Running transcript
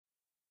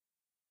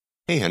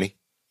Hey, honey.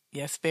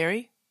 Yes,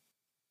 Barry?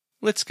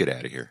 Let's get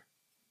out of here.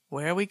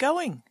 Where are we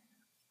going?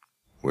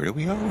 Where do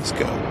we always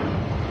go?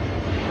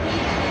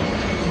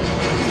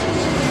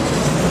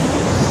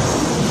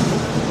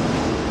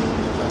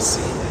 Así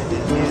en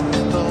el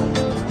viento,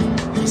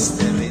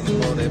 este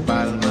ritmo de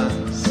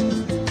palmas,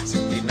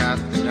 sin mi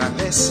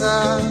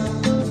naturaleza,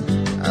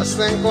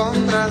 hasta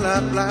encontrar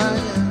la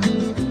playa.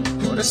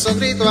 Por eso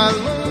grito al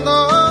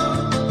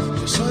mundo,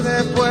 yo soy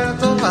de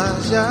Puerto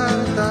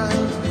Vallarta.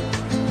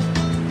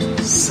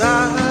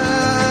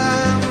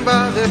 Samba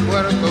de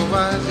Puerto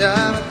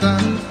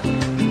Vallarta,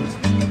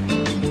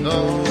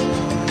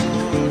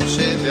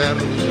 noche de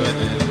arrullo en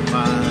el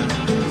mar.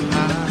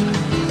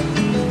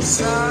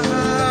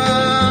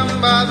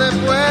 Samba de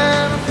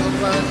Puerto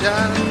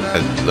Vallarta.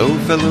 Hello,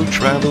 fellow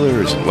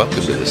travelers, and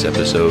welcome to this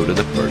episode of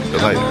the Puerto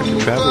Vallarta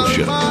Travel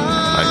Show.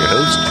 I'm your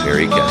host,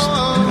 Harry Kessler,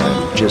 and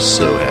I'm just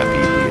so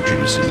happy to be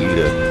introducing you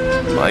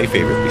to my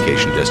favorite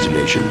vacation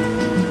destination,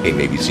 hey,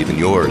 maybe it's even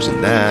yours,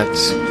 and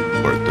that's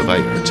Puerto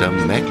Vallarta,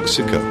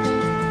 Mexico.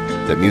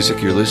 The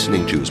music you're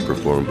listening to is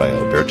performed by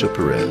Alberto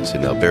Perez,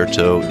 and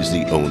Alberto is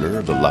the owner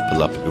of the Lapa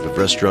Lapa group of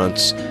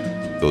restaurants.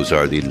 Those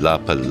are the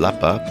Lapa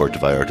Lapa, Puerto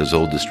Vallarta's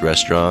oldest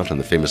restaurant on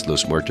the famous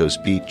Los Muertos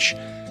beach,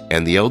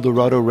 and the El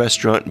Dorado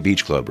Restaurant and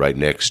Beach Club right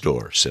next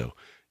door. So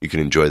you can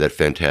enjoy that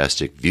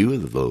fantastic view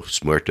of the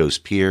Los Muertos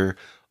Pier,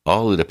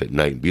 all lit up at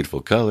night in beautiful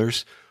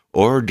colors,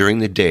 or during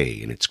the day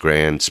in its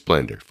grand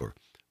splendor for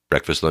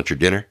breakfast, lunch, or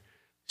dinner,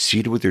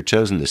 seated with your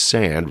toes in the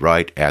sand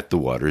right at the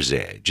water's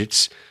edge.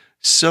 It's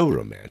so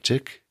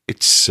romantic.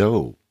 It's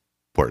so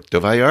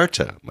Puerto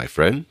Vallarta, my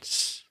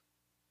friends.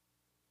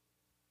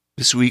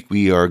 This week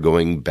we are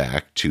going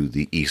back to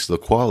the Isla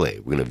Cuale.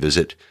 We're going to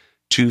visit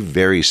two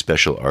very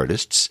special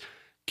artists,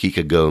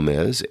 Kika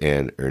Gomez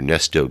and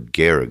Ernesto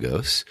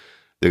Garragos.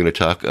 They're going to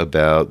talk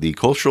about the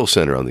cultural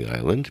center on the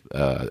island,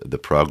 the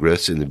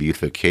progress in the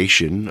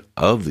beautification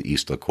of the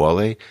Isla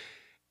Cuale,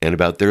 and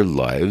about their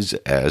lives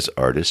as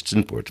artists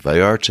in Puerto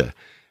Vallarta.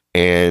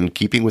 And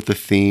keeping with the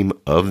theme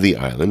of the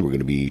island, we're going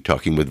to be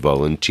talking with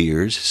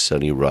volunteers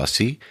Sonny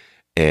Rossi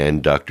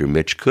and Dr.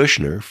 Mitch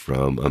Kushner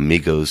from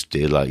Amigos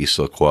de la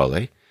Isla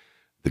Cuale,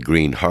 the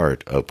Green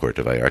Heart of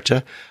Puerto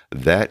Vallarta.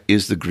 That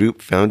is the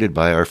group founded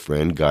by our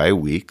friend Guy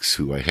Weeks,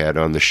 who I had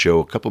on the show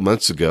a couple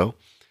months ago.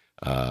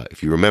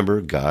 If you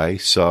remember, Guy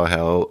saw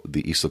how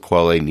the Isla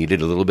Cuale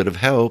needed a little bit of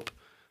help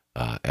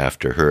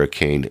after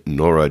Hurricane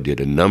Nora did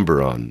a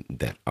number on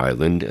that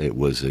island. It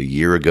was a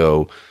year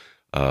ago,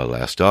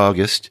 last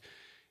August,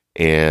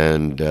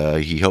 and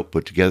he helped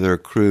put together a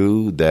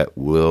crew that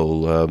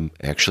will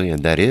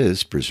and that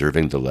is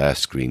preserving the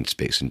last green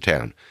space in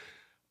town.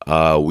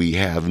 We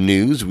have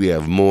news, we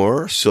have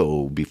more,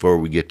 so before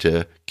we get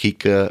to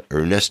Kika,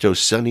 Ernesto,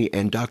 Sonny,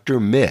 and Dr.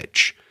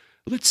 Mitch,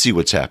 let's see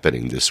what's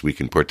happening this week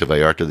in Puerto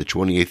Vallarta, the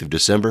 28th of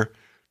December,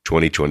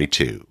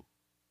 2022.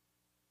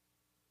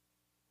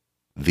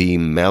 The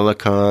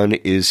Malecon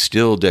is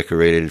still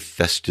decorated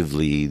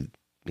festively,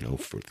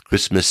 for the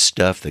Christmas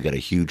stuff. They got a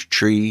huge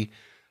tree,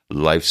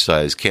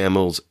 life-size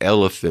camels,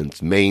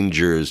 elephants,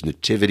 mangers,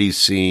 nativity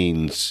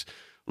scenes,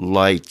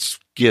 lights,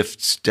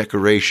 gifts,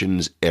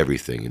 decorations,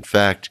 everything. In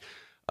fact,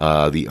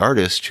 the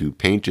artist who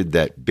painted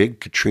that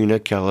big Katrina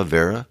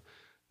Calavera,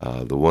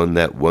 the one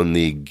that won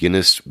the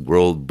Guinness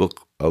World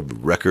Book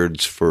of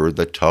Records for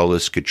the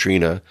tallest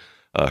Katrina,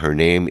 her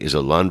name is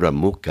Alondra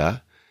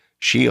Muca.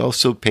 She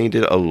also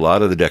painted a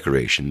lot of the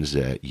decorations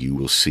that you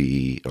will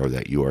see, or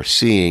that you are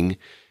seeing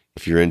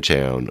if you're in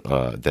town,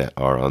 that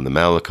are on the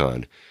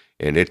Malecon.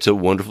 And it's a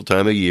wonderful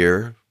time of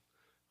year.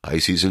 High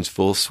season's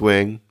full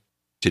swing.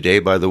 Today,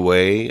 by the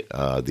way,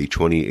 the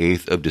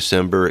 28th of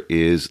December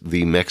is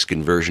the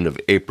Mexican version of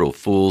April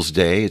Fool's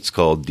Day. It's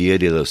called Dia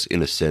de los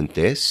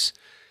Inocentes.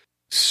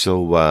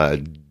 So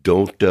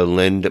don't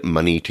lend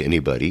money to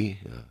anybody.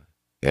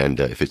 And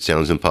if it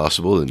sounds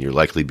impossible, then you're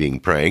likely being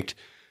pranked.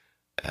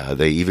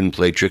 They even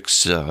play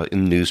tricks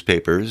in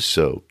newspapers,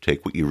 so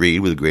take what you read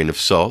with a grain of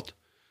salt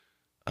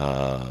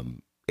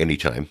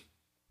anytime.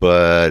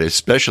 But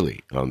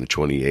especially on the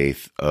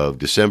 28th of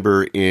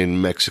December in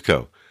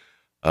Mexico.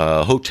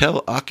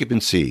 Hotel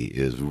occupancy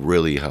is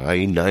really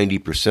high,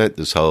 90%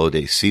 this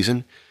holiday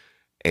season.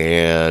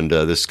 And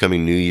this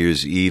coming New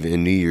Year's Eve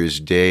and New Year's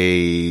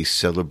Day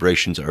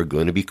celebrations are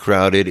going to be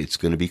crowded. It's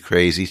going to be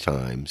crazy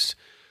times.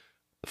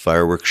 The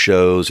fireworks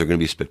shows are going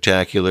to be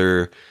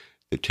spectacular.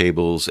 The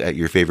tables at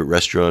your favorite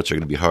restaurants are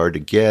going to be hard to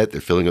get. They're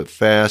filling up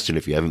fast. And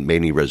if you haven't made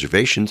any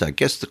reservations, I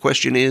guess the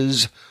question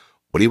is,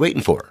 what are you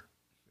waiting for?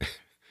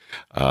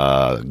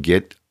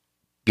 Get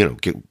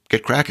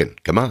cracking.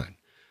 Come on.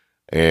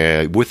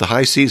 And with the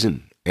high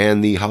season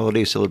and the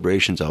holiday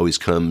celebrations always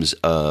comes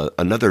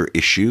another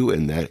issue,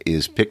 and that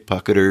is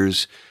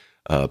pickpocketers,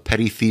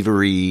 petty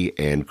thievery,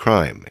 and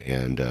crime.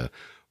 And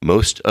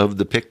most of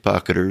the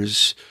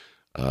pickpocketers,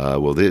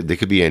 they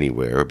could be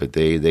anywhere, but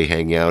they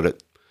hang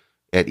out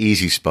at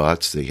easy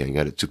spots. They hang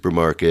out at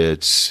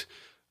supermarkets,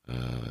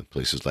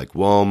 places like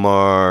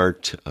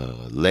Walmart,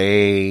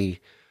 Lay,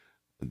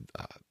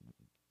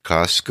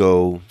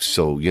 Costco.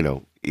 So,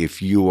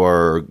 if you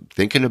are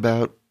thinking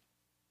about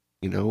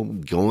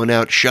going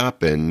out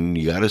shopping,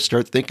 you got to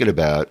start thinking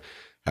about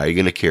how you're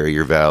going to carry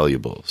your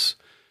valuables.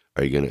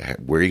 Where are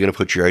you going to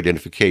put your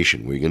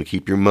identification? Where are you going to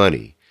keep your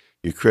money,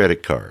 your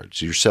credit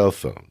cards, your cell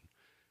phone?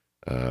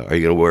 Are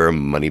you going to wear a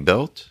money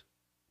belt?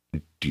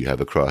 Do you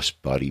have a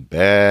crossbody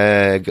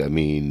bag? I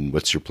mean,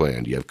 what's your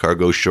plan? Do you have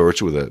cargo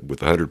shorts with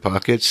 100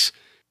 pockets?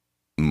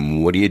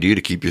 What do you do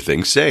to keep your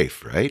things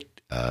safe, right?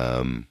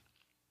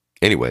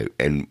 Anyway,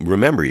 and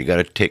remember, you got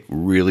to take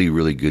really,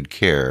 really good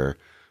care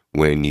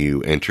when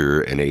you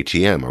enter an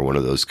ATM or one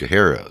of those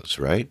cajeros,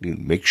 right?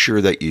 Make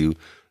sure that you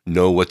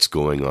know what's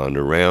going on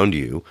around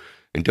you,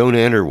 and don't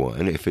enter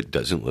one if it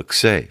doesn't look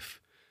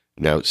safe.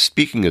 Now,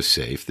 speaking of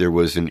safe, there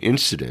was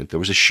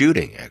a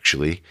shooting,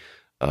 actually,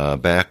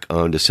 back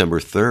on December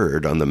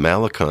 3rd on the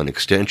Malecon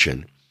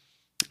extension.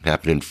 It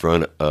happened in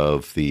front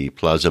of the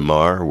Plaza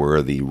Mar,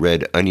 where the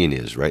Red Onion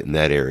is, right in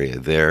that area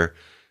there.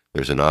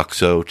 There's an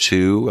OXXO,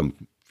 too,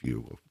 if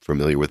you're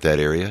familiar with that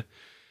area.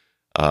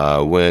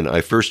 When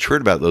I first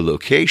heard about the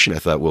location, I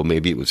thought, well,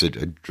 maybe it was a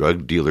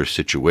drug dealer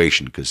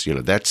situation, because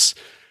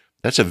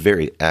that's a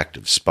very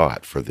active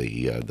spot for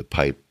the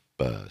pipe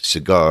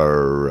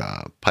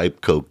cigar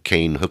pipe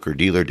cocaine hooker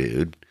dealer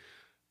dude.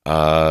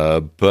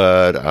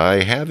 But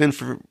I have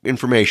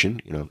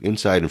information,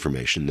 inside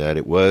information, that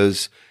it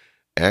was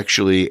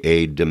actually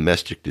a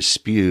domestic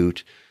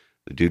dispute.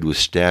 The dude was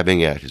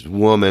stabbing at his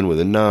woman with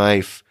a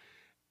knife.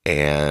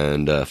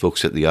 And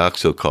folks at the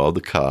OXXO called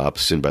the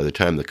cops, and by the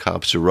time the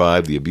cops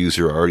arrived, the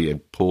abuser already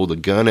had pulled a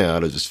gun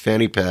out of his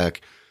fanny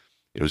pack.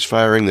 It was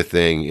firing the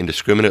thing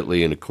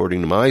indiscriminately, and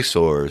according to my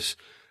source,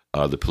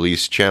 the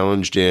police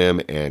challenged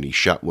him, and he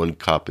shot one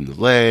cop in the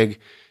leg.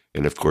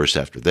 And, of course,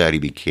 after that, he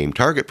became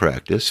target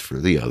practice for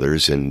the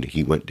others, and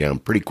he went down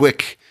pretty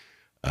quick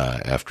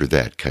after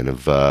that. Kind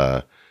of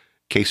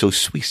queso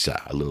suiza,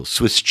 a little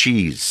Swiss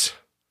cheese.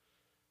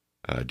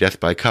 Death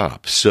by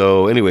cop.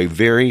 So anyway,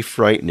 very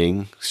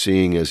frightening,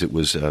 seeing as it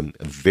was a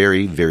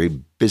very, very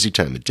busy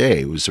time of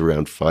day. It was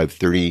around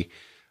 5:30,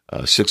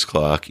 6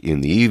 o'clock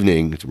in the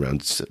evening,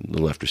 around a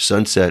little after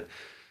sunset.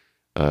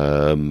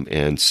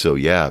 And so,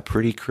 yeah,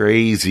 pretty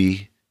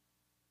crazy.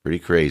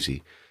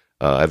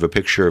 I have a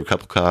picture of a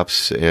couple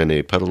cops and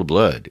a puddle of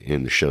blood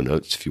in the show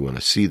notes if you want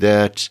to see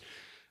that.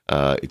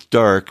 It's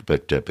dark,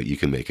 but you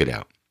can make it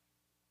out.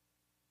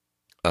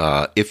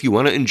 If you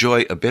want to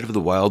enjoy a bit of the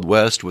Wild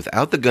West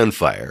without the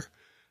gunfire,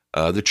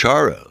 the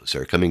Charros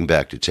are coming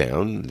back to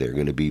town. They're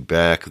going to be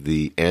back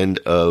the end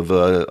of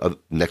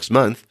next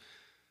month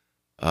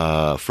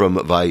from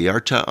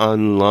Vallarta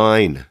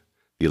Online.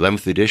 The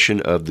 11th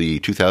edition of the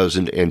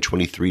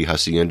 2023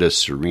 Hacienda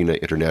Serena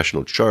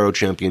International Charro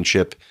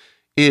Championship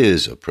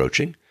is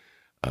approaching.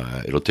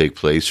 It'll take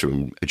place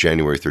from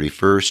January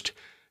 31st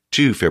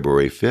to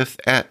February 5th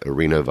at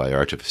Arena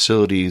Vallarta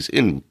facilities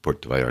in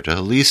Puerto Vallarta,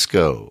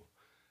 Jalisco.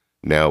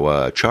 Now,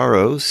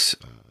 Charros,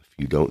 if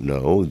you don't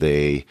know,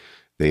 they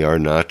are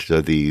not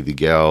the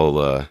gal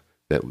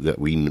that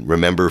we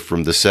remember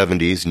from the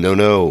 70s.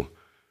 No.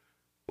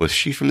 Was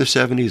she from the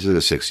 70s or the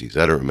 60s?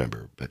 I don't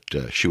remember, but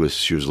she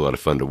was a lot of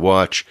fun to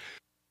watch.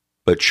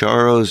 But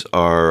Charros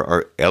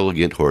are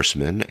elegant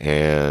horsemen,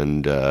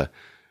 and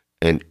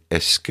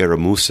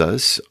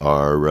escaramuzas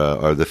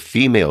are the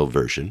female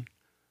version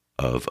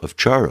of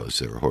Charros.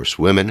 They're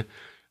horsewomen.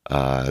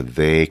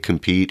 They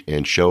compete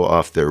and show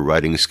off their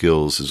riding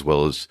skills as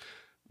well as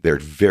their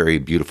very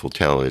beautiful,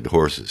 talented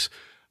horses.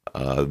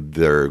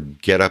 Their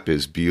getup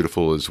is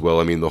beautiful as well.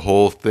 I mean, the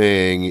whole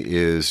thing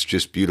is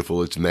just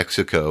beautiful. It's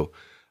Mexico.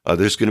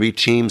 There's going to be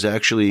teams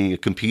actually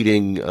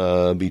competing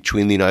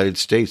between the United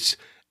States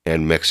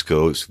and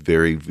Mexico. It's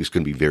going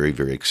to be very,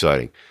 very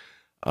exciting.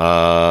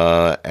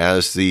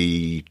 As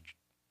the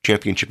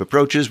championship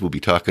approaches, we'll be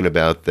talking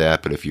about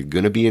that. But if you're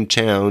going to be in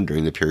town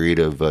during the period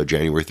of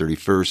January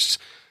 31st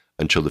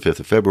until the 5th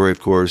of February, of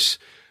course,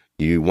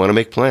 you want to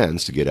make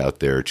plans to get out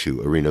there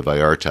to Arena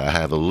Vallarta. I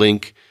have a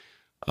link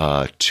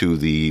to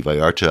the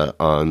Vallarta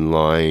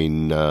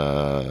Online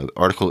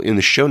article in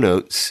the show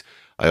notes.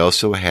 I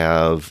also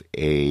have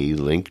a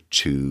link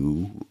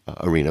to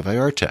Arena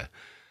Vallarta.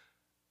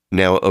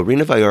 Now,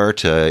 Arena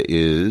Vallarta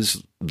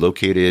is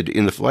located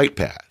in the flight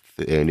path.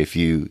 And if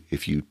you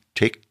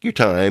take your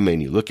time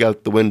and you look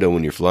out the window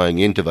when you're flying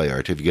into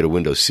Vallarta, if you get a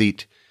window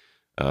seat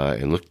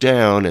and look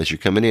down as you're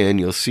coming in,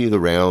 you'll see the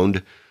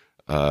round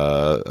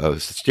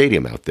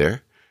stadium out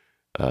there.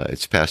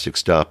 It's past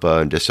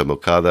Ixtapa and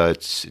Desamocada.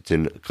 It's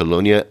in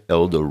Colonia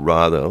El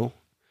Dorado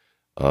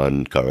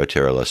on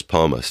Carretera Las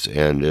Palmas.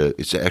 And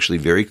it's actually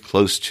very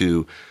close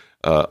to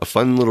a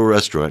fun little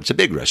restaurant. It's a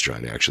big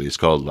restaurant, actually. It's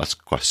called Las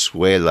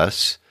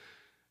Cazuelas.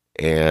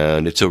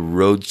 And it's a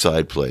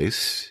roadside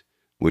place,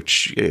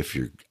 which if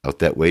you're out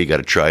that way, you got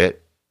to try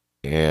it.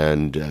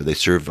 And they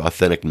serve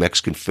authentic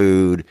Mexican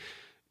food.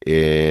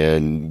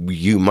 And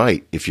you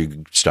might, if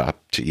you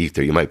stop to eat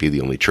there, you might be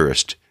the only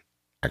tourist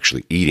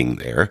actually eating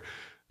there.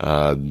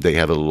 They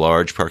have a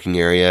large parking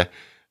area.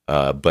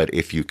 But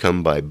if you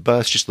come by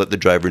bus, just let the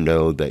driver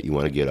know that you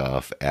want to get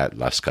off at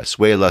Las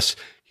Cazuelas.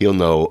 He'll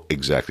know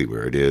exactly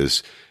where it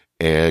is.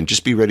 And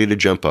just be ready to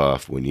jump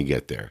off when you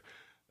get there.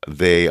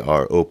 They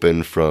are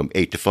open from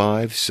 8 to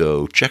 5,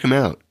 so check them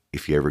out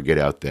if you ever get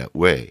out that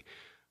way.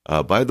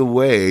 By the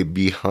way,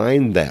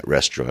 behind that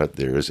restaurant,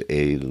 there's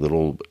a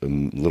little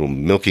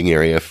milking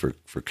area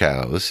for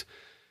cows.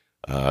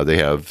 They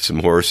have some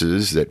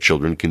horses that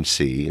children can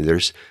see.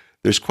 There's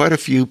quite a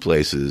few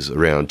places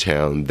around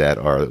town that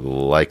are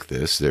like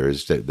this.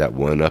 There's that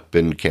one up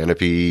in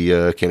Canopy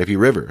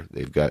River.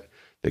 They've got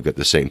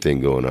the same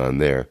thing going on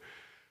there.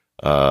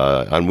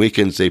 On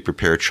weekends, they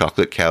prepare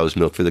chocolate cow's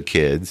milk for the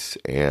kids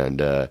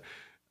and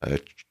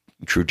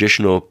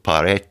traditional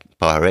pajaretes.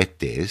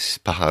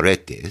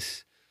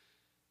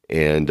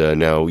 And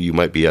now you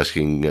might be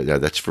asking,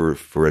 that's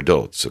for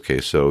adults.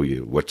 Okay, so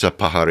what's a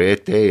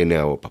pajarete? And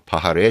now a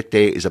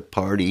pajarete is a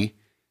party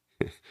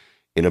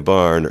in a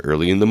barn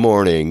early in the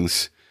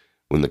mornings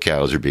when the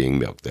cows are being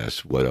milked.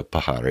 That's what a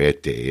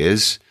pajarete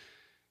is.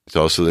 It's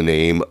also the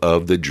name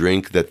of the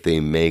drink that they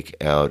make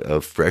out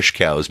of fresh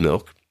cow's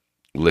milk,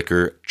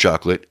 liquor,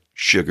 chocolate,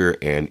 sugar,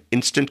 and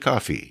instant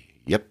coffee.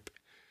 Yep.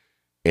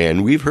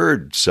 And we've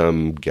heard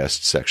some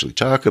guests actually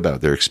talk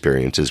about their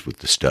experiences with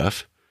the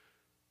stuff.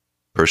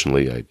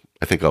 Personally,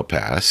 I think I'll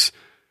pass,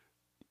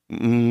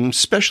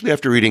 especially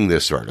after reading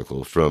this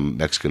article from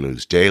Mexican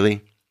News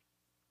Daily.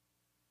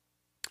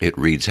 It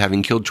reads,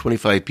 having killed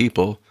 25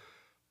 people,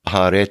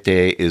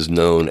 pajarete is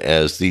known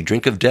as the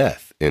drink of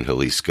death in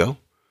Jalisco.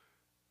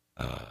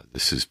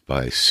 This is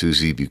by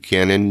Susie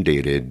Buchanan,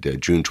 dated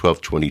June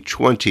 12,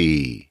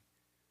 2020.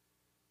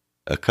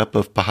 A cup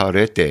of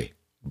pajarete,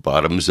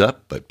 bottoms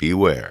up, but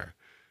beware.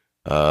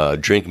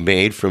 Drink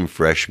made from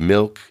fresh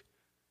milk,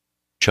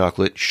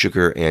 chocolate,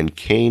 sugar, and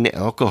cane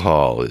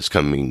alcohol is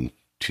coming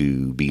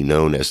to be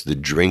known as the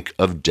drink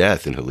of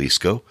death in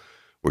Jalisco,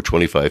 where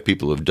 25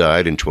 people have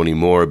died and 20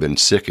 more have been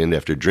sickened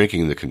after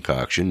drinking the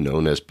concoction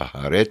known as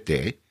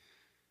pajarete.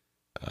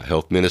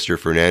 Health Minister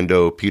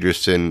Fernando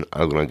Peterson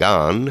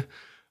Aglagan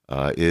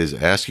is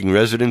asking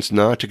residents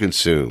not to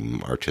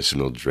consume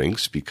artisanal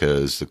drinks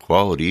because the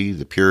quality,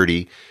 the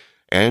purity,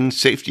 and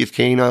safety of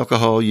cane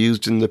alcohol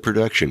used in the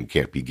production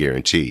can't be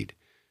guaranteed.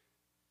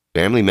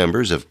 Family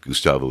members of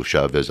Gustavo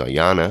Chavez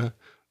Ayana,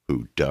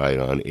 who died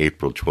on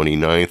April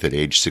 29th at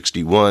age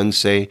 61,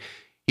 say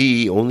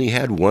he only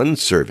had one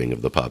serving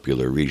of the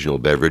popular regional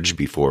beverage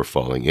before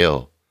falling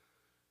ill.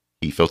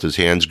 He felt his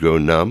hands grow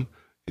numb,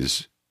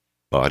 his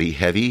body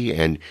heavy,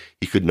 and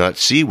he could not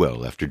see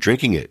well after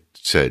drinking it,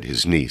 said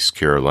his niece,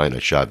 Carolina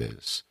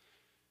Chavez.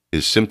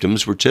 His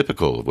symptoms were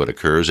typical of what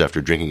occurs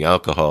after drinking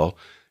alcohol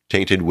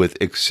tainted with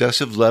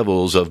excessive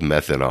levels of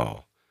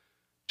methanol.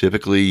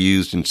 Typically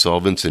used in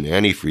solvents and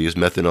antifreeze,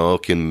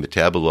 methanol can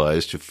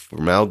metabolize to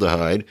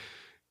formaldehyde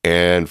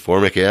and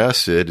formic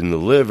acid in the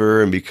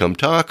liver and become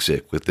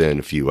toxic within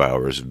a few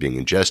hours of being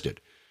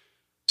ingested.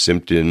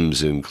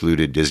 Symptoms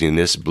included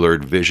dizziness,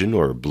 blurred vision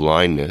or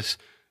blindness,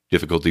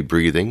 difficulty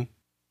breathing,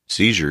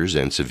 seizures,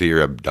 and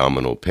severe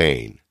abdominal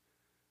pain.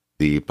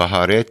 The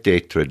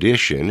pajarete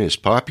tradition is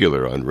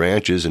popular on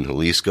ranches in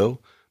Jalisco,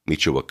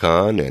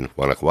 Michoacan, and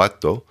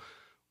Guanajuato,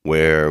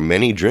 where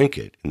many drink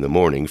it in the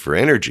morning for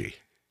energy.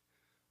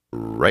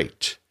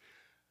 Right.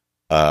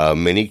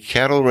 Many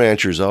cattle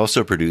ranchers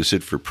also produce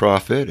it for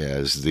profit,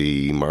 as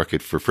the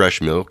market for fresh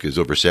milk is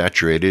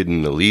oversaturated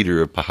and the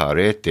liter of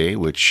pajarete,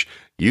 which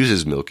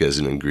uses milk as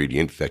an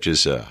ingredient,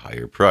 fetches a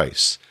higher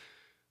price.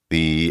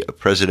 The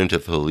president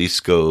of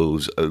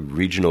Jalisco's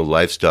Regional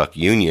Livestock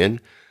Union,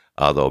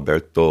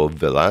 Adalberto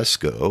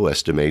Velasco,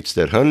 estimates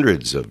that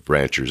hundreds of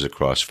ranchers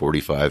across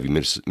 45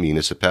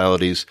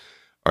 municipalities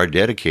are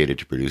dedicated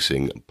to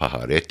producing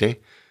pajarete,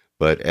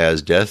 but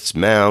as deaths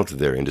mount,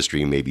 their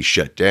industry may be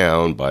shut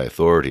down by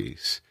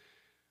authorities.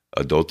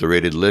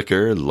 Adulterated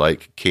liquor,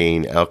 like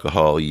cane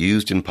alcohol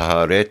used in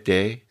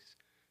pajarete,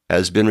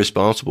 has been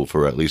responsible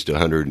for at least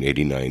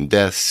 189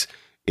 deaths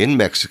in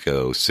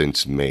Mexico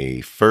since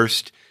May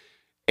 1st,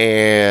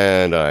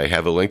 and I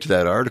have a link to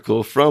that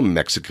article from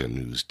Mexican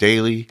News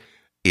Daily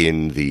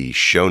in the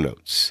show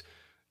notes.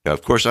 Now,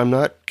 of course, I'm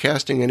not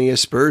casting any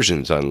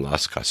aspersions on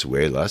Las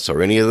Cazuelas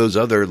or any of those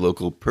other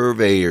local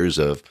purveyors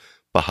of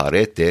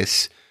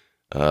pajaretes.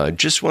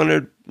 Just want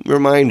to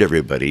remind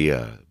everybody,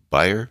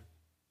 buyer,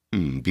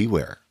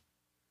 beware.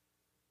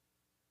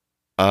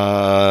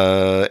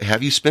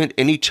 Have you spent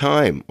any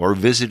time or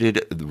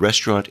visited the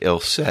restaurant El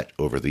Set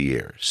over the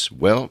years?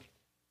 Well,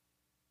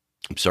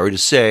 I'm sorry to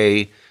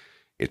say,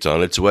 it's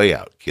on its way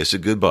out. Kiss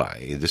it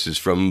goodbye. This is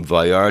from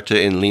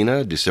Vallarta in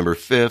Lina, December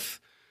 5th.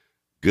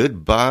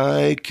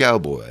 Goodbye,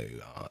 cowboy.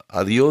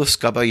 Adios,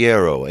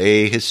 caballero.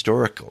 A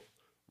historical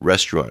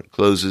restaurant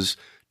closes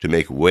to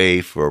make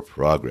way for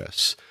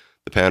progress.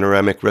 The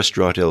panoramic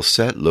restaurant El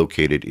Set,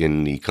 located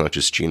in the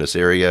Conchas Chinas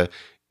area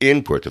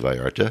in Puerto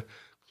Vallarta,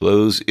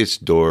 closed its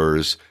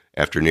doors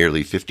after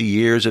nearly 50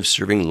 years of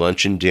serving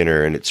lunch and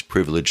dinner in its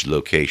privileged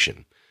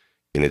location.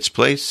 In its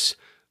place,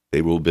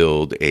 they will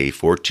build a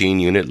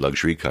 14-unit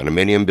luxury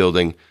condominium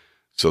building,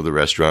 so the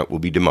restaurant will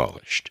be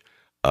demolished.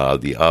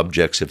 The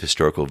objects of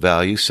historical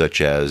value, such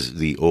as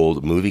the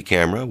old movie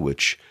camera,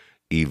 which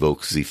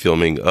evokes the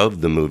filming of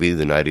the movie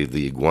The Night of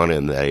the Iguana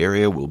in that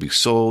area, will be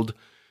sold,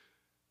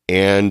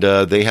 And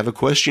they have a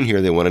question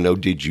here. They want to know,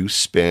 did you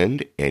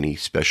spend any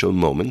special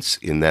moments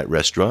in that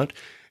restaurant?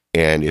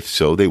 And if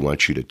so, they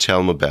want you to tell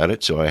them about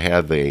it. So I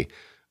have a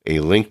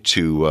link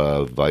to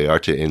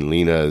Vallarta and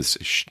Lena's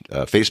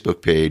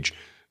Facebook page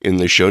in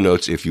the show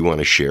notes if you want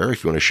to share.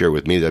 If you want to share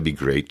with me, that'd be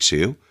great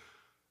too.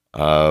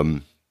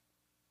 Anyway,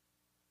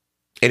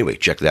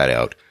 check that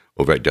out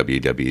over at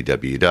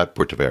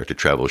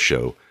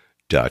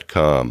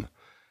www.puertovallartatravelshow.com.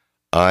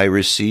 I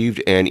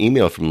received an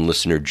email from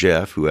listener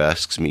Jeff who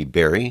asks me,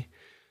 Barry,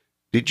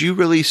 did you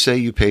really say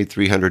you paid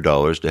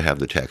 $300 to have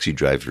the taxi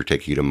driver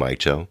take you to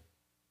Mito?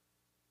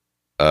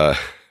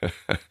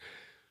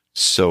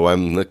 So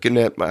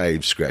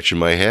I'm scratching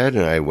my head,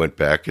 and I went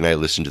back and I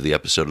listened to the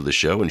episode of the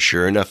show, and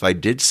sure enough, I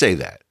did say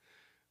that.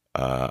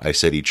 I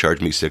said he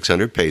charged me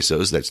 600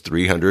 pesos, that's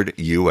 300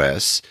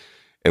 US,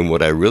 and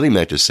what I really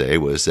meant to say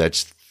was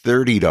that's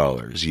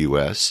 $30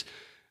 US.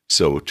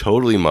 So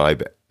totally my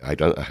bad. I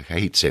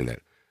hate saying that.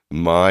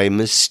 My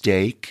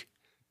mistake.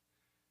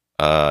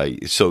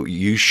 So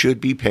you should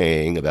be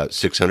paying about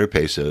 600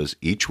 pesos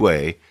each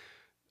way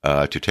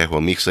to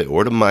Tehuamixle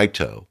or to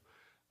Mito.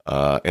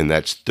 And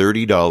that's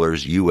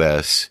 $30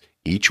 US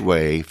each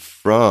way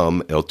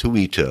from El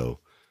Tuito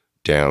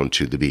down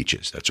to the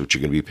beaches. That's what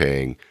you're going to be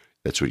paying.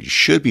 That's what you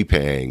should be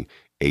paying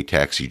a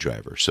taxi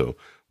driver. So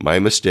my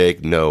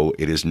mistake, no,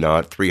 it is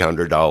not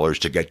 $300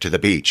 to get to the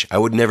beach. I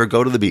would never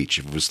go to the beach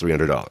if it was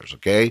 $300,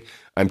 okay?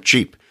 I'm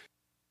cheap.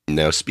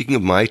 Now, speaking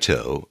of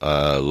Mito,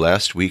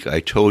 last week I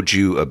told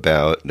you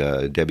about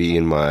Debbie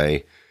and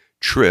my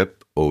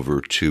trip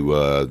over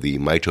to the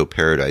Mito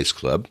Paradise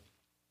Club.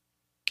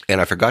 And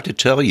I forgot to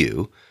tell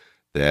you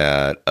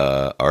that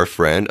our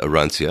friend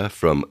Arancia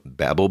from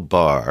Babel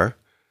Bar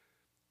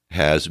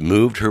has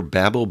moved her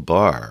Babel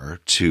Bar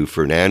to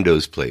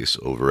Fernando's place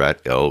over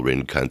at El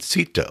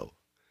Rinconcito.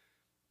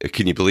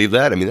 Can you believe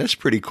that? I mean, that's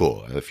pretty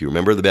cool. If you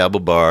remember the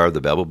Babel Bar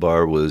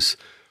was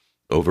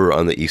over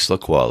on the Isla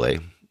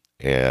Cuale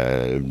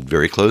and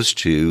very close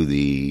to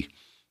the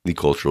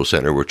cultural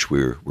center, which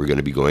we're going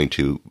to be going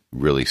to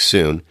really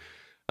soon.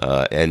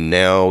 And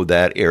now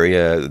that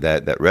area,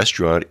 that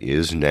restaurant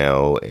is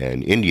now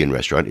an Indian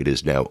restaurant. It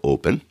is now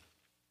open,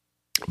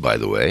 by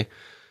the way.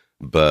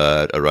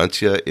 But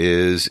Arancia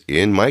is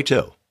in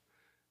Mito.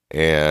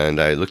 And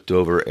I looked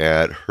over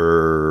at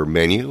her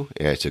menu,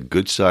 and it's a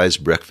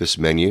good-sized breakfast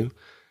menu.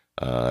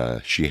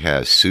 She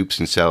has soups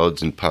and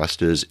salads and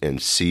pastas and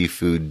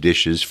seafood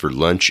dishes for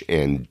lunch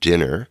and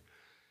dinner.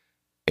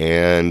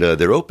 And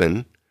they're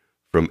open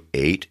from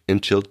 8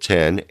 until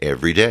 10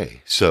 every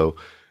day. So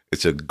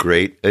it's a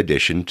great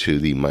addition to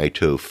the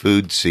Mito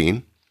food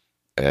scene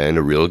and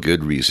a real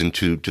good reason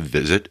to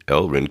visit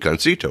El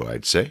Rinconcito,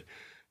 I'd say.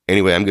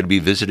 Anyway, I'm going to be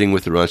visiting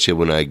with Arancia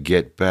when I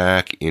get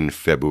back in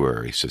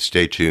February, so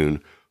stay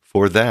tuned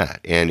for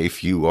that. And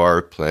if you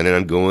are planning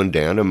on going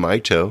down to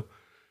Mito,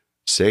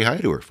 say hi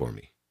to her for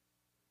me.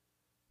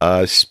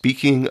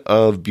 Speaking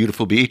of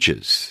beautiful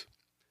beaches,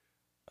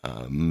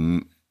 how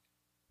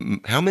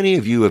many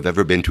of you have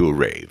ever been to a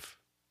rave?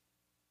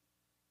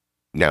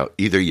 Now,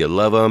 either you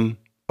love them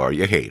or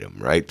you hate them,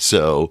 right?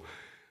 So,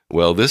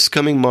 well, this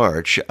coming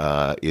March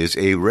is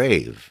a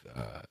rave.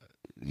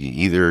 You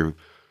either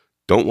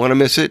don't want to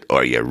miss it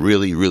or you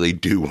really, really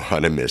do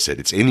want to miss it.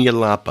 It's in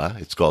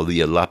Yalapa. It's called the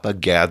Yalapa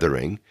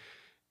Gathering,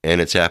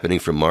 and it's happening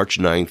from March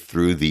 9th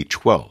through the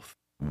 12th,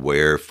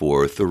 where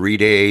for 3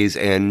 days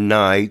and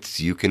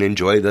nights you can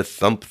enjoy the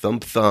thump,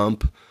 thump,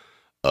 thump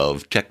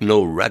of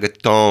techno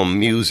reggaeton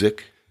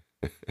music.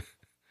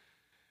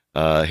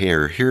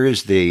 Here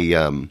is the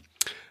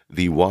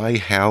why,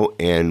 how,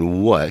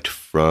 and what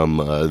from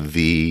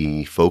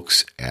the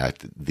folks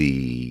at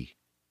the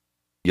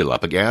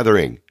Yalapa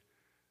Gathering.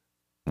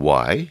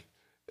 Why?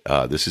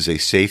 This is a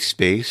safe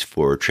space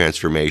for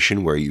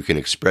transformation where you can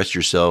express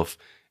yourself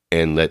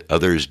and let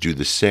others do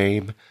the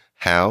same.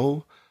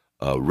 How?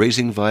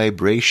 Raising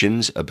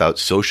vibrations about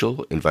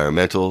social,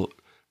 environmental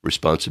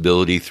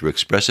responsibility through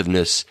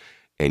expressiveness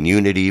and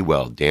unity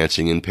while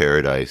dancing in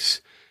paradise.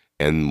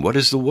 And what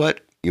is the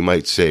what? You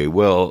might say,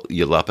 well,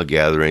 Yalapa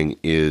Gathering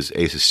is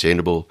a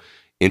sustainable,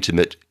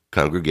 intimate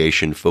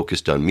congregation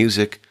focused on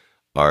music,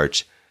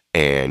 art,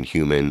 and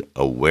human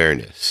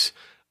awareness.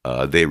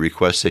 They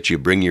request that you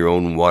bring your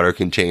own water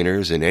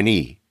containers and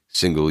any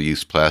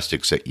single-use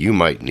plastics that you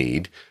might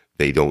need.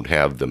 They don't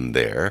have them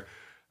there.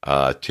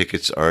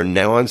 Tickets are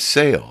now on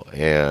sale,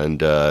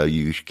 and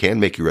you can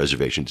make your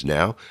reservations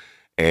now.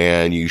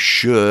 And you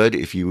should,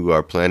 if you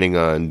are planning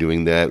on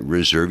doing that,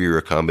 reserve your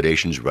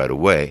accommodations right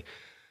away.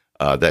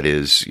 That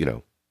is,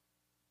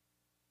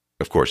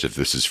 of course, if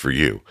this is for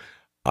you.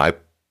 I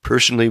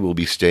personally will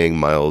be staying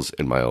miles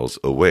and miles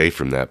away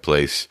from that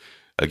place.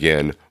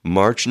 Again,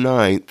 March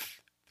 9th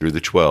through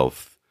the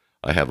 12th.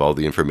 I have all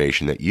the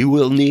information that you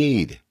will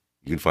need.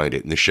 You can find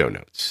it in the show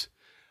notes.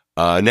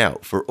 Now,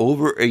 for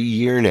over a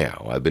year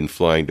now, I've been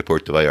flying to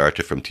Puerto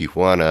Vallarta from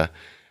Tijuana.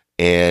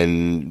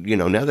 And,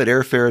 now that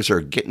airfares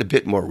are getting a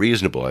bit more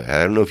reasonable, I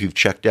don't know if you've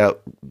checked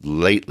out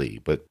lately,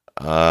 but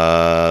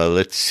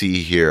Let's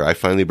see here. I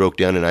finally broke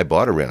down and I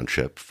bought a round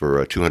trip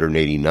for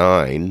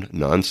 $289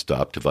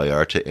 nonstop to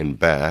Vallarta and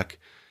back.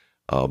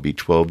 I'll be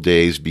 12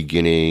 days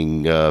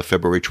beginning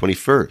February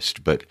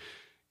 21st. But,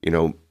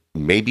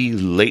 maybe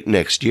late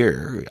next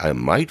year, I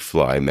might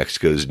fly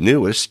Mexico's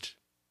newest,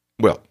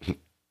 well,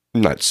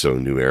 not so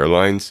new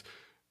airlines.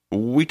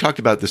 We talked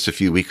about this a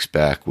few weeks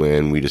back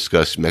when we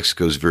discussed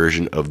Mexico's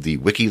version of the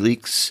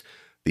WikiLeaks,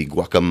 the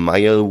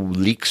Guacamaya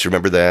leaks.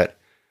 Remember that?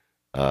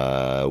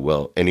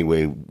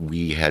 Anyway,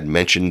 we had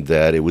mentioned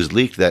that it was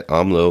leaked that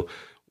AMLO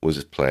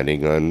was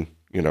planning on,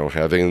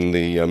 having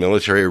the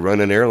military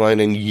run an airline.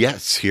 And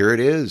yes, here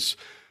it is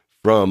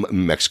from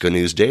Mexico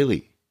News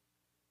Daily.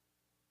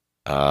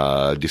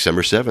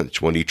 December 7th,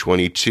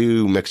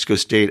 2022, Mexico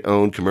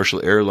state-owned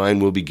commercial airline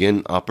will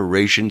begin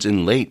operations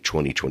in late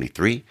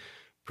 2023.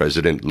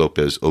 President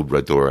López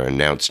Obrador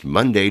announced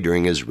Monday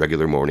during his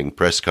regular morning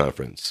press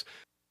conference.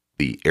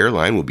 The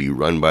airline will be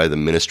run by the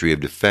Ministry of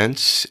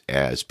Defense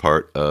as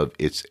part of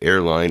its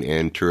airline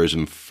and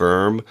tourism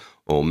firm,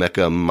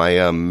 Olmeca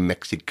Maya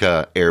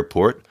Mexica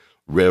Airport,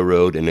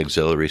 Railroad and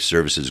Auxiliary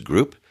Services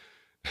Group.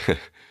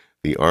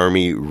 The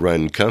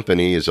Army-run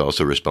company is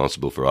also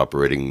responsible for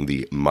operating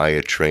the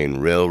Maya Train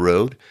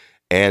Railroad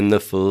and the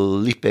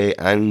Felipe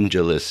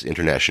Angeles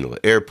International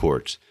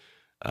Airport.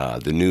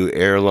 The new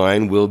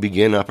airline will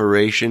begin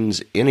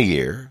operations in a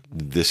year.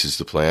 This is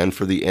the plan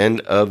for the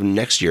end of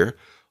next year,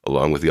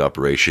 along with the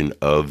operation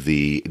of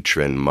the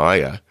Tren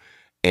Maya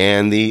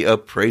and the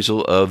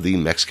appraisal of the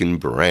Mexican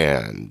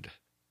brand,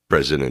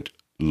 President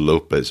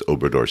López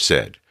Obrador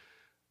said.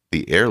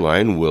 The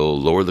airline will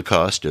lower the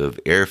cost of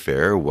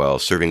airfare while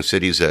serving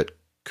cities that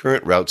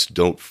current routes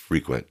don't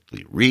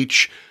frequently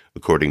reach.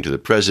 According to the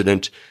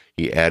president,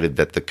 he added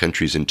that the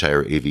country's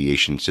entire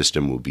aviation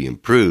system will be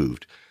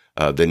improved.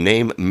 The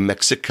name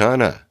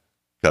Mexicana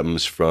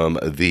comes from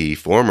the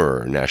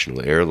former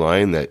national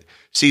airline that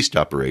ceased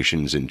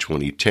operations in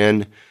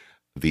 2010.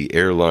 The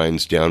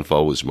airline's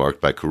downfall was marked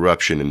by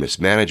corruption and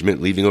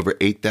mismanagement, leaving over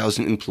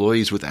 8,000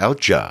 employees without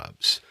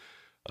jobs.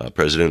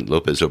 President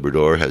López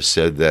Obrador has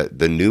said that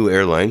the new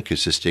airline,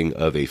 consisting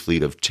of a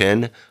fleet of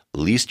 10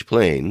 leased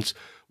planes,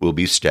 will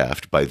be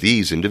staffed by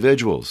these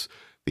individuals.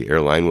 The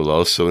airline will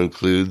also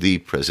include the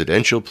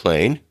presidential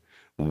plane,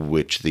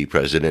 which the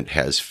president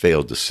has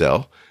failed to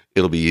sell.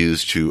 It'll be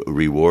used to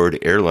reward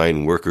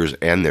airline workers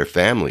and their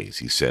families,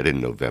 he said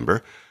in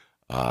November.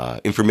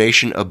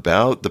 Information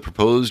about the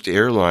proposed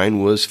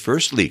airline was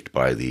first leaked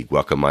by the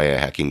Guacamaya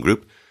hacking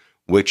group,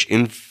 which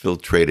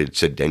infiltrated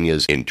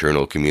Sedenia's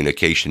internal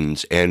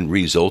communications and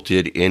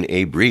resulted in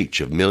a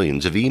breach of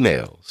millions of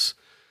emails.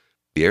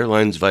 The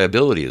airline's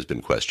viability has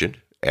been questioned,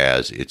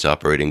 as its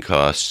operating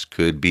costs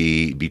could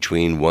be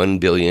between 1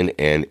 billion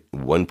and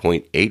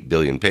 1.8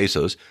 billion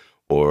pesos,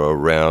 or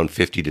around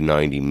 $50 to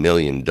 $90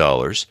 million.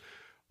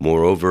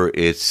 Moreover,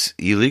 it's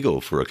illegal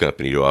for a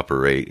company to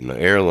operate an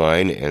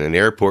airline and an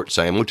airport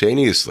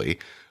simultaneously,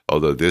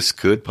 although this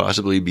could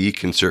possibly be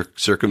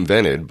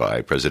circumvented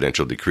by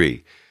presidential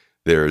decree.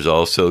 There is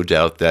also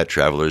doubt that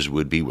travelers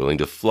would be willing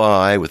to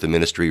fly with a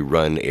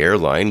ministry-run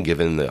airline,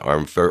 given the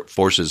armed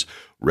forces'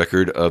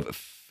 record of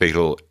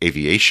fatal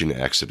aviation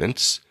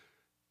accidents.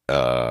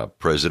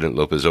 President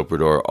López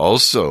Obrador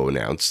also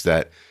announced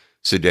that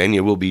Sedenia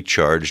will be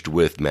charged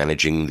with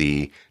managing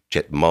the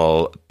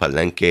Chetumal,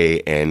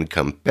 Palenque, and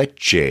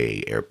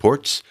Campeche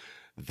airports.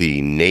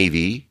 The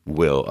Navy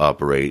will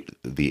operate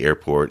the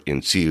airport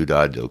in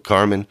Ciudad del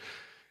Carmen.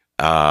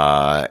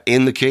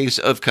 In the case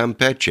of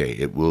Campeche,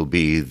 it will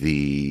be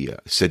the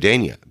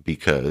Sedena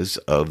because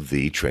of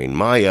the Tren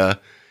Maya.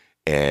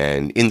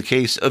 And in the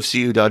case of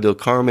Ciudad del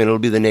Carmen, it'll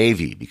be the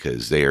Navy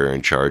because they are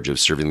in charge of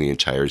serving the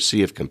entire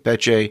Sea of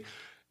Campeche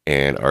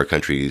and our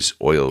country's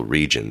oil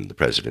region, the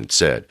president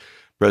said.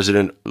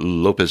 President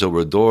López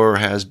Obrador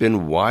has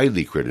been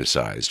widely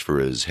criticized for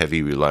his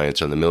heavy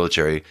reliance on the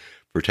military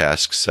for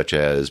tasks such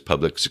as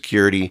public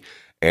security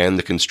and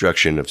the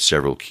construction of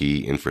several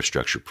key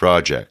infrastructure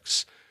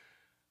projects.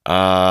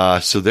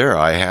 So there,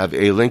 I have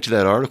a link to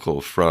that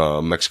article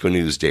from Mexico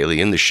News Daily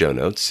in the show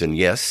notes. And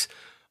yes,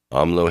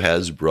 AMLO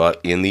has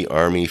brought in the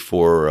Army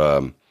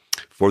for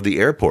the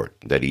airport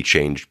that he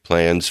changed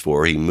plans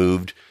for. He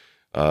moved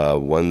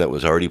one that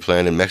was already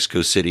planned in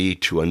Mexico City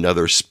to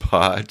another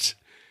spot.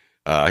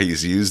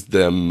 He's used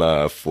them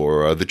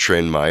for the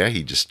Tren Maya.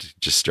 He just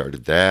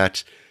started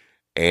that.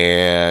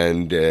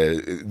 And,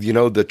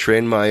 the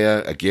Tren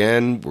Maya,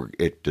 again,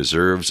 it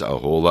deserves a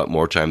whole lot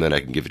more time than I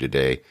can give it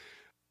today.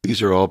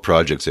 These are all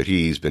projects that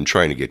he's been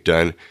trying to get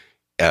done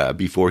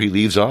before he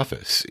leaves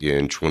office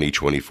in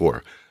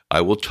 2024. I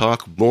will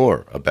talk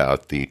more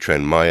about the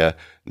Tren Maya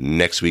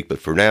next week, but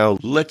for now,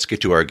 let's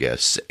get to our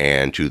guests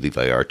and to the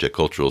Vallarta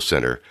Cultural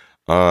Center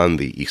on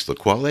the Isla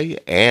Cuale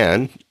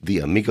and the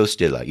Amigos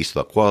de la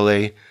Isla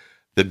Cuale,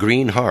 the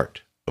Green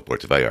Heart of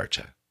Puerto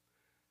Vallarta.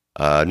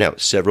 Now,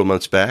 several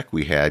months back,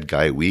 we had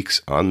Guy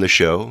Weeks on the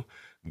show.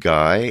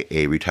 Guy,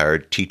 a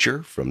retired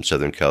teacher from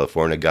Southern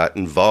California, got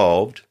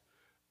involved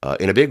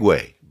in a big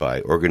way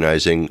by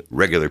organizing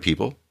regular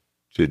people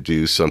to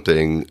do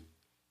something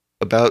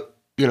about,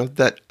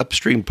 that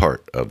upstream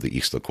part of the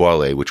Isla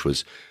Cuale, which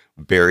was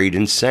buried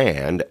in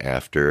sand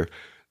after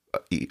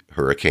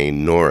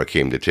Hurricane Nora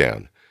came to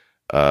town.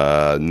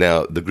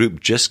 Now, the group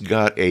just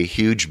got a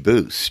huge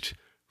boost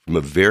from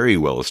a very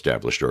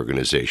well-established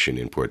organization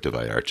in Puerto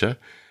Vallarta,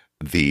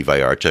 the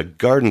Vallarta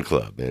Garden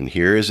Club. And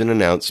here is an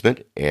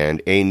announcement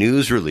and a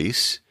news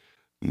release.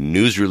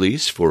 News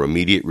release for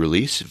immediate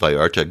release.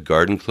 Vallarta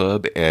Garden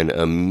Club and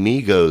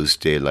Amigos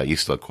de la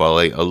Isla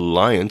Cuale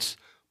alliance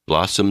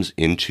blossoms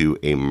into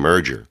a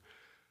merger.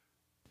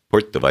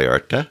 Puerto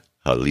Vallarta,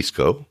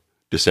 Jalisco,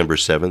 December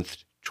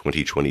 7th,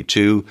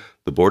 2022,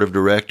 the board of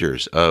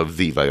directors of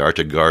the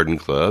Vallarta Garden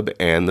Club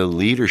and the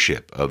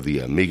leadership of the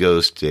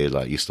Amigos de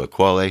la Isla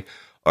Cuale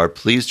are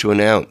pleased to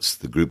announce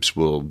the groups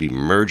will be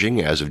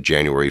merging as of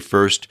January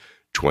 1st,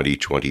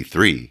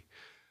 2023.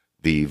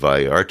 The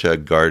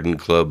Vallarta Garden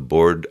Club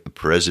board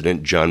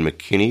president John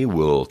McKinney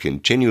will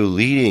continue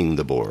leading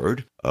the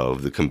board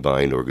of the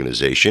combined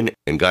organization,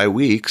 and Guy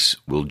Weeks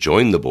will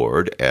join the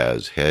board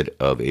as head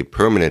of a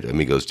permanent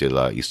Amigos de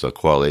la Isla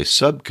Cuale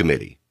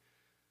subcommittee.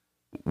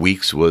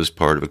 Weeks was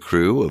part of a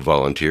crew of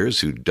volunteers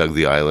who dug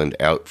the island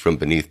out from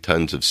beneath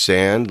tons of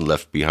sand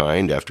left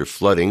behind after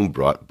flooding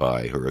brought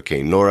by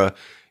Hurricane Nora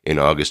in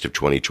August of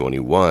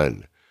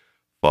 2021.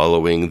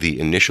 Following the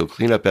initial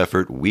cleanup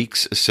effort,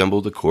 Weeks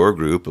assembled a core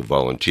group of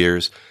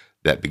volunteers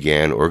that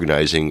began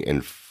organizing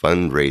and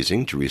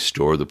fundraising to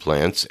restore the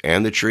plants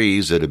and the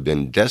trees that had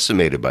been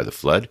decimated by the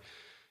flood.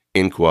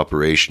 In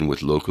cooperation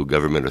with local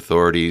government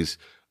authorities,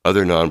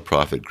 other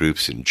nonprofit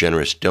groups, and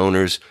generous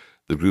donors,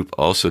 the group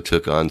also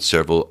took on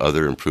several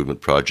other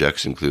improvement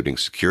projects, including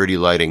security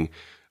lighting,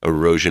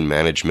 erosion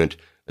management,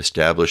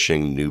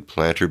 establishing new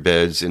planter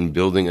beds, and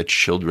building a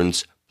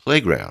children's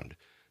playground.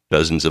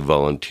 Dozens of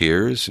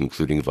volunteers,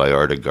 including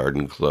Vallarta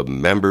Garden Club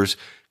members,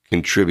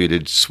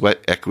 contributed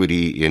sweat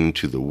equity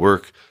into the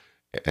work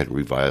and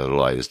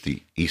revitalized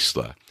the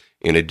isla.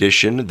 In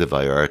addition, the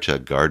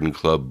Vallarta Garden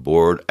Club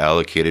board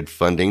allocated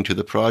funding to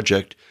the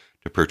project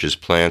to purchase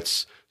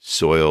plants,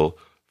 soil,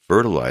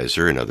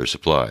 fertilizer, and other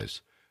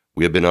supplies.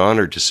 We have been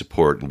honored to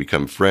support and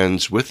become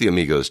friends with the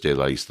Amigos de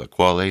la Isla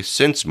Cuale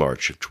since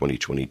March of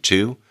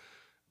 2022.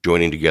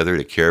 Joining together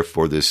to care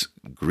for this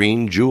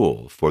green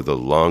jewel for the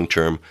long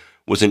term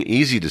was an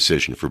easy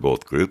decision for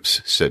both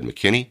groups, said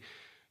McKinney.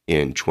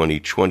 In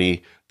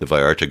 2020, the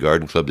Vallarta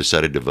Garden Club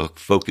decided to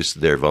focus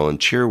their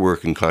volunteer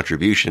work and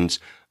contributions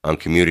on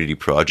community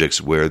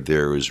projects where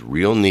there is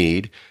real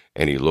need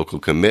and a local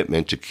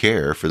commitment to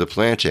care for the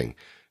planting.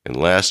 And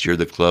last year,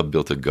 the club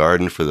built a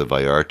garden for the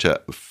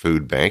Vallarta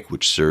Food Bank,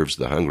 which serves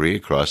the hungry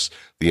across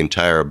the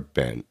entire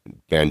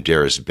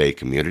Banderas Bay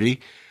community.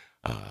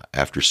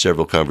 After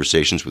several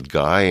conversations with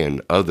Guy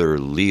and other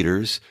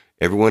leaders,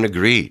 everyone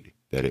agreed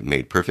that it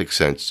made perfect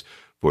sense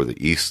for the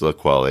Isla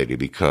Cuale to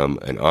become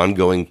an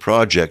ongoing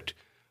project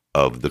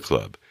of the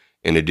club.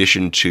 In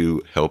addition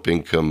to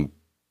helping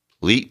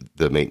complete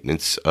the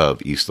maintenance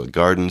of Isla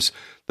Gardens,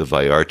 the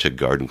Vallarta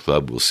Garden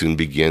Club will soon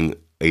begin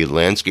a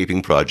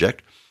landscaping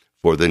project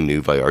for the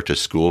new Vallarta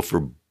School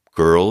for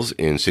Girls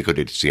in Cinco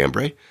de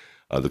Diciembre.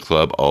 The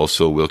club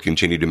also will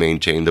continue to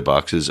maintain the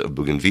boxes of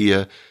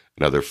bougainvillea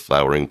and other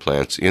flowering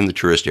plants in the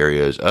tourist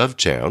areas of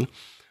town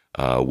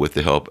with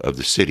the help of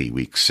the city,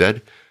 Weeks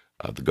said.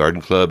 The Garden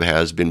Club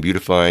has been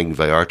beautifying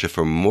Vallarta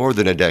for more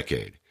than a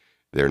decade.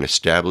 They're an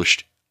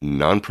established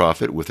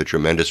nonprofit with a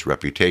tremendous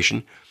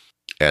reputation.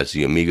 As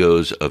the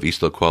Amigos of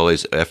Isla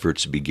Cuale's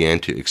efforts began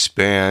to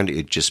expand,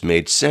 it just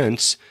made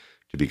sense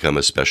to become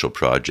a special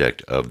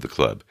project of the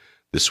club.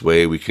 This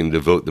way, we can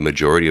devote the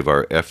majority of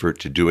our effort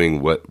to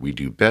doing what we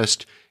do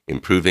best,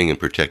 improving and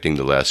protecting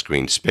the last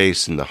green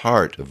space in the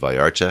heart of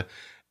Vallarta,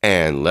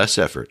 and less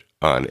effort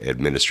on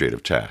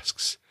administrative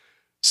tasks.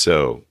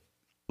 So,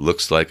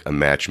 looks like a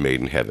match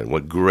made in heaven.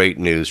 What great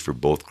news for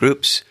both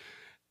groups,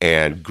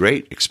 and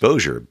great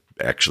exposure,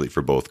 actually,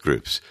 for both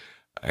groups.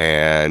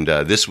 And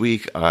this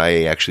week,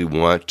 I actually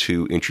want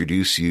to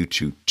introduce you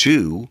to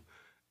two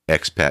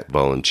expat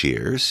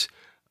volunteers,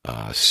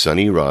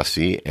 Sonny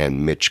Rossi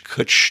and Mitch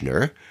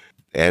Kushner,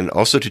 and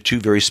also to two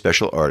very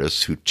special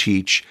artists who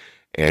teach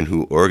and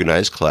who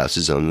organize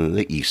classes on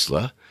the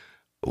Isla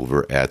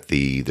over at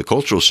the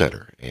Cultural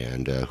Center,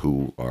 and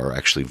who are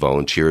actually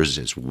volunteers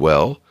as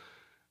well,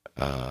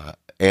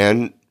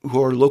 and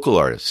who are local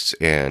artists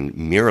and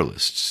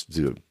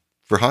muralists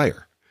for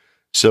hire.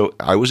 So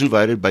I was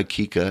invited by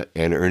Kika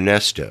and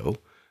Ernesto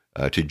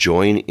to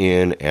join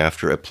in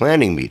after a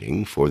planning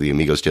meeting for the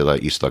Amigos de la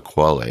Isla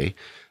Cuale.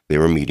 They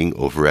were meeting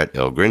over at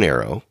El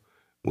Granero,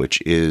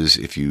 which is,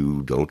 if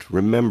you don't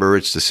remember,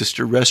 it's the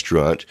sister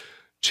restaurant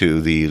to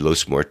the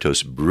Los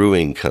Muertos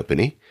Brewing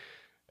Company.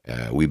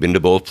 We've been to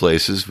both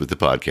places with the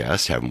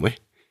podcast, haven't we?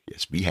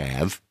 Yes, we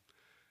have.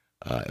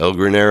 El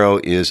Granero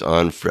is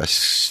on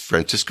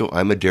Francisco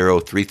I.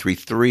 Madero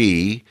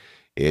 333.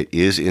 It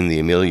is in the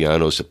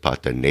Emiliano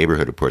Zapata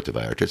neighborhood of Puerto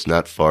Vallarta. It's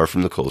not far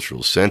from the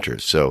Cultural Center.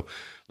 So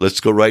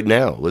let's go right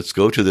now. Let's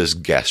go to this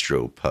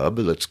gastro pub.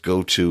 Let's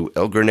go to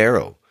El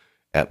Granero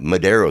at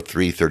Madero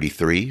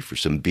 333 for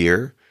some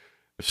beer,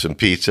 some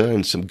pizza,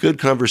 and some good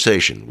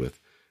conversation with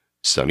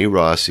Sonny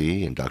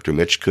Rossi and Dr.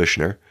 Mitch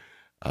Kushner.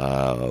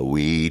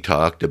 We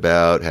talked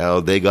about how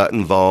they got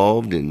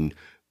involved in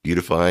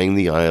beautifying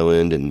the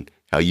island and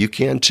how you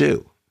can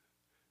too.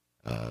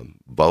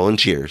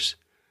 Volunteers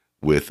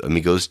with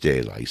Amigos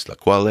de la Isla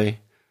Cuale,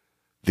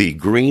 the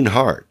Green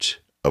Heart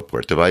of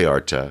Puerto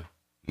Vallarta,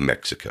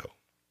 Mexico.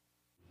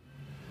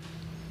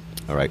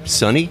 All right,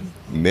 Sonny,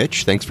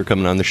 Mitch, thanks for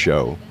coming on the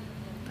show.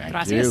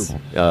 Thank you.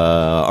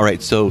 All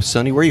right, so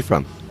Sonny, where are you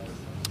from?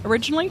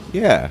 Originally,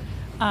 Yeah,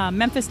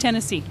 Memphis,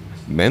 Tennessee.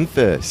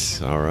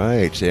 Memphis. All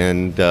right,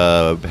 and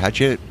how'd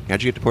you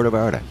get to Puerto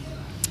Vallarta?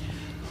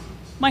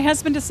 My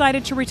husband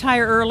decided to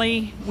retire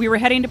early. We were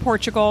heading to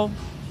Portugal.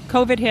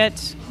 COVID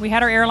hit. We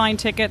had our airline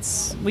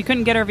tickets. We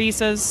couldn't get our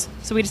visas,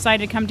 so we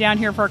decided to come down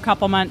here for a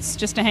couple months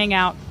just to hang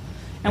out.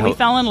 And we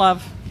fell in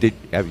love.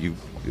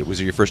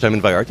 Was it your first time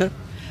in Vallarta?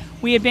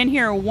 We had been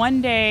here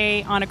one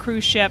day on a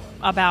cruise ship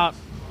about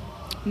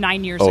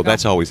 9 years ago. Oh,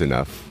 that's always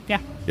enough. Yeah.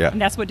 Yeah. And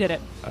that's what did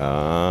it.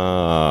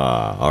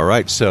 All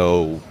right.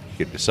 So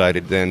you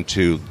decided then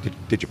to,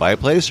 did you buy a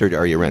place or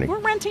are you renting? We're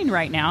renting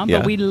right now, Yeah.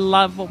 but we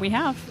love what we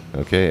have.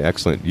 Okay,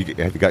 excellent.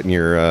 Have you gotten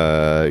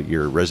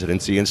your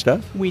residency and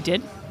stuff? We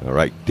did. All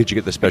right. Did you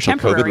get the special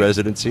COVID Temporary.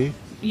 residency?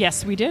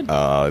 Yes, we did.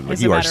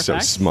 You are so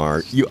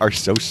smart. You are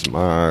so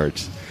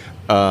smart.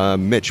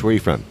 Mitch, where are you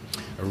from?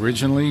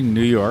 Originally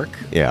New York,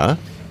 Yeah.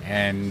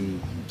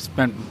 and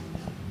spent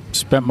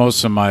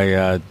most of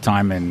my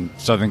time in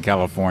Southern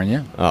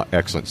California. Oh,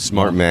 excellent.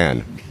 Smart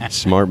man.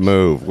 Smart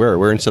move.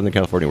 Where in Southern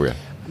California were you?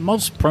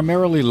 Most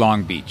primarily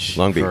Long Beach.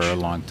 Long Beach. For a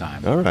long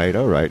time. All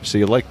right. So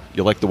you like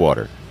the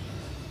water.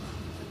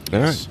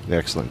 Yes. All right,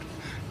 excellent.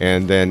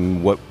 And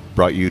then what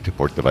brought you to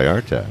Puerto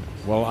Vallarta?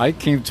 Well, I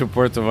came to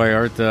Puerto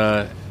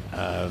Vallarta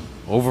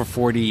over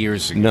 40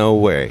 years ago. No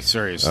way.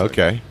 Seriously.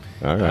 Okay.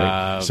 All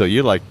right. So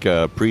you're like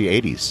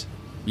pre-'80s.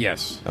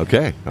 Yes.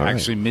 Okay. All right.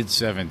 Actually,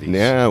 mid-'70s.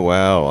 Yeah.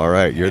 Wow. All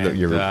right.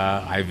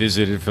 I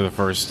visited for the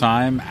first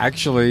time.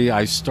 Actually,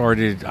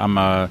 I'm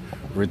a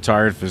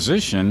retired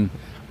physician.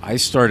 I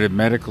started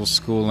medical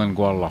school in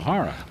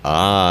Guadalajara.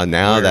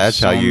 Now that's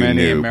how you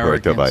knew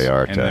Puerto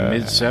Vallarta. In the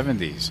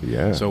mid-'70s.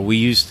 Yeah. So we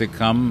used to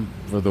come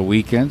for the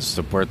weekends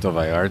to Puerto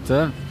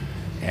Vallarta,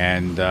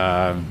 and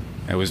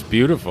it was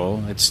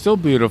beautiful. It's still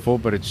beautiful,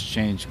 but it's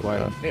changed quite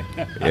a bit.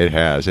 It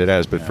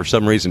has. But for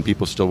some reason,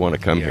 people still want to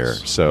come here.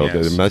 So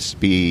there must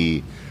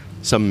be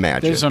some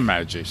magic. There's some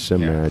magic.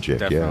 Magic,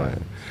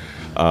 definitely.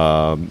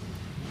 yeah.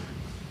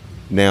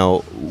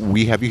 Now,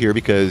 we have you here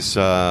because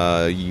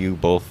you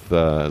both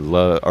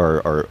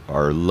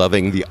are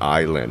loving the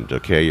island,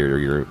 okay?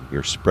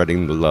 You're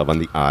spreading the love on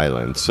the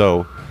island.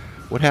 So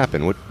what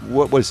happened?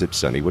 What was it,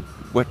 Sonny?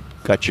 What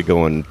got you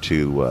going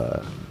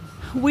to...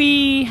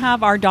 We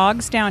have our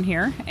dogs down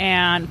here,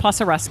 and plus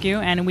a rescue,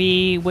 and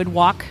we would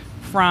walk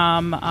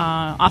from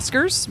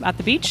Oscar's at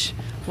the beach,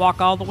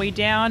 walk all the way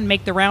down,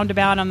 make the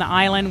roundabout on the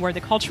island where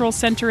the cultural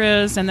center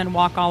is, and then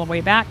walk all the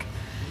way back.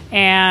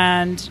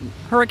 And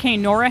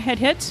Hurricane Nora had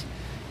hit,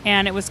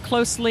 and it was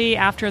closely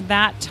after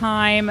that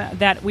time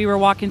that we were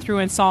walking through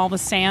and saw the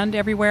sand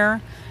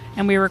everywhere,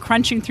 and we were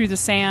crunching through the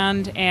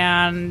sand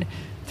and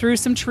through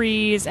some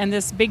trees, and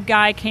this big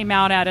guy came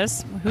out at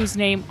us, whose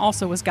name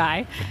also was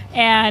Guy,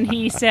 and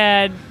he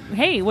said,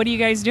 "Hey, what are you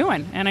guys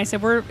doing?" And I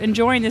said, "We're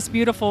enjoying this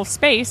beautiful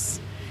space."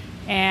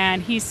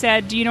 And he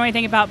said, "Do you know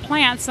anything about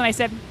plants?" And I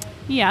said,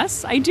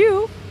 "Yes, I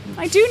do.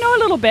 I do know a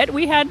little bit.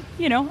 We had,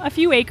 a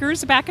few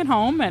acres back at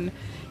home." And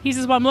he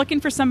says, "Well, I'm looking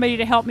for somebody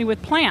to help me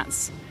with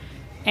plants."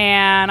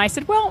 And I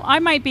said, "Well, I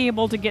might be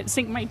able to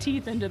sink my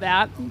teeth into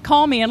that.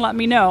 Call me and let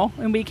me know."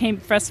 And we became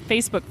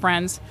Facebook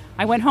friends.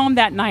 I went home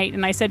that night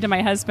and I said to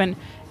my husband,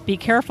 "Be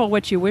careful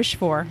what you wish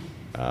for."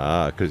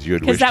 Because you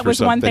had wished for something to do. Because that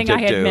was one thing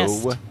I had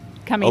missed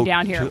coming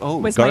down here.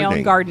 Was gardening. my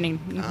own gardening.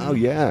 Mm-hmm. Oh,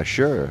 yeah,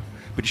 sure.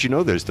 But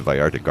there's the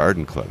Vallarta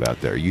Garden Club out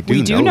there. We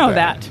do know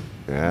that.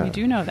 Yeah. We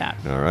do know that.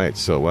 All right.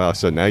 So, wow.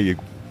 So now you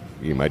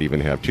might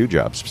even have two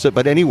jobs. So,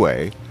 but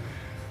anyway,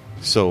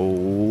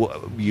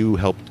 so you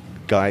helped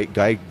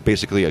Guy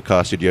basically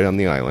accosted you on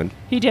the island.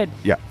 He did.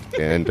 Yeah.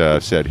 And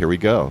said, "Here we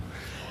go."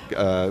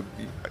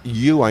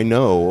 You, I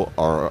know,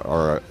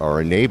 are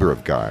a neighbor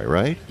of Guy,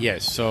 right?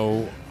 Yes.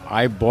 So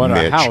I bought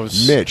a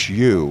house. Mitch,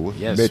 you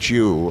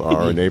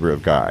are a neighbor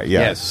of Guy. Yeah.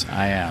 Yes,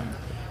 I am.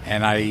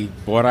 And I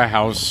bought a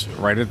house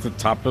right at the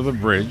top of the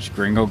bridge,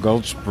 Gringo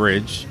Gulch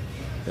Bridge,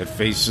 that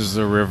faces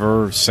the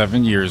river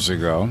 7 years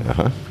ago.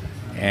 Uh-huh.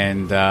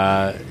 And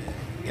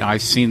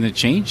I've seen the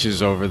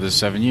changes over the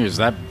 7 years.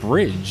 That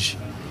bridge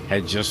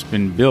had just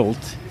been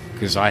built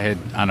because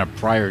on a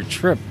prior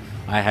trip,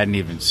 I hadn't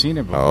even seen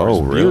it before. Oh,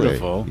 it was really?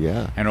 beautiful.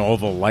 Yeah. And all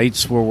the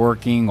lights were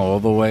working all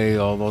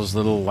those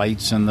little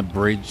lights in the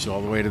bridge all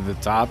the way to the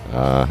top.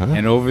 Uh-huh.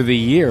 And over the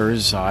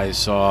years, I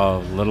saw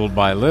little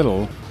by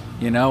little,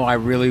 I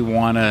really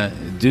want to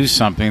do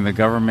something. The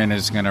government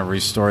is going to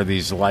restore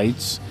these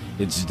lights.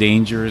 It's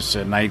dangerous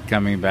at night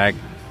coming back.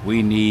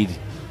 We need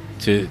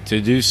to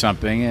do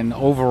something, and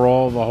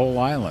overall the whole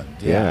island.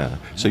 Yeah.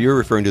 So you're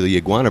referring to the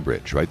Iguana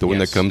Bridge, right? The one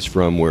that comes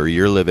from where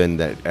you're living,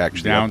 that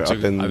actually down up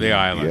to in the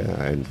island.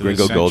 Yeah, and to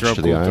Gringo Gulch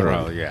to the Centro island.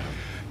 Cultural, yeah.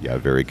 Yeah,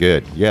 very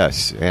good.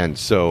 Yes, and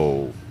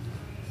so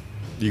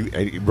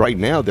right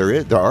now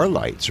there are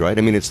lights, right?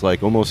 I mean, it's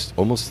like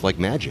almost like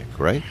magic,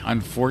 right?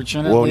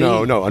 Unfortunately.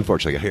 Well, no.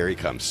 Unfortunately, here he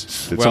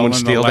comes. Did Well, someone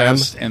steal them?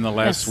 In the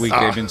last week,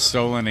 they've been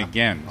stolen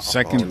again.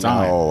 Second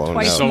time.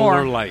 Twice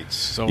Solar more.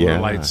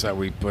 lights that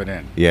we put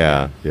in.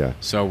 Yeah.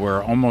 So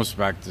we're almost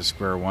back to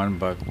square one,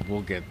 but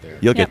we'll get there.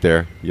 You'll get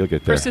there. You'll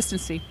get there.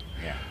 Persistency.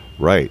 Yeah.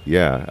 Right.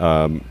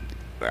 Yeah.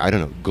 I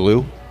don't know.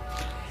 Glue.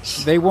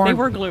 They weren't. They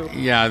were glued.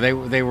 Yeah,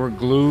 they were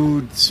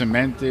glued,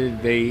 cemented.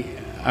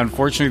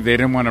 Unfortunately, they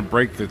didn't want to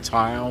break the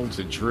tile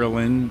to drill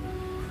in.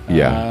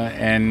 It's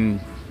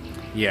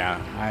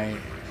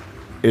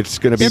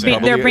going to be.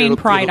 They're being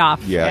pried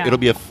off. Yeah, it'll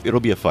be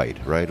a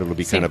fight, right? It'll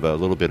be kind of a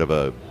little bit of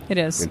a. It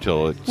is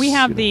until it's, we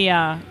have the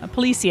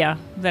policia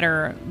that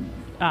are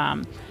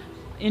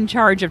in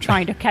charge of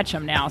trying to catch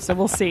them now. So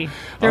we'll see.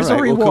 There's a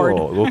reward.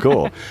 Well,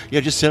 cool. Yeah,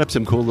 just set up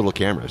some cool little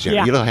cameras.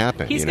 Yeah, it'll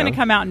happen. He's going to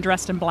come out and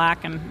dressed in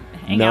black and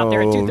hang out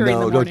there at 2:30 in the morning.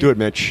 No, don't do it,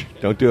 Mitch.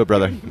 Don't do it,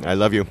 brother. I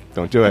love you.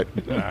 Don't do it.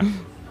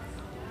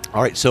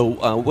 All right.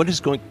 So, what is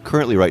going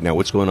currently right now?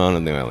 What's going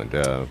on the island?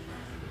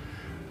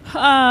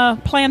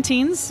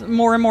 Plantings,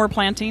 more and more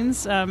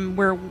plantings.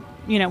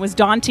 It was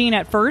daunting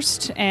at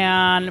first,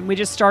 and we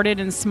just started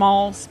in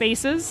small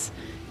spaces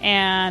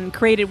and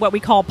created what we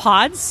call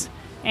pods,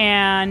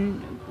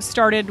 and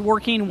started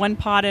working one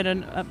pod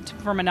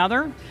from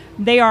another.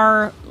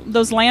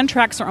 Those land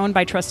tracts are owned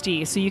by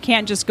trustees, so you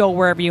can't just go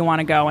wherever you want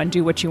to go and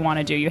do what you want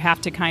to do. You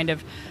have to kind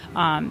of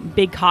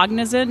be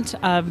cognizant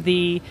of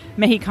the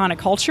Mexicana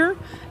culture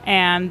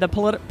and the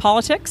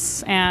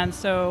politics, and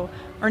so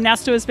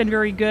Ernesto has been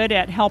very good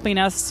at helping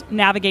us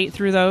navigate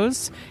through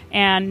those.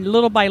 And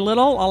little by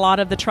little, a lot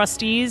of the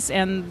trustees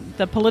and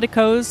the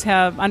politicos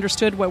have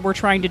understood what we're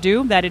trying to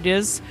do, that it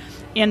is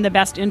in the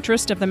best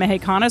interest of the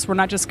Mexicanas. We're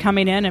not just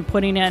coming in and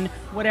putting in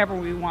whatever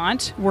we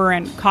want. We're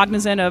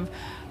cognizant of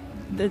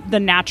the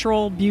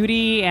natural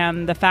beauty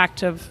and the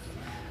fact of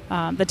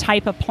the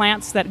type of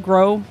plants that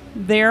grow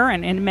there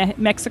and in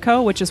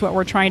Mexico, which is what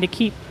we're trying to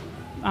keep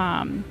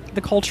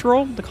the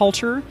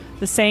culture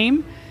the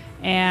same.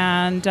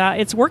 And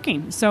it's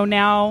working. So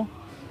now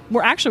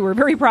we're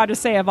very proud to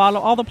say of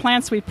all the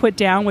plants we've put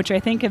down, which I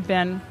think have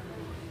been,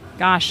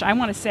 I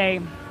want to say,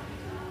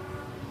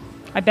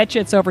 I bet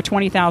you it's over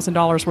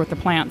 $20,000 worth of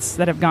plants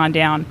that have gone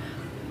down.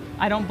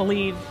 I don't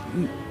believe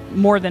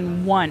more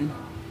than one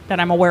that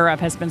I'm aware of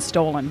has been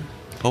stolen.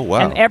 Oh, wow.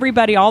 And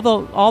everybody, all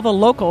the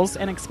locals,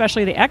 and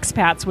especially the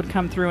expats, would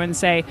come through and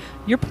say,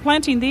 "You're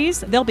planting these?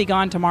 They'll be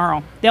gone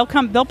tomorrow. They'll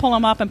pull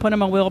them up and put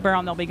them in a wheelbarrow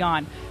and they'll be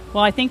gone."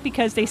 Well, I think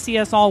because they see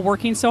us all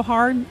working so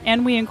hard,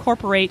 and we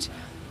incorporate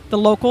the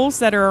locals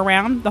that are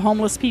around, the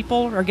homeless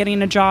people are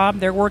getting a job,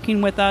 they're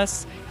working with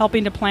us,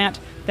 helping to plant,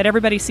 that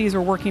everybody sees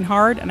we're working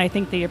hard, and I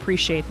think they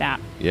appreciate that.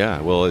 Yeah,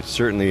 well, it's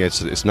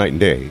night and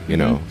day, you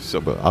know.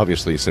 So, but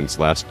obviously, since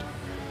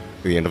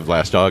the end of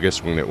last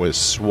August, when it was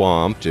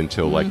swamped,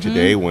 until like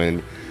today,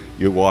 when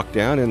you walk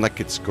down and like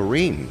it's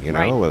green, you know,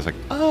 Right. I was like,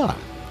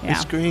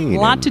 it's green. A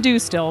lot to do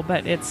still,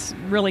 but it's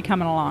really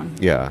coming along.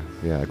 Yeah,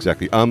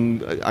 exactly.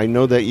 I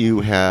know that you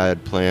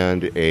had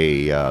planned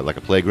a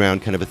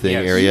playground kind of a thing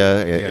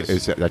area.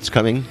 Yes. That's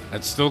coming?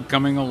 That's still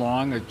coming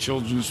along, a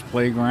children's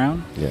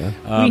playground. Yeah.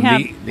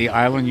 The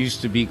island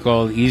used to be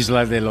called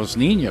Isla de los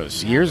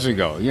Niños years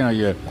ago. You know,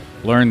 you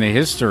learn the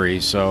history,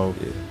 so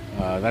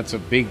that's a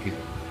big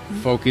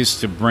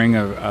focus to bring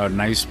a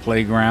nice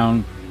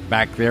playground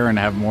back there and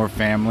have more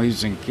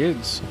families and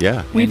kids.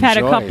 Yeah. We've had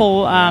a enjoy.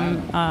 couple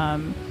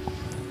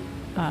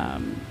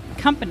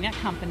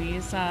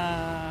companies.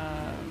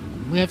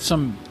 We have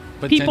some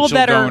People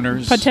that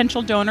donors. are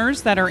potential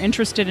donors that are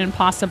interested in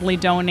possibly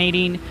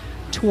donating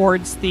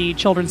towards the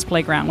children's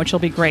playground, which will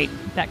be great.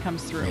 That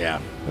comes through.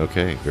 Yeah.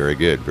 Okay, very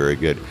good, very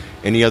good.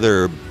 Any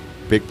other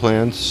big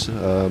plans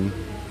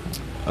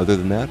other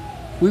than that?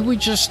 We would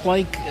just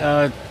like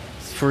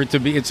for it to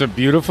be, it's a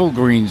beautiful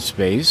green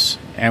space,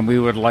 and we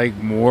would like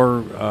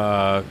more,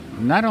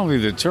 not only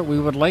we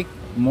would like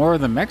more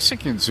of the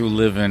Mexicans who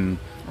live in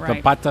the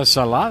Patas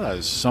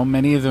Saladas. So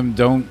many of them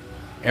don't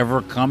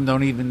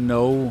even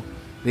know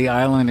the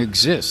island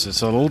exists.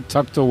 It's a little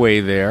tucked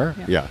away there.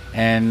 Yeah.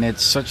 And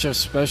it's such a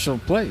special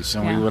place,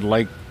 and we would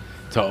like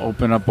to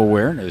open up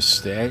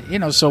awareness.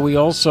 So we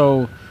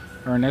also,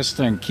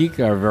 Ernesto and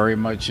Kika are very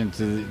much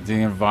into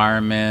the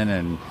environment,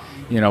 and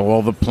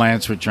all the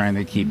plants we're trying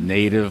to keep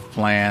native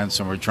plants,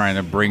 and we're trying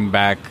to bring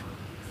back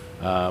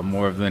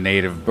more of the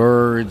native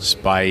birds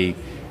by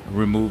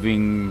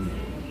removing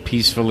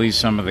peacefully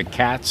some of the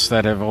cats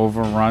that have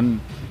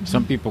overrun.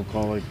 Some people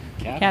call it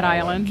Cat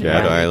Island.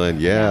 Cat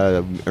Island,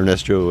 yeah.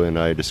 Ernesto and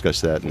I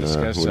discussed that. When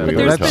we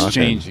were that's talking.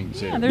 changing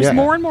too. Yeah, there's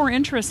more and more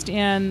interest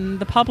in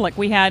the public.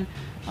 We had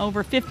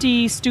over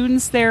 50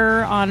 students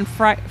there on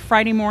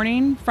Friday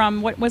morning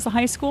from, what was the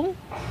high school?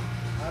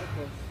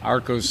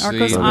 Arcos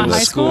High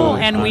School,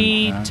 and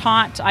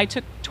I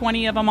took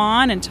 20 of them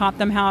on and taught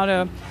them how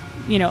to,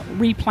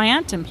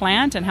 replant and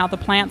plant, and how the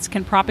plants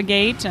can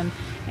propagate, and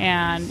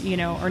And,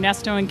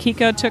 Ernesto and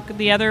Kika took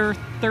the other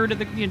third of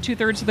the,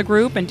 2/3 of the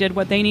group and did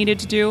what they needed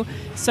to do.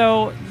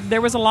 So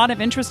there was a lot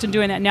of interest in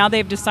doing that. Now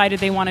they've decided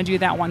they want to do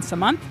that once a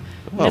month.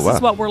 This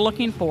is what we're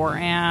looking for.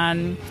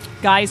 And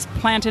guys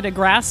planted a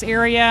grass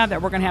area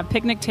that we're going to have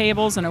picnic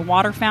tables and a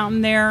water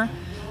fountain there.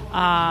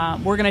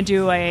 We're going to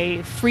do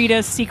a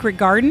Frida's Secret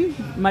Garden,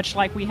 much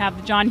like we have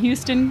the John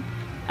Houston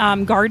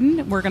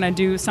garden. We're going to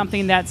do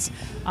something that's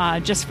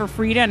just for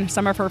Frida and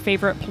some of her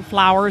favorite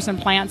flowers and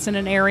plants in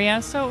an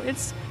area. So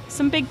it's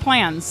some big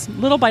plans,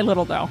 little by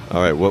little, though.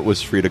 All right, what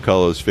was Frida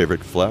Kahlo's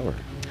favorite flower?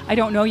 I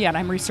don't know yet.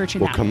 I'm researching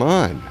that. Well, come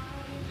on.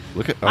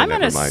 Look at. I'm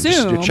going to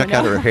assume. Just check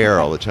out her hair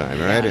all the time,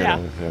 right? Yeah.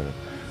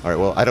 All right.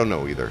 Well, I don't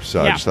know either,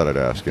 so I just thought I'd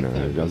ask.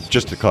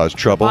 Just to cause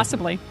trouble.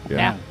 Possibly.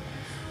 Yeah.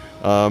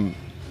 All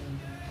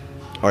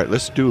right.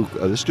 Let's do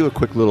a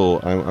quick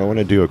little. I want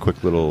to do a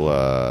quick little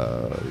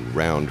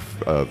round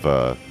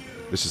of.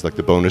 This is like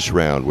the bonus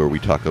round where we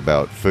talk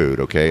about food.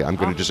 Okay.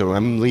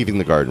 I'm leaving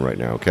the garden right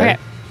now. Okay.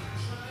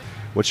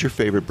 What's your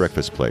favorite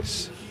breakfast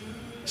place,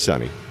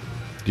 Sonny?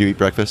 Do you eat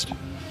breakfast?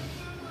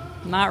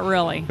 Not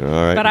really. All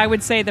right. But I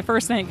would say the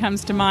first thing that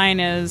comes to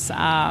mind is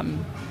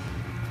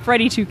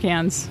Freddy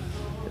Toucans.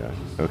 Yeah.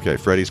 Okay.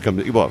 Freddy's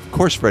comes. Well, of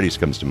course, Freddy's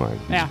comes to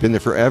mind. Yeah. He's been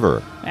there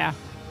forever. Yeah.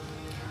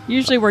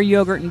 Usually we're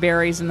yogurt and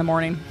berries in the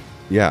morning.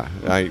 Yeah.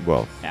 I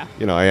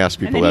ask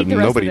people that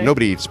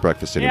nobody eats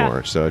breakfast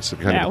anymore. So it's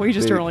kind of. We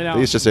just really don't.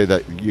 They used to say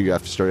that you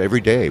have to start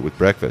every day with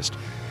breakfast,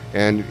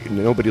 and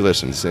nobody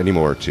listens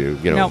anymore to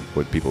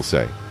what people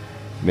say.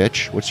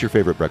 Mitch, what's your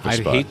favorite breakfast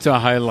spot? I'd hate to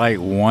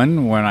highlight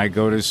one when I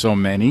go to so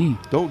many.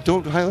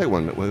 Don't highlight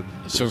one.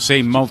 So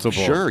say multiple.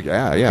 Sure,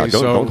 yeah. Okay,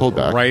 don't hold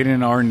back. Right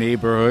in our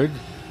neighborhood,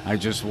 I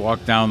just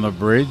walk down the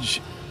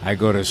bridge. I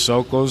go to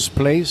Soco's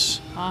place.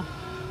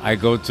 I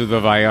go to the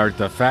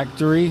Vallarta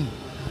factory.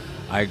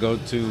 I go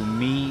to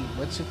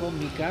what's it called?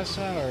 Mi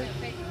Casa or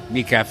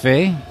Mi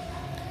Cafe.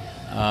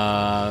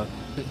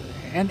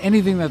 And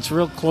anything that's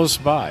real close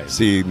by.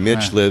 See,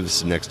 Mitch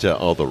lives next to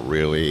all the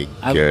really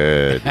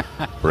good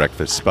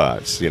breakfast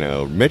spots.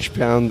 Mitch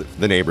found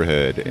the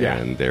neighborhood,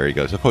 and there he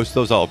goes. Of course,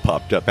 those all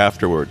popped up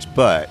afterwards.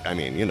 But I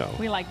mean,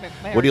 we like.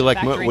 What do you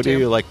like? What do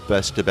you like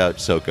best about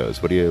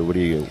Soco's? What do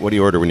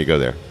you order when you go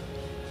there?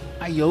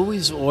 I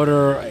always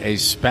order a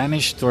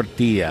Spanish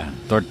tortilla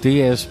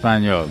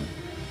español.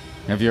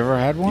 Have you ever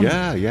had one?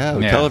 Yeah.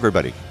 Tell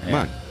everybody. Come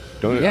on.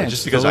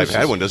 Just because I've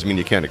had one doesn't mean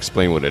you can't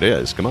explain what it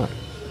is. Come on.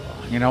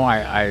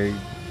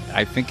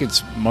 I think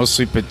it's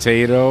mostly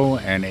potato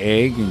and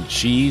egg and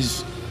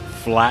cheese,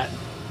 flat,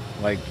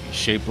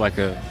 shaped like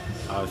a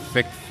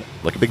thick,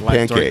 like a big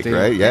pancake,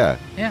 tortilla. Right? Yeah.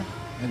 Yeah,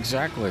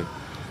 exactly.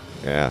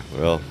 Yeah.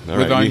 Well, all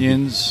with right.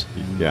 onions.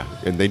 Yeah,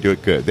 and they do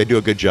it good. They do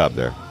a good job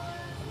there.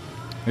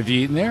 Have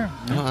you eaten there?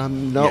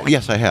 No. Yeah.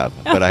 Yes, I have,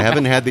 but I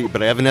haven't had the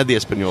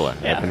Española.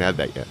 I haven't had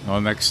that yet. Well,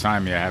 next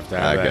time you have to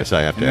have that. I guess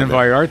I have to. And then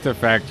Vallarta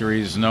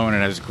Factory is known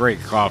and has great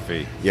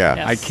coffee. Yeah.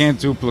 Yes. I can't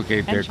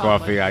duplicate their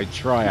coffee. I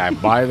try. I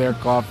buy their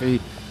coffee.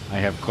 I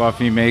have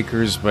coffee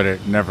makers, but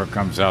it never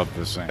comes out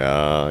the same.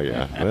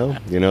 Yeah. Well,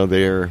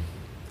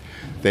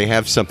 they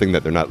have something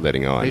that they're not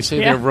letting on. They say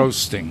they're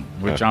roasting,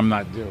 which I'm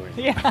not doing.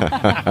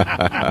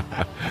 Yeah.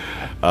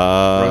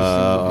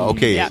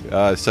 Okay,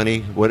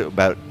 Sonny,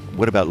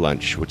 what about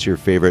lunch? What's your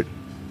favorite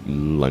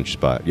lunch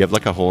spot? You have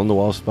like a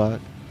hole-in-the-wall spot?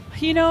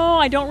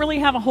 I don't really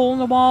have a hole in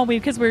the wall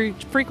because we're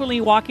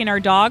frequently walking our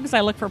dogs.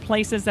 I look for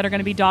places that are going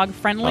to be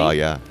dog-friendly. Oh,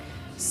 yeah.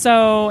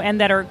 So, and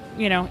that are,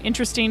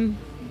 interesting.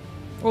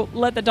 We'll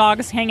let the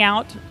dogs hang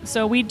out.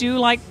 So we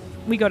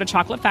go to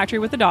Chocolate Factory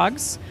with the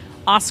dogs.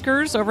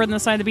 Oscars over on the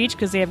side of the beach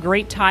because they have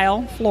great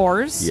tile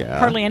floors. Yeah.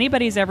 Hardly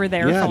anybody's ever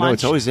there for lunch. Yeah, no,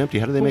 it's always empty.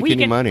 How do they make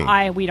any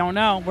money? We don't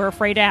know. We're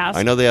afraid to ask.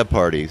 I know they have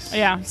parties.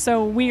 Yeah,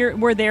 so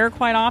we're there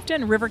quite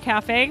often. River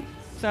Cafe.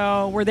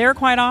 So we're there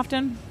quite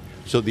often.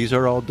 So these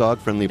are all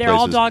dog-friendly places. They're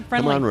all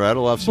dog-friendly. Come on,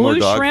 rattle off some more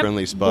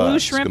dog-friendly spots. Blue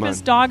Shrimp is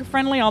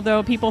dog-friendly,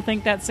 although people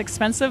think that's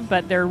expensive,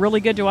 but they're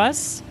really good to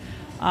us.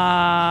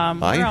 I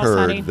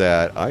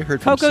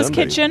heard from Coco's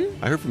somebody, Kitchen.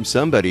 I heard from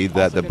somebody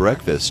that the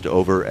breakfast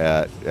over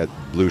at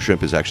Blue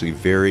Shrimp is actually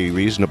very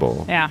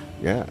reasonable. Yeah.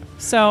 Yeah.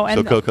 So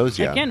Coco's,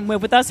 again,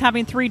 with us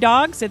having 3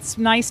 dogs, it's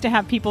nice to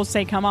have people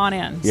say, "Come on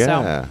in."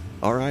 Yeah. So.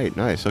 All right.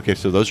 Nice. Okay.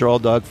 So those are all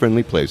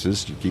dog-friendly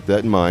places. You keep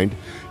that in mind.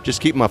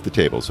 Just keep them off the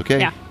tables, okay?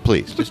 Yeah.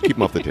 Please, just keep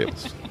them off the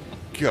tables.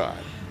 God.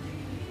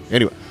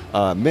 Anyway,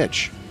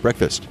 Mitch,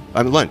 breakfast.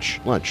 Lunch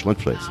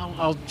place.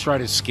 I'll try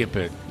to skip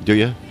it. Do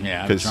you?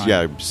 Yeah. Because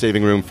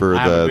saving room for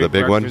the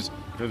big one.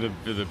 For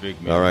the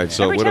big meal. All right.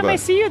 So Every what time about I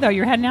see you, though,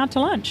 you're heading out to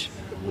lunch.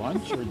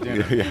 Lunch or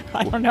dinner? Yeah.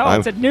 I don't know.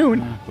 It's at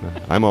noon.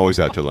 I'm always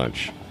out to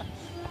lunch.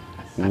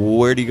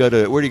 Where do you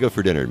go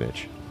for dinner,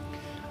 Mitch?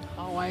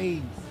 Oh,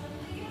 I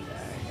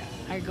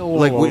go all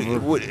like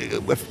over.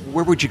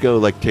 where would you go?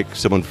 Like take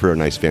someone for a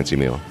nice fancy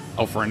meal?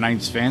 Oh, for a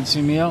nice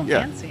fancy meal?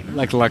 Yeah. Fancy.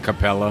 Like La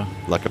Capella.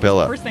 La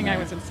Capella. First thing I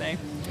was going to say.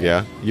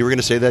 Yeah. You were going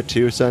to say that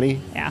too, Sonny?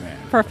 Yeah.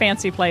 For a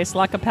fancy place,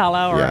 La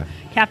Capella or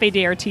Cafe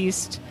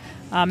d'Artiste,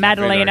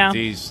 Madalena.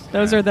 d'Artiste.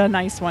 Those are the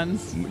nice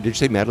ones. Did you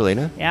say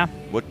Madalena? Yeah.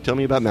 Tell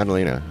me about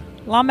Madalena.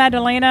 La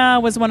Maddalena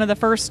was one of the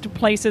first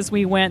places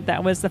we went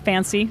that was the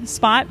fancy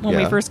spot when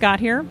we Yeah. first got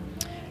here.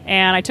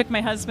 And I took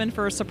my husband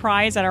for a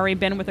surprise. I'd already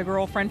been with a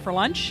girlfriend for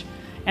lunch.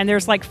 And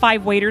there's like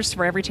 5 waiters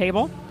for every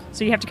table.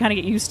 So you have to kind of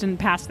get used and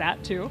past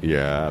that, too.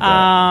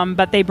 Yeah.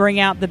 But they bring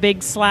out the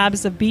big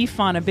slabs of beef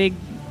on a big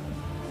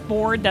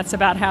board that's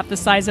about half the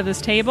size of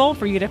this table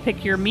for you to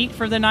pick your meat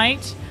for the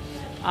night.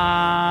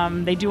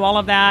 They do all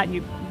of that.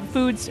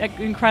 Food's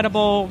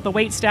incredible. The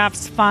wait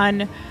staff's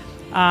fun.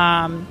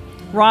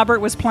 Robert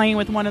was playing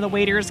with one of the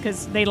waiters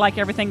because they like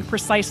everything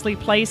precisely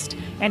placed,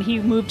 and he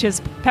moved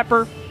his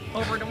pepper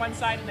over to one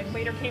side, and the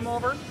waiter came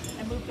over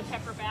and moved the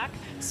pepper back.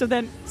 So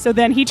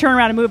then he turned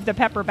around and moved the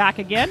pepper back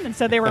again, and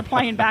so they were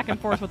playing back and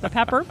forth with the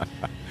pepper.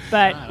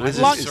 But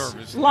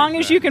long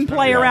as you can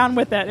play around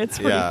with it, it's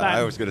pretty fun.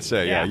 I was going to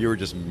say, you were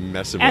just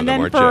messing and with them, then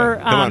weren't for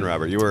you? Come on,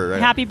 Robert, you were right.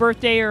 happy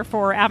birthday or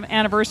for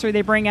anniversary,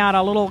 they bring out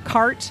a little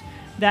cart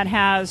that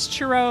has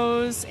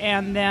churros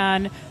and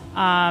then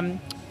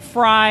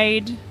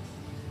fried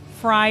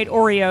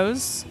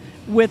Oreos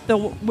with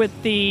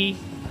the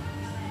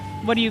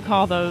what do you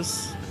call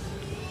those?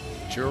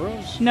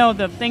 Churros? No,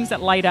 the things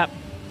that light up.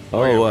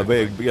 Oh,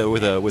 big,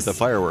 with the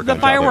fireworks. The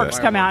fireworks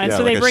come out, and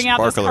so like they bring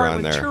out this sparkler cart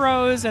on with there.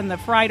 churros and the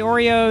fried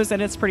Oreos,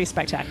 and it's pretty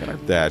spectacular.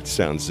 That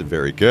sounds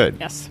very good.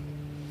 Yes.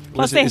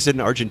 Is it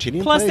an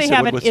Argentinian plus place? they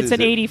have it's an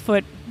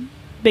 80-foot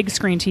big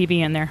screen TV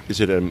in there. Is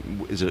it an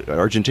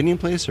Argentinian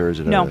place or is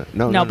it No,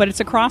 no? but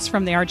it's across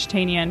from the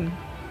Argentinian.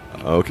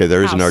 Okay,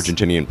 there is an house.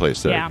 Argentinian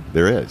place there. Yeah.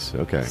 There is.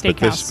 Okay.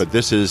 Steakhouse. But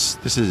this is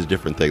a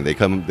different thing.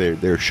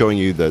 They're showing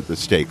you the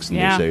steaks and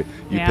Yeah. they say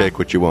you Yeah. pick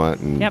what you want.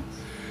 And, Yep.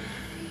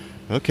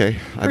 Okay,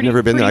 I've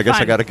never been there. I guess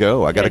I got to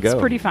go. It's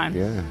pretty fun.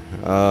 Yeah.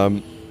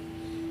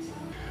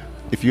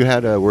 If you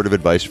had a word of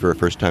advice for a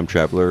first-time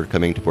traveler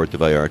coming to Puerto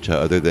Vallarta,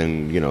 other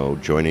than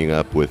joining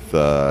up with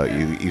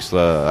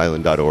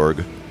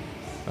IslaIsland.org,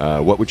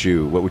 what would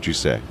you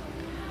say?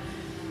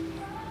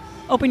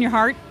 Open your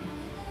heart.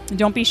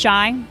 Don't be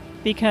shy,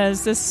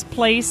 because this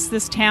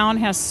town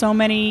has so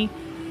many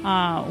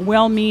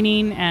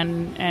well-meaning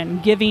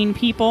and giving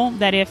people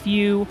that if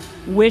you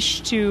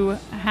wish to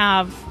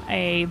have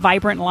a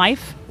vibrant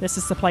life, this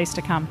is the place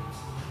to come.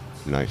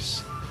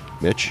 Nice.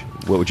 Mitch,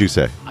 what would you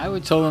say? I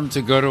would tell them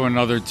to go to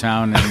another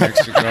town in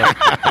Mexico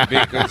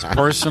because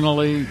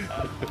personally,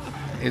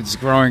 it's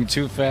growing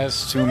too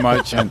fast, too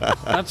much, and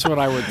that's what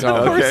I would tell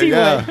them. Of course he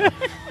would.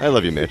 I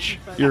love you, Mitch.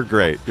 You're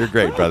great. You're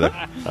great, brother.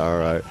 All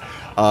right.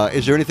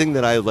 Is there anything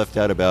that I left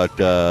out about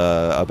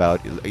Isla?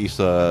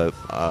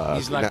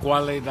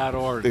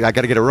 IslaCuale.org. I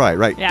got to get it right.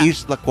 Right. Yeah.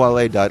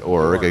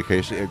 IslaCuale.org.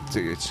 Okay, so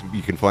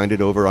you can find it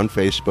over on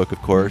Facebook,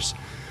 of course.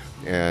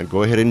 And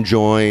go ahead and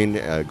join.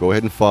 Go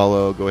ahead and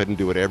follow. Go ahead and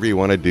do whatever you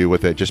want to do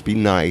with it. Just be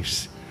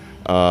nice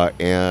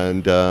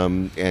and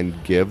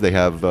give. They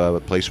have a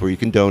place where you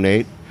can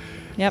donate.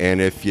 Yep.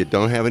 And if you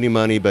don't have any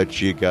money,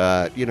 but you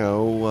got a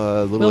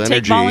little We'll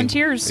energy, take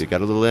volunteers. You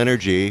got a little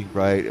energy,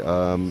 right?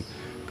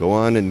 Go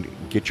on and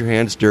get your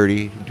hands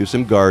dirty. Do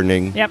some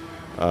gardening. Yep.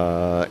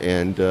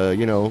 And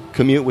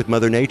commute with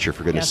Mother Nature,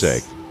 for goodness'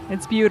 sake.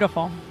 It's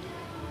beautiful.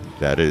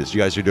 That is. You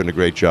guys are doing a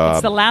great job.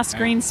 It's the last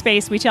green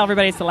space. We tell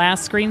everybody it's the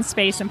last green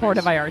space in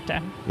Puerto Vallarta.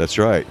 That's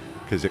right,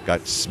 because it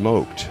got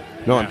smoked.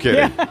 No, I'm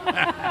kidding.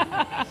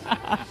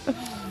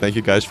 Thank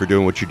you guys for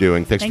doing what you're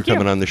doing. Thanks Thank for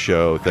coming you. on the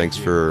show. Thanks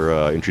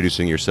for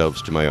introducing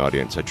yourselves to my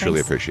audience. I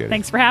truly appreciate it.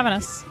 Thanks for having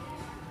us.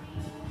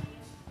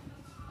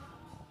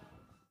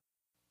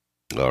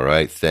 All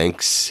right,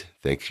 thanks.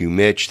 Thank you,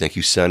 Mitch. Thank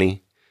you,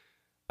 Sonny.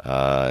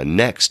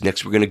 Next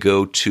we're going to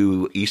go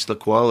to Isla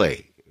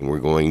Cuale, and we're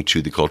going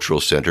to the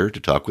Cultural Center to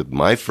talk with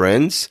my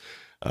friends.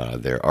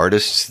 They're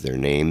artists. Their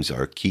names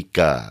are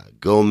Kika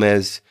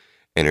Gomez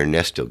and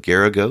Ernesto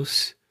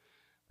Garragos.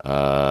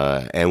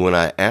 And when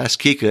I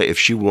asked Kika if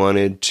she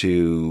wanted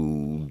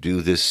to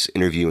do this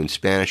interview in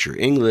Spanish or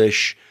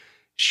English,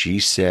 she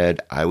said,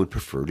 I would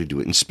prefer to do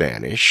it in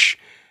Spanish.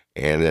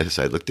 And as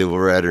I looked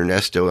over at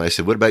Ernesto, I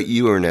said, what about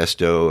you,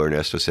 Ernesto?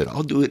 Ernesto said,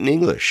 I'll do it in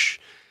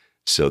English.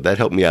 So that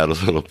helped me out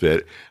a little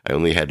bit. I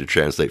only had to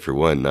translate for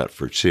one, not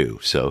for two.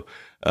 So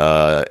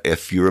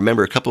if you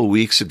remember a couple of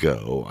weeks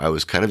ago, I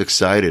was kind of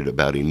excited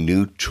about a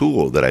new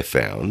tool that I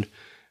found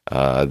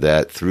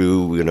that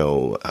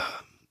through,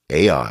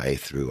 AI,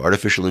 through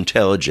artificial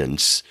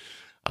intelligence,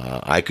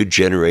 I could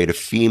generate a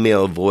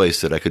female voice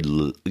that I could,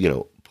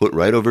 put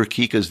right over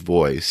Kika's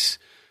voice,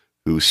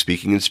 who's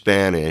speaking in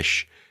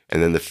Spanish,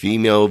 and then the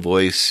female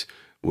voice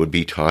would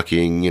be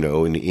talking,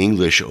 in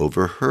English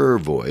over her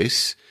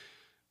voice.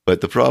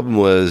 But the problem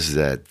was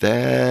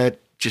that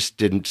just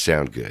didn't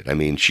sound good. I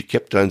mean, she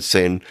kept on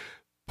saying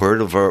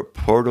Puerto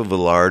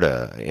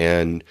Vallarta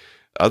and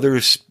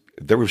others.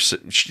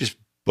 She just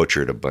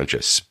butchered a bunch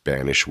of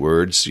Spanish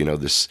words.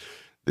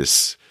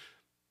 This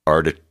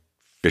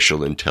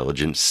artificial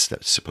intelligence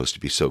that's supposed to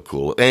be so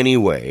cool.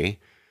 Anyway,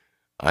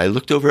 I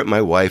looked over at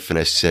my wife and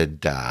I said,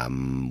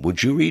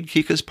 would you read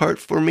Kika's part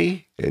for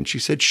me? And she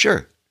said,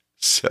 sure.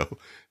 So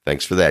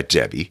thanks for that,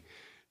 Debbie.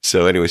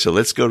 So anyway,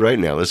 let's go right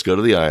now. Let's go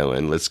to the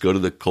island. Let's go to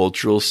the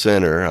Cultural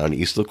Center on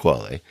Isla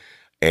Cuale.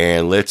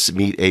 And let's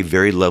meet a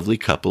very lovely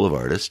couple of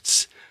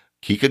artists,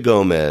 Kika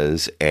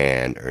Gomez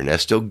and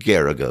Ernesto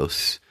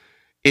Garragos,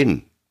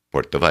 in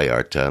Puerto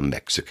Vallarta,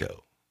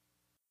 Mexico.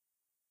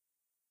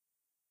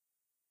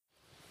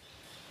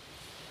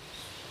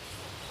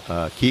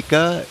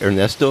 Kika,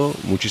 Ernesto,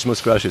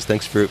 muchísimas gracias.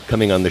 Thanks for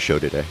coming on the show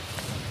today.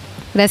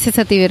 Gracias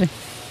a ti, Ver.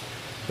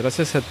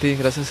 Gracias a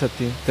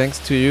ti. Thanks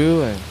to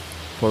you and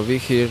for being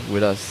here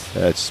with us.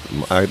 It's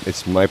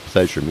my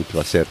pleasure, mi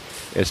placer.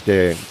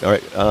 All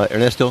right,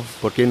 Ernesto,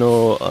 ¿por qué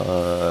no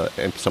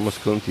empezamos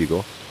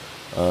contigo?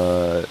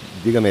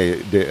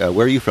 Dígame,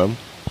 where are you from?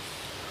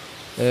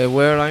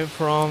 Where I'm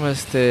from a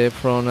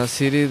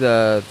city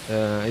that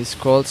is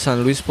called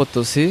San Luis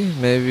Potosí.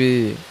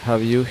 Maybe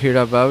have you heard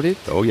about it?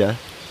 Oh, yeah.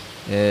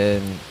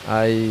 And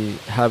I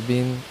have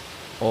been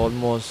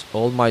almost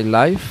all my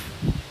life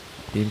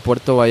in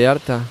Puerto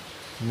Vallarta,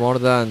 more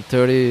than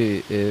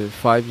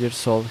 35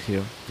 years old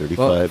here. 35?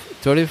 Well,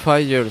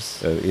 35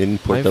 years. In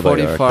Puerto I'm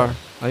 44. Vallarta.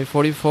 I'm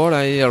 44.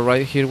 I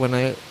arrived here when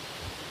I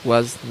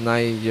was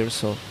 9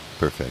 years old.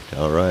 Perfect.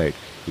 All right.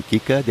 ¿Y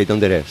Kika, de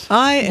dónde eres?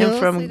 I am Yo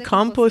from soy de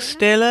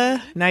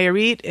Compostela,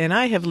 Nayarit, and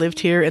I have lived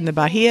here in the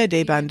Bahia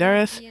de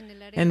Banderas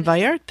and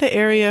Vallarta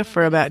area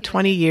for about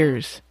 20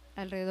 years.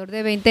 Alrededor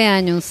de 20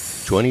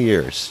 años. 20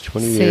 years.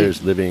 20 Sí.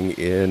 years living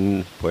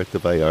in Puerto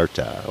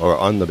Vallarta, or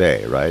on the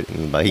bay, right?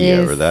 In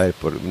Bahia, Yes. ¿verdad?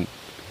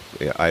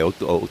 Hay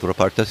otras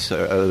partes,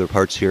 other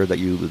parts here that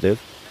you live?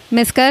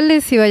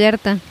 Mezcales y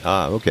Vallarta.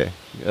 Ah, okay.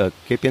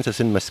 ¿Qué piensas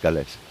en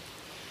mezcales?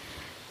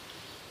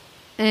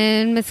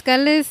 En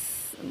Mezcales,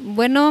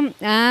 bueno,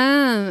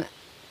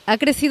 ha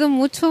crecido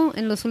mucho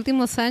en los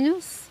últimos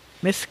años.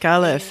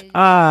 Mezcales.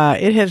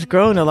 It has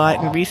grown a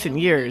lot in recent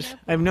years.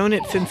 I've known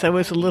it since I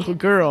was a little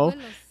girl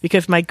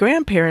because my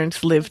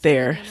grandparents lived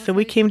there, so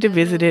we came to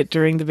visit it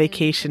during the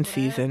vacation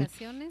season.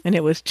 And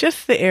it was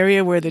just the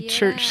area where the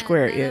church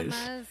square is.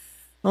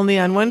 Only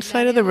on one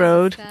side of the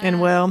road, and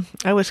well,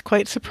 I was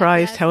quite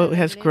surprised how it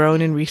has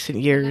grown in recent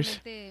years.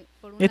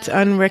 It's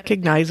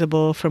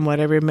unrecognizable from what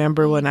I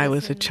remember when I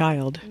was a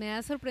child. Me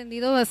ha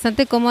sorprendido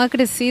bastante cómo ha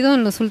crecido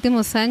en los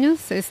últimos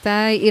años.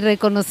 Está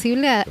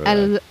irreconocible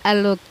a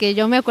lo que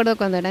yo me acuerdo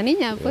cuando era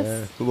niña,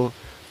 pues.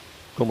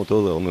 Como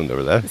todo el mundo,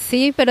 ¿verdad?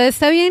 Sí, pero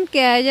está bien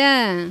que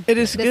haya. It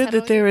is good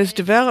that there is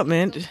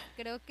development,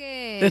 Creo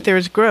que that there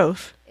is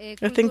growth.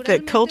 I think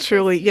that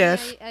culturally,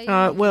 yes.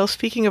 Well,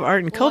 speaking of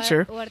art and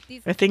culture,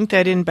 I think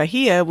that in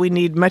Bahia we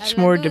need much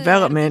more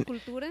development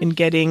in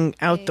getting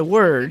out the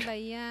word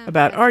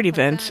about art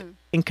events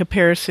in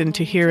comparison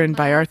to here in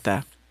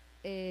Vallarta.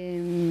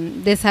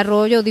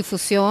 Desarrollo,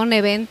 difusión,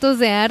 eventos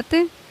de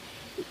arte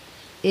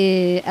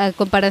a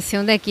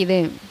comparación de aquí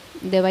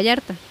de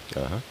Vallarta.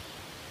 Ajá.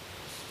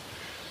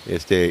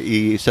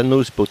 Y San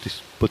Luis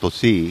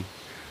Potosí,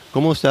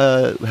 ¿cómo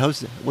está?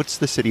 What's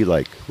the city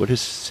like? What is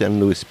San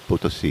Luis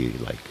Potosí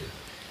like?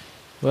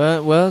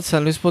 Well,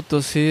 San Luis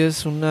Potosí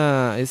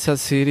it's a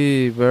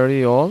city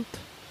very old,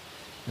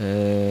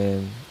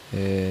 and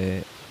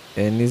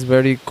it's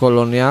very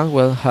colonial.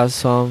 Well, has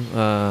some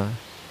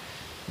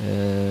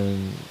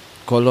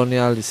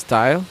colonial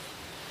style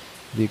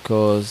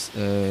because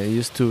it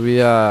used to be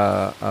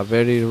a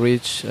very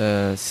rich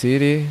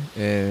city,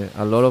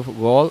 a lot of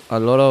gold, a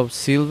lot of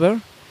silver,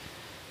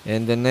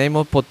 and the name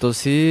of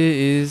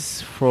Potosí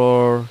is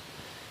for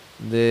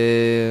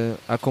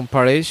a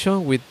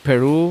comparison with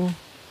Peru.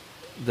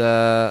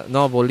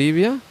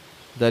 Bolivia,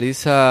 that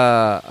is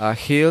a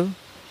hill,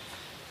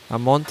 a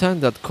mountain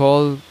that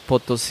called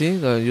Potosí.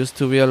 There used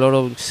to be a lot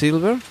of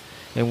silver,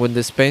 and when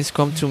the Spains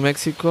come to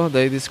Mexico,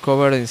 they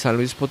discovered in San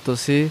Luis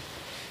Potosí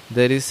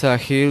there is a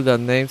hill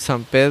that named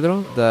San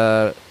Pedro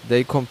that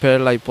they compare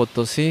like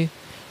Potosí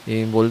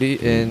in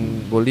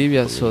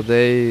Bolivia. So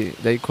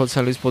they call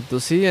San Luis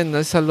Potosí, and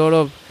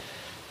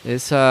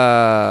it's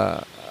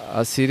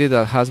a city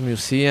that has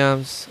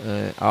museums,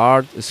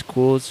 art,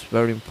 schools,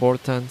 very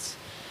important.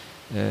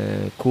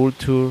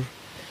 Culture,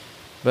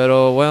 but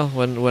well,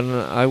 when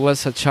I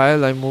was a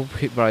child, I moved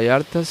to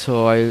Vallarta,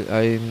 so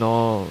I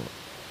know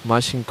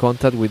much in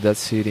contact with that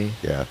city.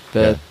 Yeah,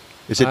 but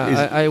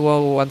yeah. I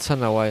go once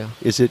in a while.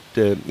 Is it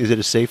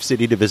a safe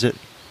city to visit?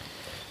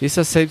 It's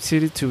a safe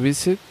city to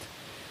visit.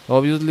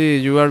 Obviously,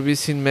 you are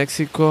visiting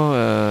Mexico,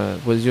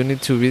 well, you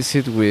need to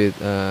visit with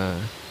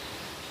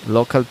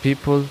local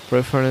people,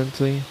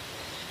 preferably,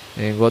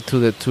 and go to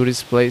the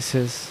tourist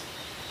places.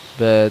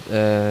 But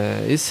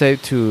it's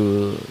safe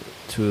to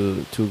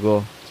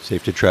go.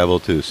 Safe to travel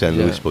to San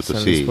Luis Potosí.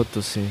 San Luis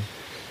Potosí.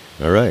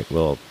 All right.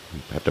 Well,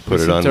 I have to put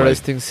it's it on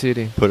interesting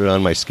city. Put it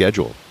on my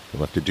schedule.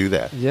 I'll have to do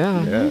that.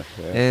 Yeah. Yeah.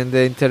 And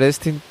the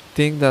interesting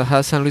thing that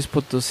has San Luis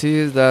Potosí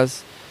is that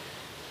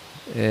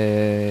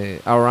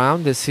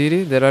around the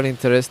city there are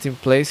interesting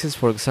places.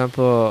 For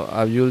example,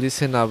 have you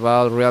listened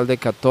about Real de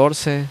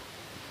 14?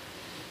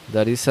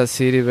 That is a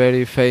city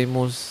very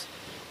famous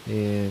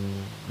in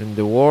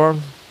the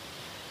world.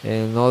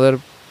 And other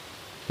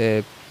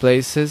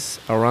places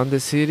around the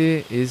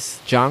city is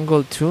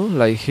jungle too,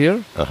 like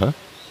here. Uh-huh.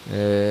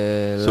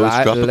 So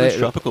it's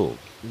tropical.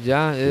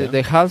 Yeah,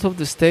 the half of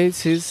the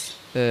states is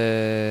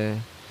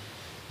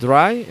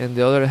dry, and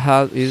the other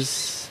half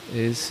is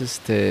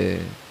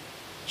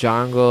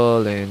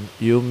jungle and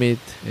humid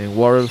and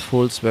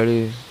waterfalls,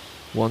 very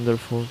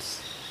wonderful.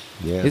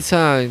 Yeah. It's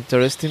an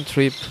interesting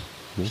trip.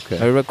 Okay.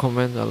 I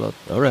recommend a lot.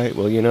 All right.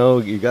 Well,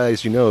 you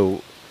guys,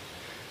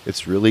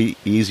 it's really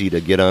easy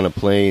to get on a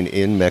plane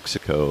in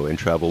Mexico and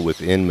travel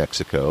within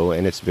Mexico,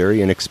 and it's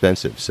very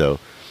inexpensive. So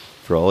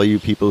for all you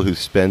people who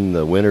spend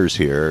the winters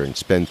here and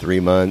spend 3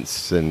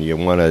 months and you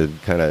want to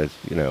kind of,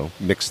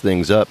 mix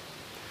things up,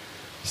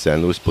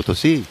 San Luis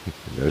Potosí,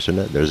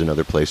 there's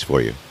another place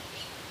for you.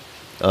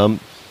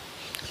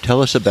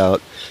 Tell us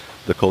about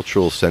the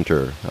cultural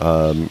center.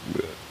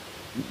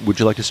 Would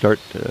you like to start,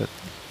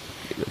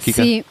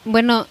 Kika? Sí,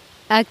 bueno,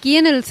 aquí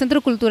en el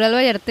Centro Cultural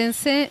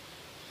Vallartense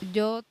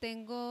yo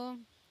tengo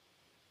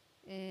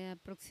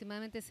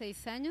aproximadamente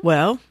 6 años.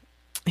 Well,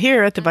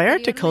 here at the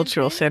Vallarta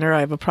Cultural Center,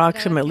 I have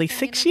approximately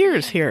 6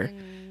 years here.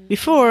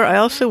 Before, I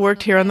also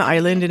worked here on the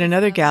island in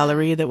another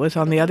gallery that was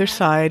on the other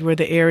side where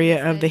the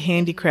area of the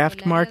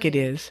handicraft market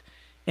is,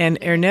 and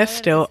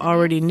Ernesto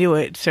already knew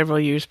it several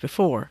years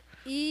before.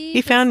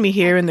 He found me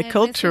here in the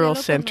cultural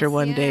center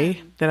one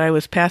day that I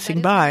was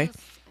passing by.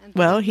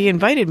 Well, he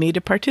invited me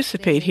to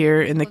participate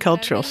here in the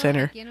cultural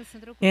center.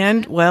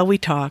 And, well, we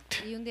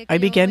talked. I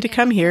began to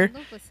come here,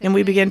 and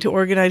we began to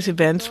organize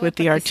events with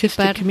the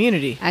artistic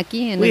community.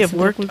 We have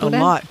worked a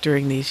lot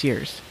during these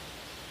years.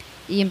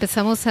 Y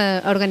empezamos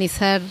a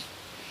organizar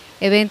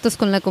eventos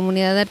con la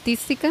comunidad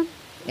artística.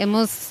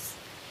 Hemos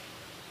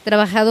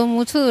trabajado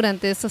mucho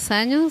durante estos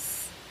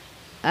años.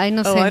 I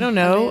don't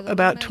know,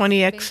 about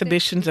 20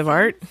 exhibitions of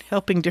art,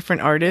 helping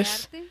different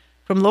artists,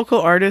 from local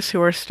artists who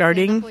are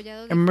starting,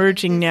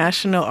 emerging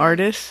national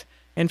artists,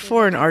 and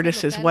foreign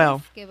artists as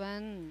well.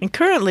 And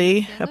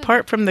currently,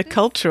 apart from the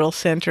Cultural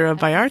Center of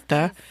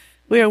Vallarta,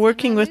 we are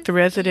working with the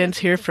residents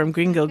here from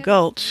Gringo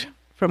Gulch,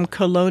 from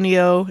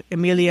Colonio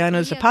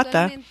Emiliano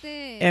Zapata,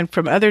 and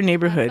from other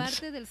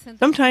neighborhoods.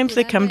 Sometimes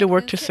they come to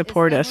work to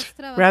support us,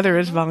 rather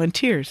as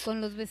volunteers.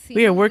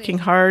 We are working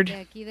hard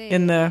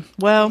in the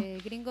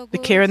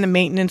care and the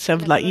maintenance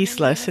of La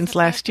Isla since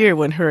last year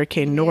when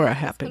Hurricane Nora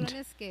happened.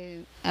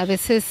 A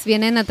veces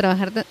vienen a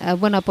trabajar,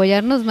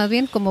 apoyarnos más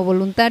bien como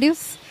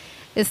voluntarios.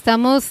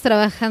 Estamos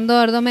trabajando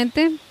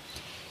arduamente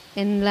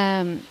en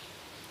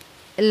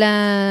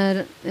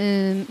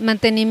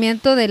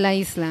mantenimiento de la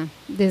isla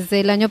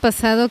desde el año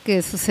pasado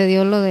que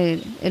sucedió lo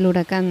del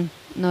huracán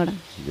Nora.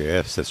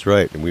 Yes, that's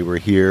right. And we were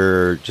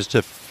here just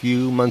a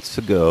few months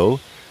ago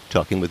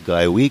talking with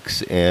Guy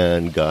Weeks,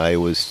 and Guy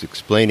was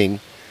explaining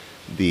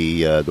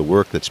the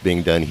work that's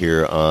being done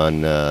here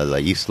on La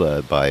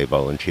Isla by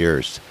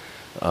volunteers.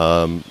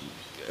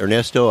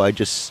 Ernesto,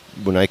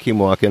 when I came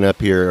walking up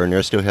here,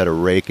 Ernesto had a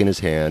rake in his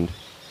hand,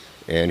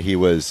 and he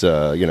was,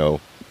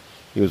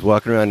 he was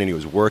walking around and he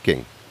was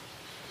working.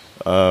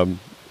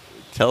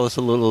 Tell us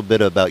a little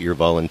bit about your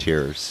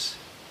volunteers.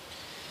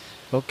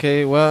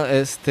 Okay, well,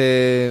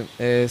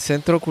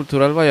 Centro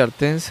Cultural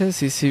Vallartense,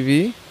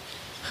 CCV,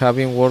 have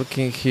been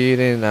working here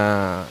in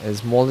a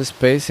small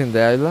space in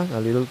the island, a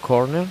little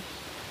corner,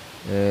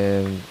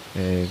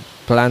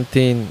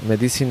 planting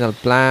medicinal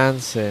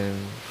plants and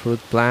fruit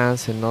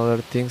plants and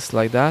other things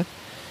like that.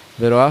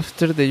 But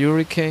after the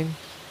hurricane,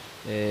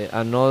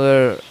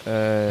 another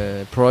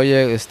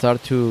project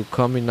started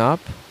coming up,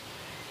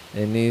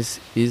 and is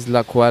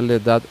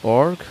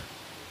islacuale.org,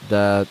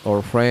 that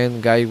our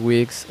friend Guy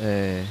Weeks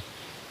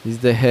is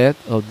the head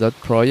of that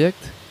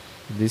project,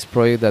 this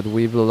project that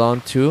we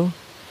belong to,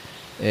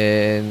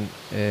 and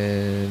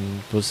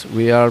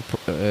we are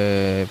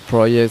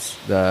projects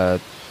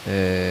that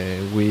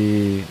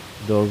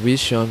our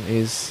vision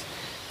is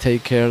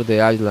take care of the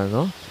island,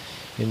 no?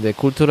 In the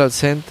cultural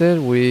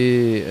center,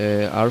 we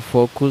are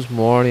focused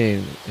more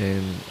in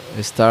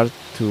start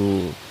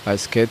to a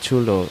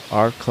schedule of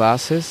art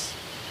classes,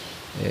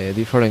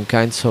 different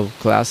kinds of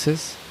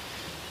classes.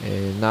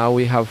 Now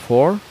we have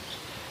 4.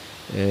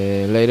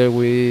 Later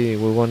we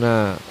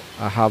wanna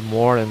have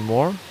more and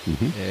more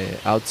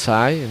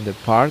outside in the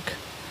park.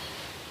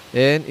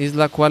 And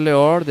Isla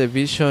Cuale, the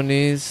vision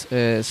is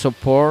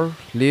support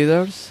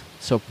leaders,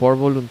 support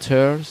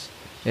volunteers,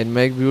 and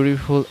make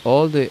beautiful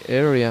all the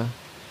area.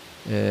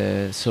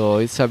 So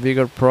it's a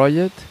bigger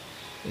project,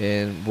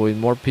 and with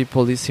more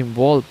people is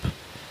involved.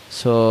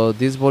 So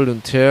these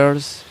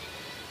volunteers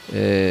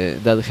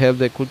that help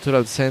the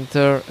cultural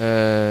center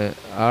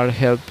are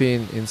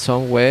helping in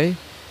some way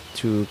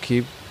to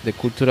keep the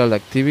cultural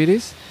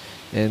activities,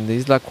 and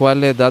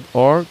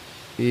islacuale.org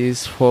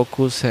is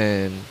focused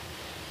and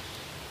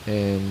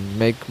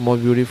make more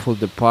beautiful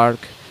the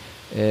park.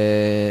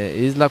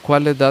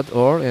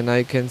 Islacuale.org, and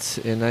I can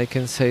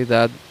say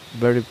that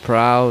very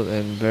proud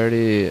and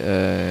very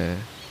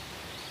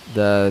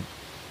that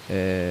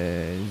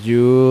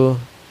you,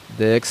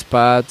 the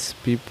expats,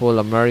 people,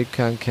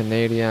 American,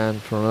 Canadian,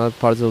 from other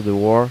parts of the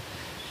world,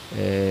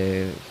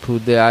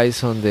 put the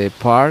eyes on the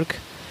park,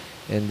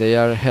 and they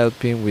are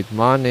helping with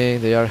money,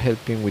 they are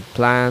helping with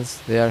plants,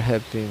 they are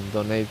helping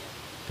donate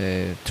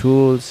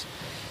tools,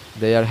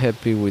 they are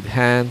helping with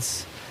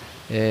hands,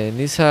 And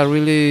it's a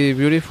really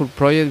beautiful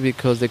project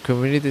because the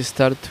community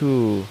start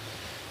to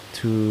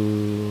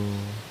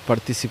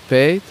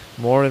participate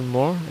more and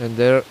more, and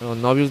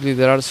obviously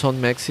there are some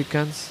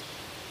Mexicans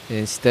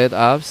instead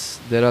of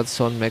there are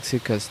some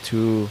Mexicans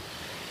too,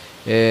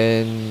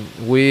 and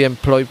we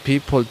employ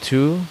people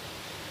too,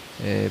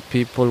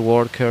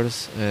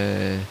 workers,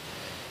 and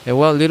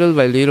well, little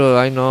by little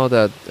I know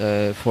that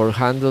for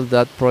handle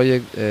that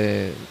project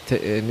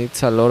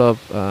needs a lot of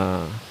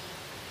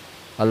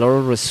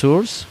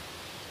resource,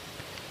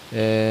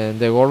 and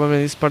the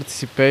government is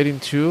participating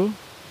too.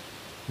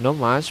 Not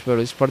much, but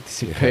it's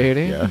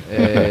participating. Yeah.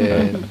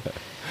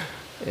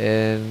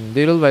 And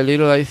little by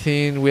little, I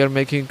think we are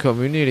making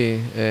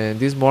community. And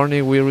this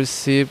morning we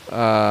received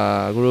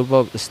a group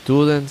of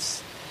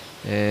students,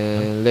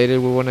 and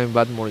later we want to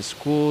invite more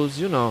schools.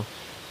 You know,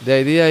 the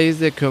idea is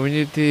the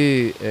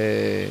community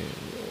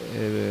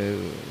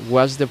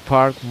watch the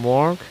park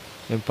more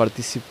and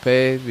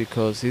participate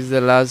because it's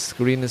the last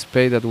green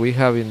space that we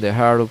have in the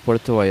heart of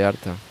Puerto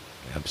Vallarta.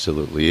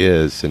 Absolutely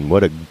is. And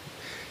what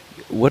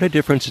a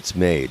difference it's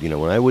made. You know,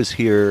 when I was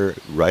here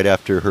right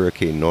after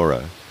Hurricane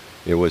Nora,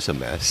 it was a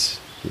mess.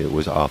 It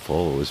was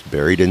awful. It was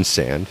buried in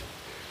sand.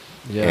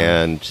 Yeah.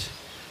 And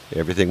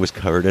everything was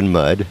covered in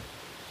mud.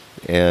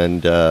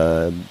 And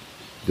the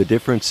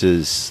difference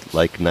is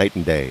like night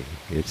and day.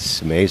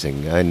 It's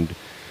amazing. And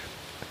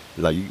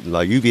la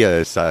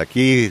lluvia es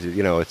aquí,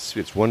 you know,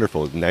 it's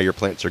wonderful. Now your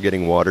plants are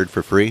getting watered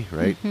for free,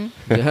 right?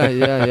 Mm-hmm.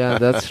 Yeah,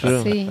 that's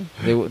true. Sí.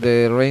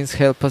 The rains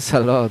help us a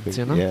lot,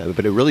 you know? Yeah,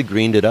 but it really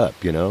greened it up,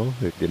 you know?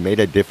 It made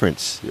a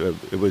difference.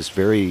 It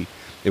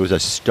was a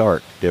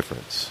stark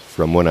difference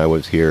from when I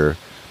was here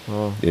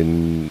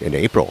in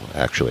April,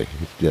 actually.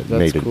 It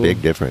made a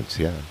big difference,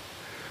 yeah.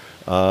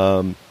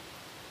 All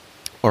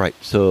right,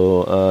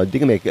 so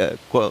dígame,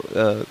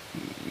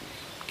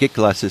 ¿qué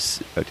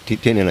clases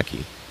tienen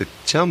aquí?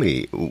 Tell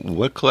me,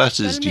 what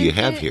classes do you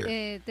have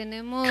here?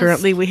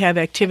 Currently, we have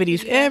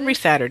activities every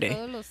Saturday.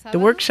 The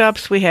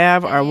workshops we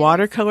have are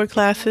watercolor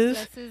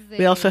classes.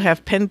 We also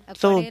have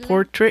pencil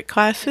portrait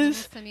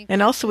classes.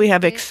 And also we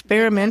have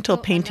experimental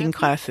painting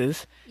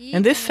classes.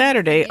 And this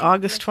Saturday,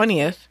 August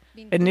 20th,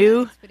 a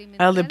new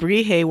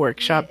alebrije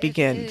workshop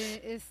begins.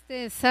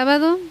 Este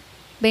sábado,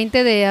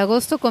 20 de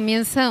agosto,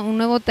 comienza un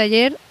nuevo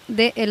taller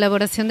de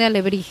elaboración de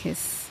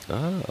alebrijes.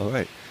 Ah, all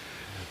right.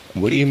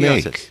 What do you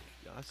make?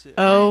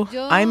 Oh,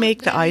 I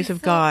make the eyes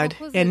of God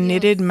and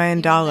knitted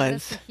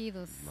mandalas.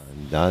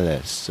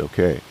 Mandalas,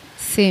 okay.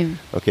 Sí.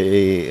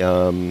 Okay,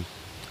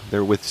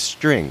 they're with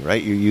string,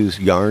 right? You use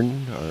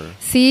yarn? Or?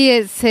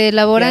 Sí, se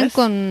elaboran Yes,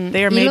 con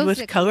they are made hilos with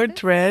de colored cobre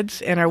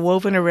threads and are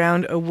woven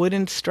around a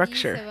wooden y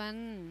structure. se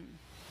van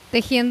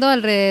tejiendo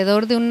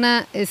alrededor de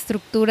una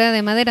estructura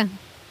de madera.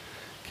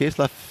 ¿Qué es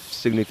la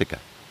significa?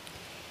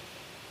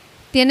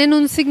 Tienen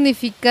un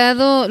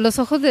significado, los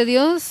ojos de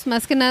Dios,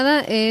 más que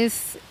nada,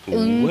 es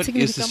un What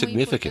is the significado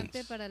muy importante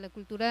significance? para la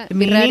cultura The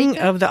meaning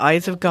birrárica. of the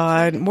eyes of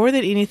God, more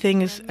than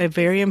anything, is a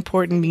very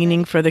important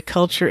meaning for the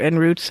culture and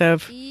roots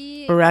of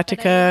Y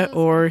Baratica para ellos,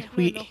 or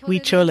por ejemplo, el ojo de Dios en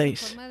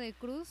Huicholes. forma de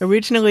cruz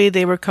Originally,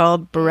 they were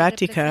called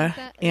Baratica,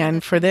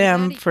 and for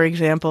them, for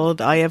example,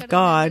 the eye of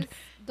God,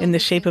 in the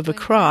shape of a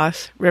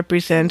cross,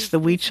 represents the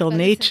Huichol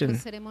nation,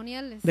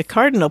 the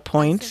cardinal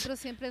points,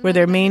 where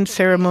their main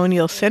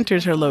ceremonial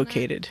centers are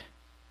located.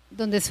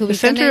 donde se The ubican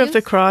center of the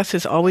ellos. cross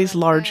is always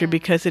larger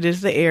because it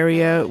is the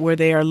area where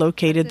they are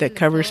located that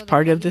covers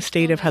part of the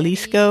state of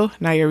Jalisco,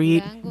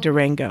 Nayarit,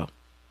 Durango.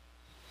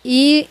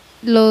 Y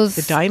los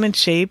The diamond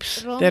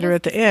shapes that are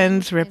at the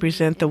ends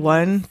represent the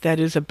one that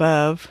is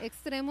above,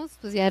 extremos,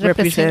 pues ya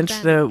represents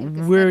representan the el que está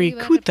arriba,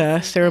 Huiricuta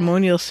representa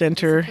ceremonial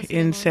center el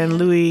in centro San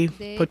Luis ceremonial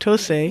de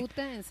Potosí.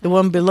 Huiricuta en San The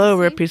one Luis below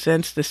Potosí.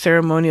 represents the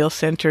ceremonial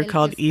center El que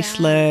called está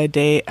Isla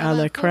de abajo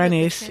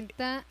Alacranes,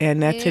 representa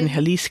and that's in el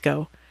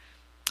Jalisco.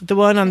 The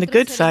one on the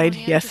centro good side,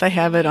 ceremonial yes, que I se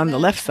have it on the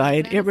llama left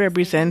side. It Alacranes,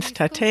 represents en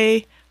Jalisco.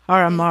 Tate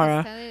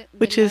Haramara,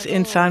 which is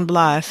in San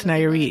Blas,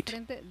 Nayarit.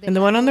 And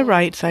the one on the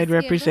right side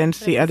represents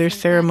the other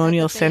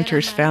ceremonial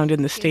centers found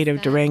in the state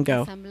of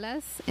Durango.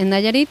 En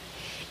Nayarit.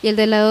 Y el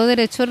del lado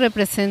derecho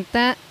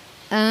representa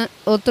a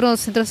otro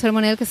centro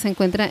ceremonial que se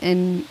encuentra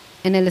en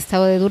el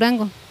estado de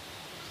Durango.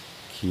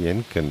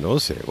 ¿Quién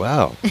conoce?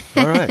 Wow.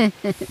 All right.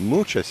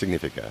 Mucha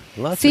significa.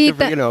 Lots Sí, of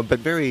different, but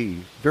very,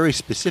 very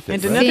specific.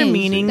 And right? another Sí.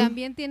 meaning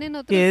También tienen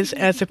otro is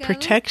as a significado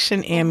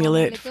protection como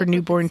amulet amuleto for de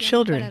newborn protección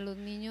children. para los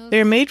niños They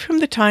are made from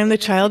the time the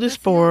que child recién is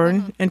nacidos, born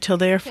bueno, until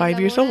they are se 5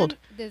 years elaboran old.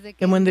 desde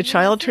que And when el the niño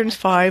child nace turns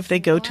hasta 5, they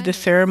go los to the 5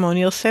 años.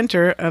 ceremonial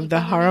center of Y the cuando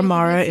el niño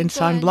Haramara cumple in 5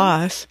 San años,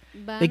 Blas.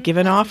 They van give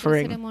an al centro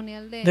offering.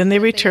 ceremonial de Then they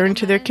Puerto return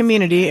to their Vallarta en San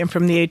community, Blas. and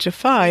from the age of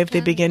 5, they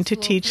Dejan begin to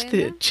su teach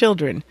the ofrenda,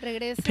 children,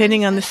 regresan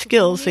depending on a the su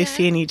skills they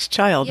see in comunidad, each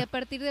child. y a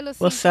partir de los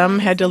Well, 5 some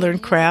años had to a los learn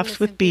niños crafts les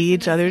with empiezan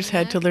beads, a others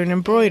had to enseñar, learn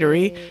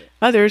embroidery,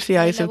 others the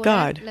a eyes of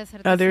elaborar God, las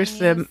others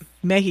the artesanías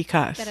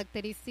mexicas.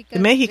 características The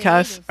de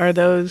mexicas ellos. are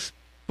those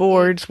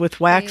boards with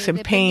wax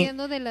and paint,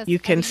 you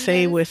can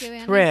say with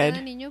thread.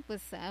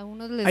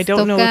 I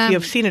don't know if you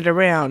have seen it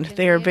around.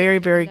 They are very,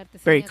 very,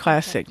 very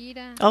classic.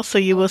 Also,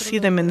 you will see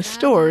them in the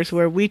stores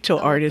where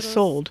Huichol art is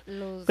sold.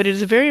 But it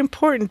is very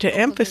important to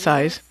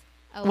emphasize,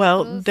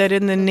 that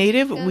in the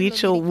native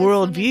Huichol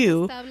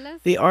worldview,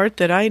 the art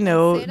that I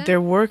know, their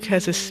work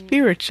has a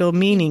spiritual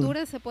meaning.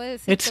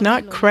 It's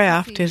not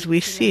craft as we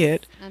see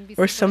it,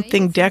 or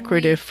something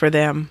decorative for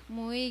them.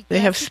 They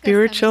have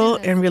spiritual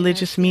and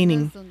religious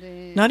meaning,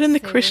 not in the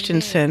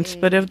Christian sense,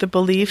 but of the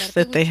beliefs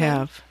that they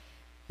have.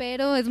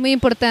 Pero es muy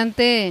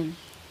importante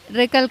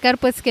recalcar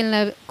pues que en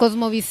la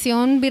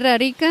cosmovisión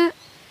birrárica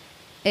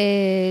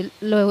el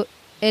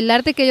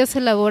arte que ellos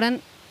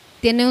elaboran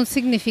tiene un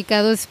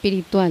significado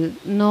espiritual,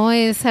 no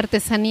es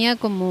artesanía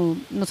como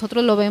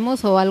nosotros lo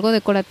vemos o algo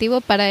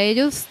decorativo. Para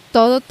ellos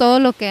todo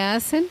lo que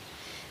hacen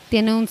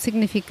tiene un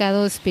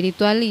significado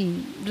espiritual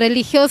y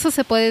religioso,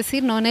 se puede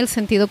decir, no en el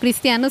sentido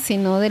cristiano,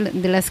 sino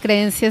de las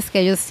creencias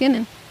que ellos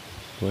tienen.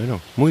 Bueno,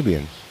 muy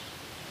bien,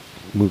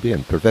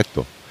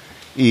 perfecto.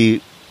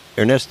 Y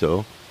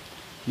Ernesto,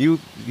 you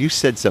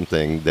said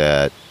something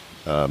that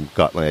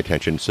got my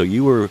attention. So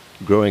you were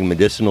growing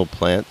medicinal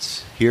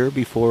plants here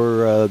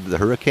before the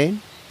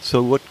hurricane?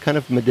 So what kind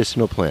of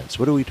medicinal plants?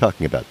 What are we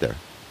talking about there?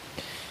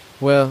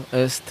 Well,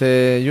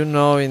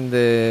 in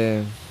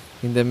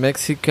the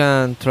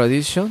Mexican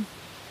tradition,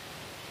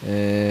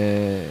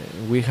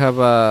 we have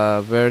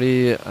a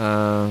very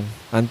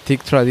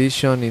antique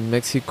tradition in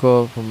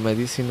Mexico from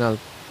medicinal.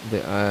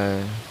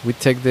 We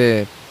take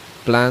the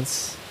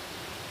plants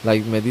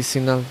like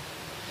medicinal.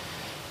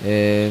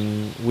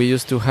 And we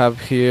used to have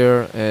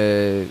here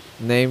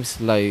names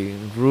like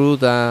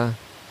ruda,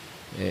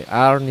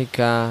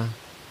 árnica,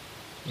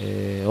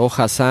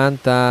 hoja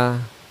santa,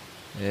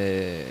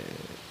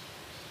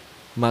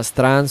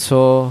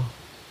 mastranzo,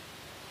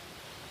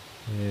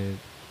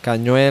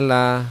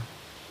 cañuela,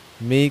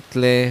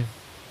 micle,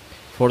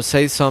 for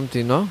say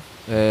something, no?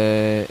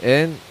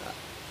 And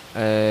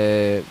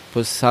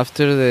pues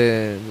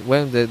after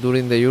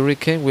during the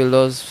hurricane we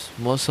lost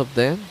most of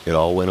them. It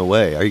all went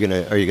away. Are you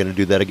gonna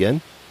do that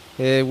again?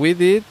 We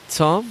did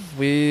some.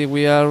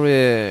 We are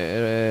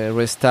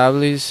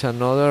reestablish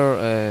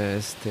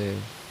another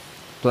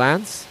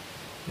plants,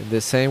 the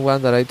same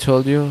one that I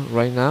told you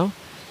right now.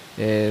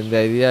 And the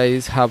idea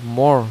is have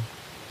more.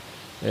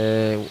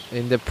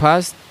 In the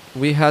past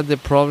we had the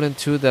problem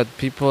too that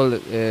people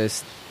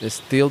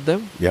steal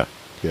them. Yeah.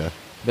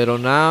 But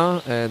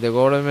now the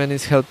government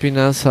is helping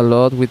us a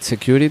lot with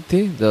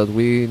security, that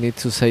we need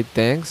to say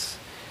thanks.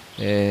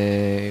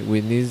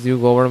 With this new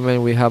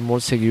government we have more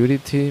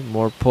security,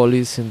 more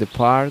police in the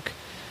park,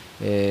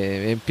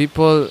 and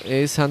people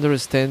is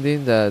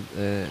understanding that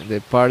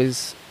the park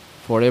is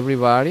for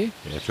everybody.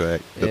 That's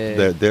right.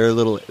 Their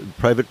little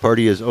private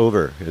party is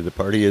over. The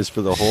party is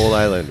for the whole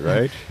island,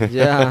 right?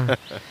 Yeah.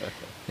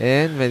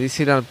 And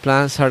medicinal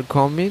plants are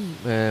coming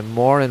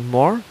more and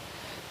more.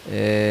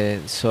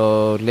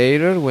 So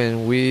later,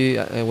 when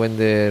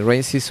the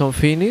rain season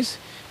finishes,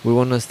 we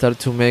want to start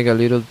to make a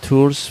little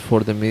tours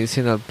for the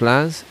medicinal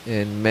plants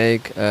and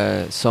make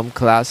some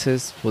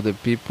classes for the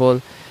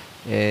people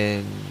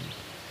and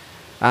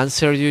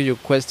answer your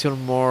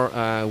question more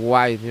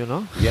wide,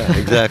 Yeah,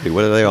 exactly.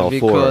 What are they all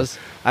because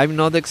for? I'm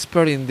not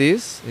expert in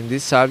this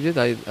subject.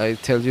 I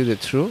tell you the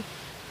truth.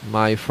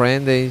 My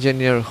friend, the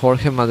engineer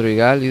Jorge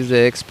Madrigal, is the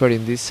expert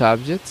in these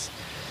subjects,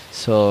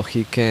 so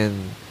he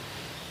can.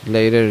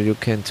 Later you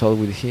can talk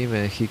with him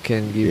and he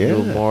can give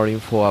you more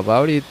info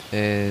about it,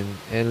 and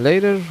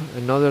later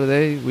another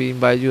day we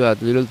invite you a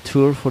little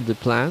tour for the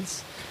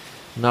plants.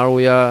 Now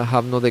we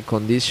have not the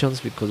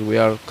conditions because we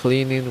are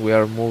cleaning, we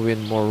are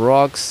moving more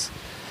rocks,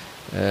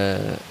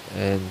 and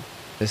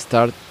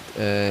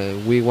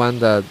we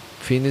want that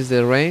finish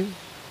the rain,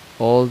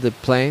 all the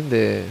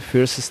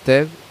first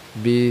step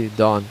be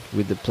done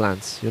with the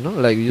plants,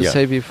 like you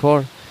say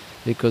before,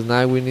 because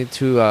now we need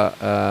to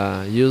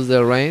use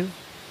the rain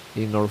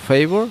in our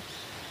favor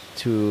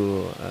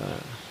to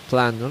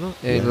plant,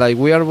 and like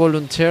we are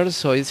volunteers,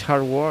 so it's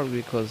hard work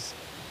because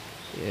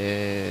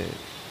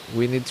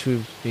we need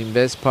to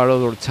invest part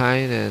of our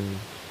time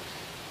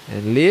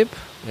and live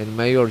and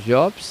make our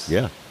jobs.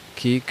 Yeah.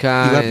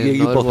 Kika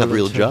you both have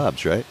real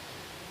jobs, right?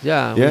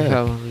 Yeah, we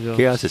have jobs.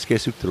 ¿Qué haces? ¿Qué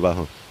es tu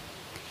trabajo?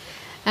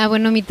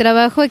 Bueno, mi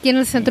trabajo aquí en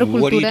el Centro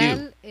What do you Cultural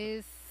do?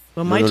 es...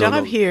 Well, my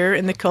job here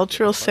in the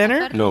Cultural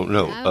Center? No,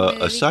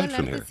 aside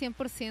from here.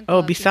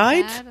 Oh,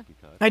 besides?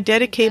 I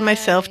dedicate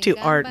myself to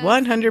art,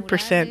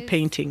 100%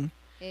 painting.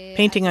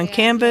 Painting on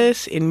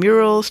canvas, in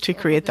murals to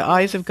create the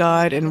eyes of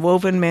God, and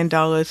woven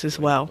mandalas as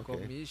well.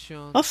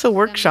 Also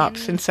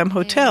workshops in some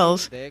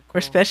hotels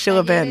or special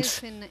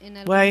events.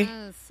 Why?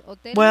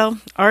 Well,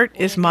 art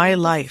is my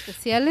life.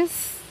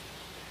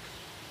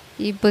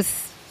 Y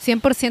pues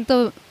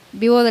 100%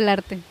 vivo del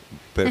arte.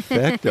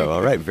 Perfecto.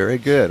 All right. Very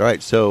good. All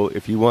right. So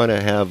if you want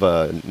to have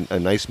a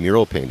nice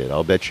mural painted,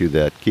 I'll bet you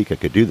that Kika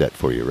could do that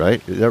for you,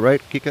 right? Is that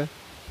right, Kika?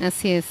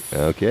 Así es.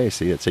 Okay.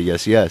 See, it's a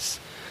yes.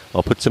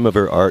 I'll put some of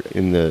her art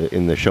in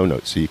the show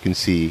notes so you can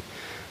see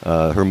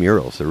her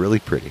murals. They're really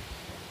pretty.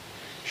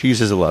 She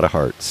uses a lot of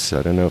hearts.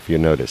 I don't know if you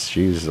noticed.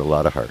 She uses a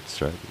lot of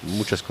hearts, right?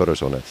 Muchas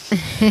corazones.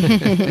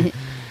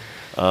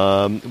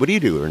 What do you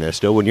do,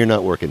 Ernesto, when you're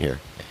not working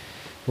here?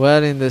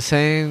 Well, in the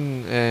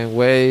same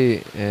way,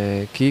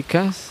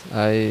 Kikas,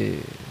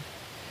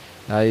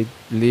 I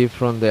live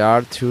from the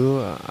art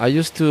too. I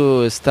used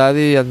to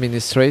study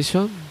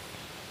administration,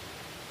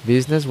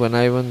 business when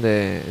I went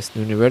the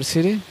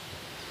university,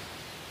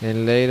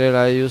 and later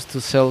I used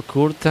to sell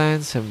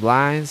curtains and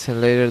blinds,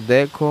 and later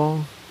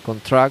deco,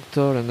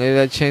 contractor, and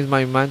later I changed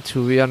my mind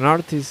to be an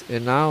artist,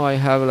 and now I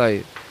have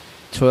like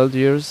 12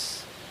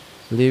 years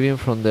living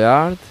from the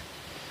art.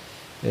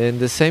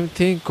 And the same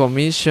thing,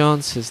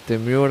 commissions, the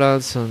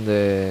murals and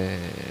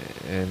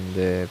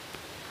the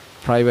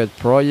private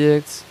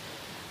projects,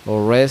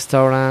 or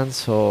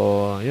restaurants,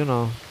 or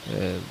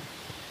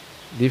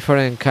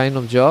different kind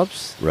of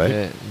jobs,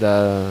 right?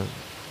 That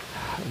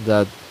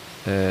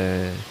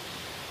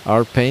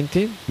are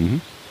painting, Mm-hmm.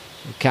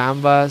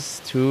 canvas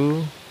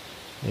too,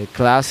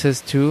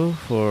 classes too.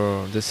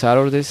 For the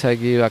Saturdays, I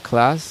give a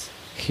class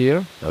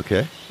here.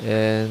 Okay.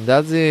 And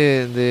that's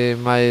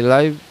my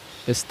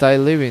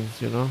lifestyle living.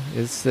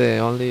 It's the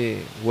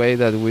only way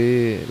that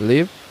we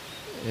live.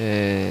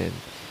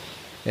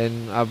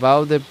 And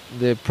about the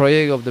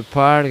project of the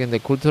park and the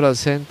cultural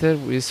center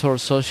is our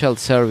social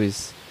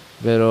service.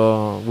 But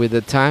with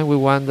the time, we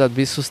want that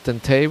be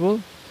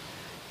sustainable,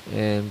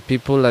 and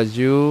people like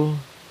you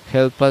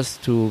help us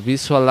to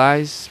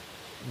visualize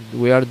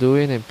we are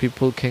doing, and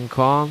people can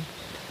come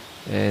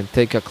and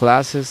take a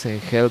classes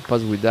and help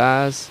us with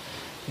us,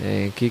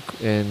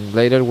 and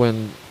later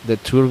when the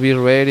tour be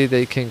ready,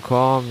 they can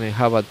come and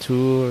have a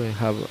tour and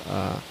have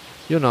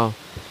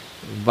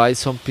buy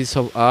some piece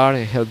of art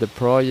and help the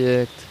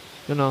project.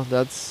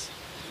 That's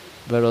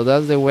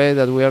the way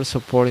that we are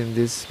supporting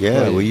this.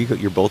 Yeah, project. well,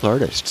 you're both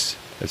artists.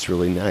 That's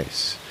really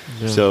nice.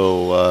 Yeah.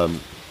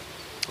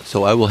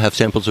 So I will have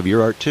samples of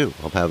your art too.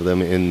 I'll have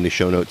them in the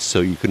show notes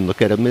so you can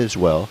look at them as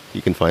well.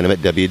 You can find them at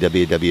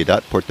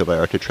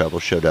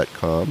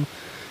www.puertovallartatravelshow.com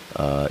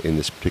in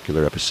this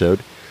particular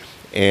episode.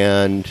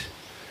 And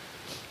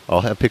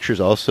I'll have pictures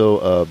also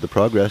of the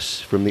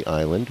progress from the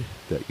island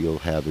that you'll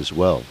have as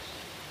well.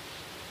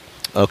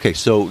 Okay,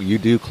 so you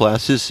do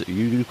classes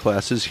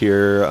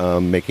here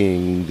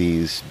making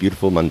these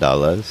beautiful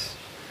mandalas.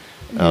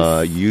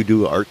 Yes. You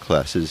do art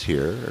classes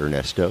here,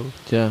 Ernesto.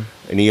 Yeah.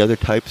 Any other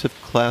types of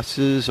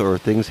classes or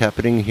things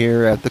happening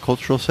here at the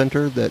Cultural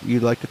Center that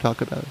you'd like to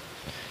talk about?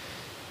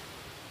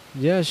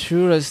 Yeah,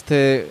 sure.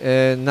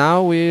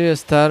 Now we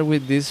start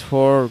with these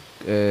 4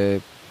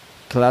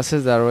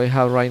 classes that we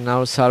have right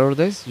now,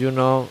 Saturdays.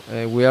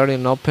 We are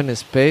in open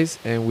space,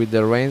 and with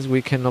the rains,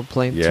 we cannot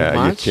plan too much.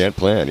 Yeah, you can't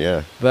plan,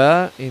 yeah.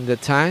 But in the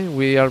time,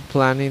 we are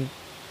planning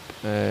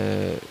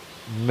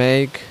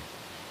make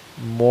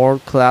more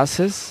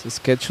classes,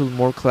 schedule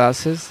more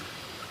classes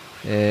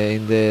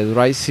in the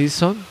dry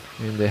season,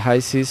 in the high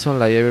season,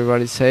 like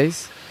everybody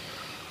says.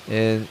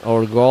 And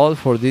our goal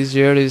for this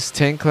year is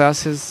 10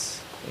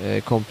 classes,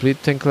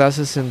 complete 10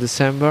 classes in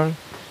December.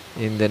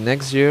 In the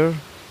next year,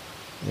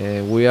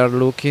 we are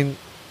looking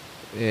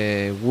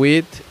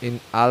in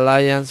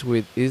alliance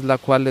with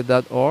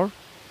islacuale.org,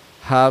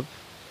 have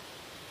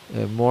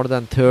more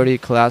than 30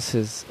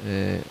 classes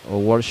or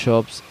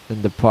workshops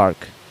in the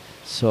park.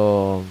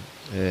 So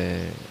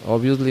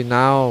obviously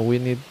now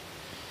we're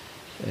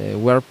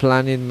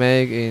planning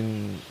make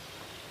in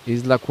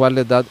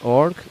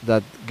islacuale.org,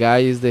 that guy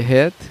is the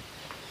head,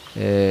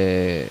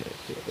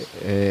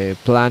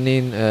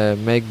 planning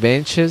make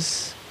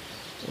benches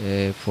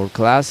for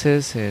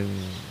classes and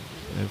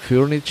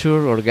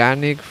furniture,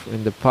 organic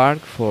in the park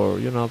for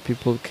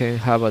people can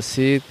have a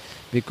seat,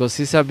 because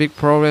it's a big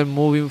problem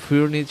moving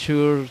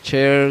furniture,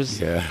 chairs,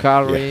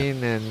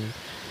 carrying, and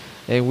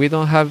we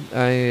don't have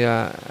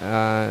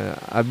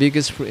a big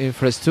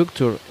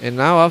infrastructure. And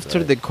now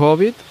after the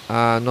COVID,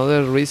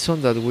 another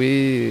reason that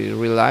we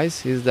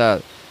realize is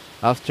that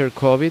after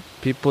COVID,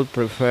 people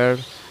prefer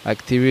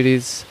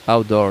activities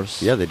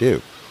outdoors. Yeah, they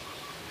do.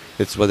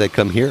 It's why they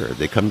come here.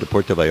 They come to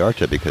Puerto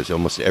Vallarta because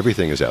almost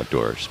everything is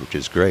outdoors, which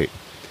is great.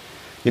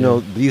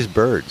 These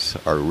birds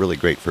are really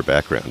great for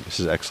background. This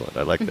is excellent.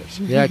 I like this.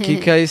 Yeah,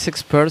 Kika is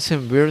expert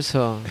in birds,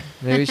 so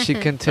maybe she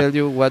can tell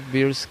you what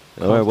birds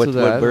come All right, what to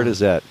the bird island. is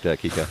that,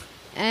 Kika?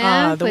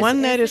 The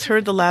one that is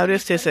heard the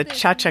loudest is a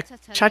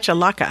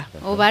chachalaca.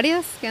 O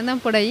varias que andan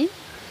por ahí.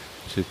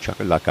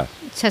 Chachalaca.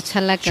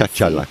 Chachalaca.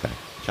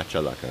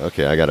 Chachalaca.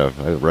 Okay, I'll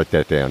write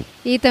that down.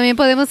 Y también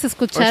podemos Or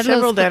escuchar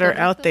several los that are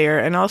out there,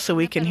 and also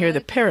we can hear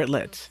the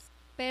parrotlets.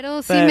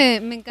 Pero sí,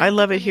 But me encanta I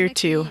love it here también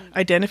too.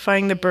 aquí.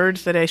 Identifying the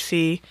birds that I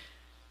see.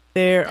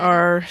 There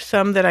are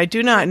some that I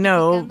do not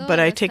know, but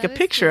I take a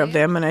picture of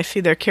them and I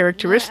see their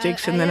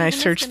characteristics, and then I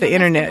search the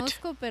internet.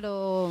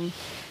 Pero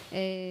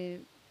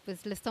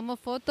pues les tomo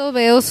foto,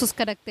 veo sus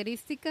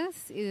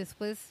características y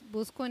después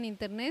busco en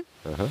internet.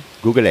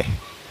 Google.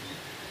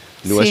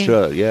 Sí.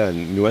 Nuestra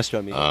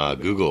amiga.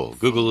 Google.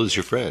 Google is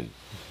your friend.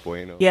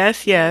 Bueno.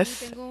 Yes,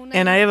 yes. Tengo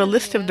and I have a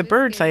list of the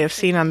birds I have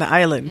seen on the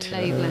island.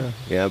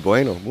 Yeah,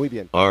 bueno, muy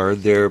bien. Are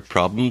there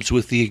problems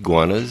with the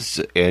iguanas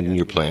and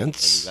your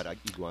plants?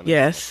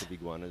 Yes.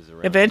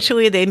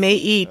 Eventually they may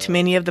eat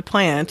many of the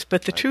plants,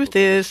 but the truth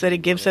is that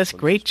it gives us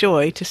great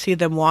joy to see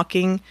them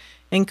walking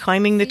and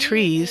climbing the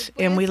trees,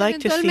 and we like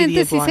to see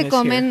the Eventualmente sí se iguanas here.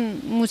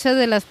 comen muchas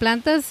de las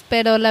plantas,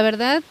 pero la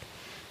verdad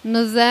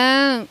nos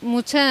da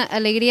mucha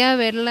alegría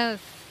verlas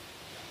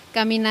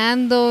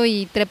caminando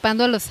y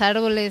trepando a los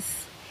árboles.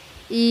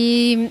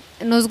 Y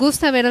nos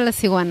gusta ver a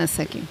las iguanas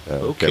aquí.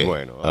 Okay.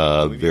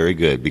 Very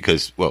good,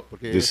 because, well,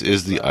 this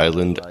is the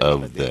island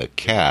of the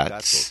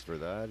cats,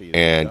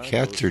 and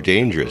cats are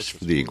dangerous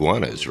for the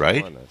iguanas,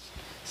 right?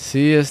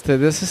 Sí,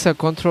 this is a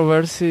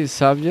controversy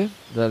subject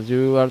that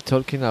you are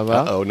talking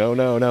about. Oh, no,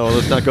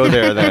 let's not go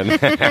there then.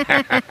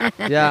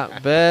 Yeah,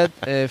 but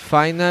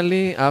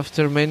finally,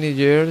 after many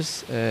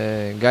years,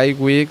 Guy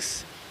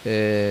Weeks,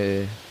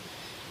 and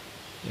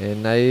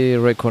I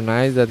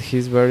recognize that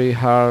he's very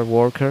hard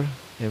worker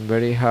and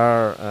very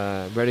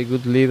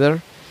good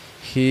leader.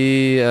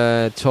 He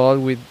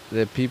talked with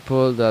the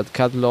people that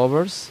cat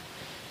lovers,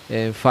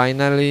 and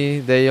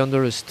finally they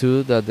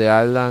understood that the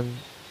island,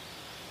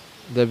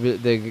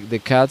 the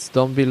cats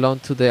don't belong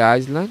to the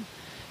island,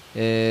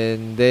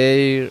 and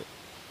they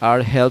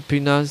are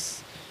helping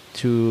us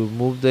to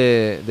move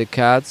the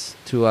cats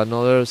to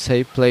another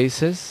safe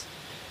places.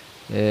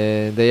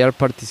 They are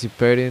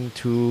participating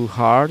too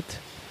hard,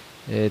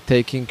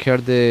 taking care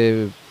of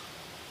the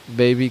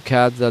baby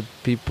cats that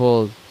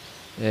people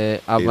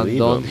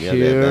abandon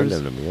here.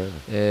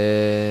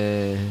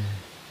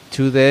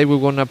 Today we're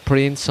gonna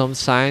print some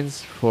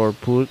signs for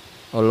put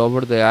all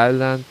over the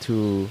island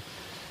to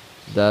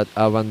that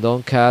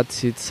abandoned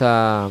cats. It's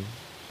a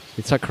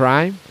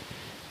crime,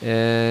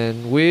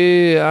 and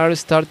we are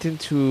starting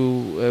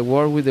to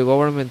work with the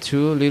government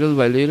too, little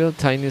by little,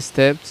 tiny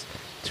steps,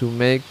 to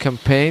make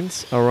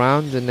campaigns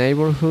around the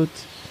neighborhood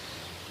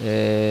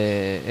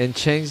and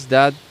change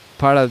that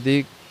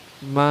paradigm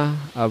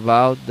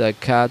about the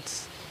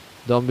cats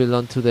don't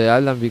belong to the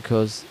island,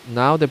 because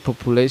now the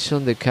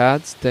population, the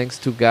cats, thanks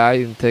to Guy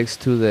and thanks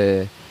to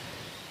the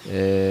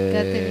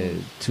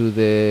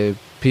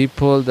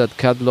people that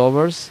cat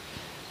lovers,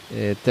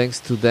 thanks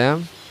to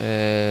them,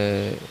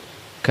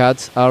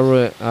 cats are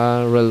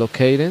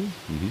relocating,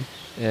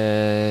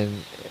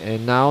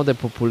 and now the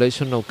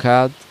population of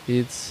cat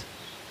is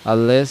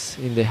less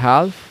in the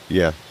half.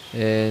 Yeah.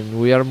 And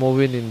we are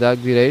moving in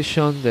that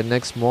direction the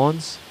next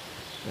months.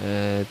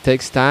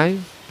 Takes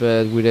time,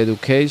 but with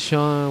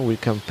education, with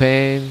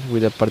campaign,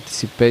 with the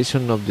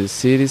participation of the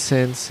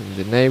citizens and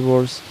the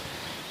neighbors,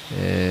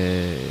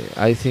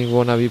 I think it's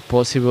gonna be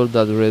possible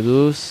that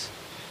reduce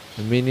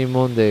the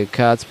minimum the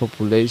cats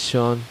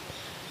population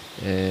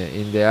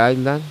in the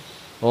island.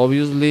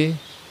 Obviously,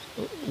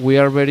 we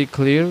are very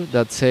clear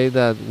that say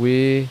that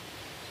we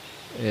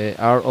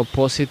are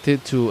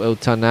opposite to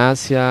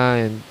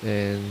euthanasia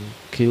and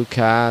kill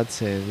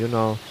cats, and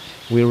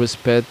we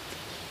respect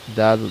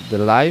that the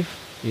life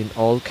in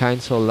all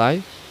kinds of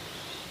life,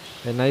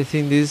 and I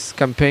think this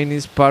campaign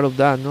is part of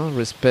that. No,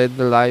 respect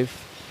the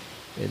life.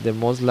 The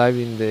most life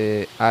in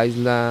the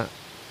Isla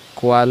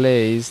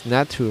Cuale is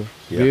nature,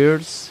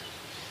 birds,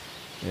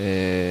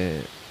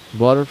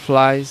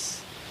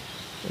 butterflies,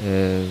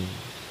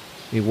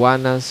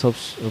 iguanas,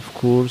 of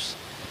course,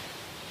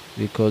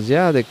 because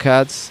the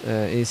cats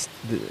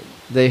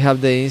they have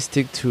the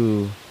instinct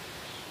to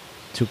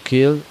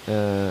kill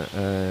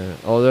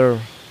other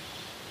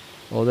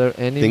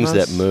animals. Things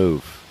that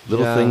move.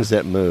 Little things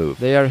that move.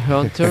 They are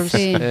hunters,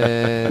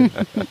 and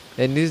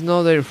it's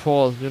not their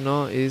fault,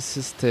 It's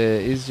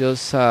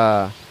just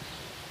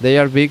they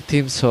are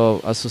victims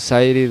of a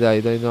society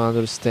that they don't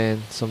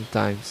understand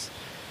sometimes.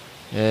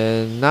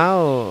 And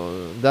now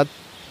that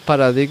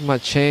paradigm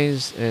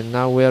changed, and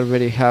now we are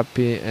very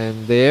happy.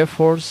 And the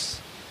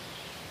efforts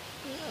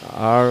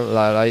are,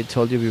 like I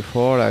told you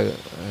before,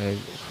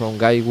 from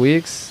Guy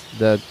Weeks,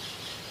 that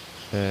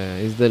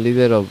is the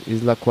leader of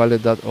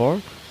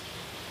islacuale.org.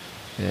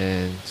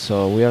 And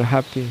so we are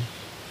happy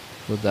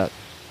with that.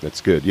 That's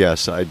good.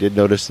 Yes, I did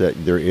notice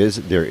that there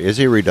is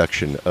a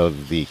reduction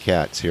of the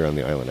cats here on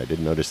the island. I did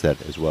notice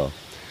that as well.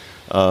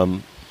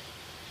 All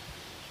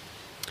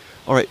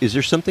right. Is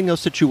there something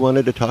else that you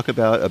wanted to talk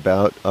about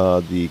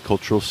the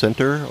cultural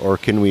center, or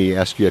can we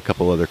ask you a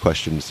couple other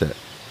questions that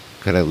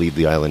kind of leave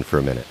the island for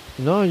a minute?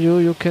 No,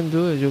 you can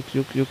do it.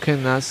 You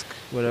can ask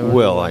whatever.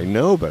 Well, I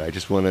know, but I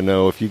just want to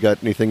know if you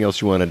got anything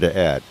else you wanted to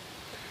add.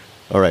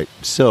 All right,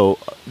 so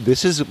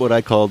this is what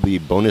I call the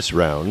bonus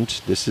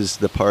round. This is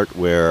the part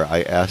where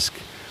I ask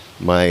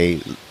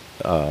the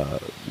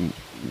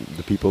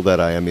people that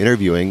I am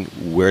interviewing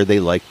where they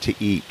like to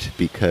eat,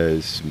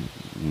 because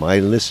my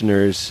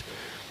listeners,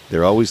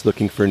 they're always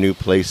looking for new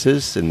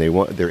places, and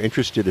they're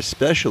interested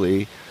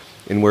especially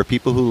in where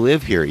people who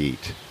live here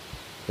eat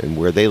and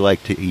where they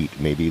like to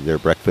eat, maybe their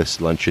breakfast,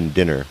 lunch, and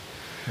dinner.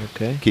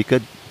 Okay. Kika,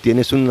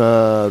 ¿tienes un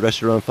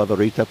restaurant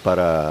favorita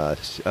para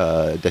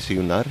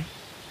desayunar?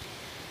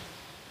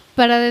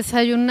 Para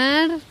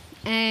desayunar,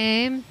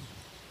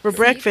 For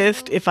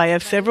breakfast, if I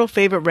have several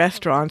favorite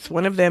restaurants,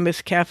 one of them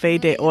is Café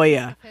de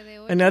Olla.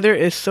 Another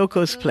is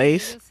Soco's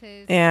Place.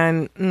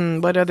 And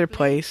what other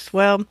place?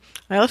 Well,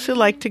 I also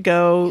like to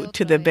go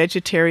to the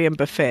vegetarian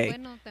buffet.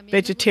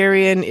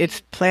 Vegetarian,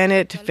 it's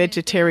Planet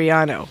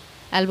Vegetariano.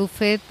 Al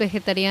buffet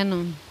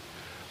vegetariano.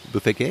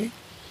 ¿Buffet qué?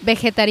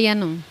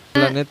 Vegetariano.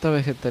 Planeta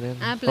vegetariano.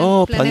 Ah,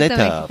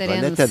 Planeta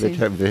vegetariano,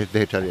 sí.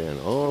 Vegetariano.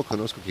 Oh,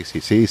 conozco que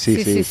sí.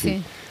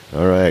 Sí.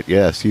 All right,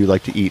 yes, you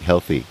like to eat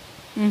healthy.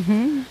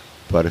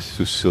 Para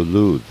su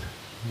salud.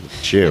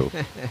 Chill.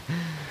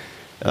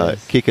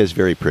 Kika is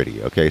very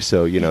pretty, okay?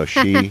 So,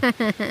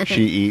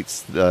 she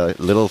eats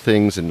little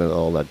things and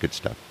all that good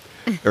stuff.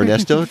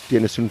 Ernesto,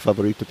 ¿tienes un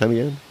favorito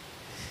también?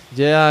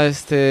 Yeah,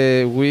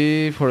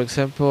 we, for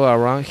example,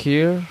 around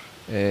here,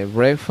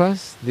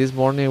 breakfast. This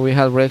morning we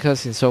had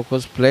breakfast in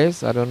Soco's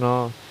Place. I don't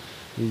know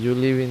if you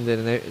live in the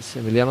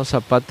Emiliano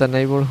Zapata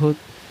neighborhood.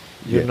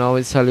 You know,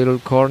 it's a little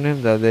corner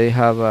that they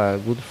have a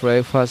good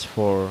breakfast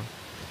for.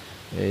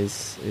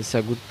 It's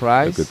a good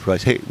price. A good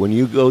price. Hey, when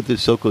you go to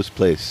Soco's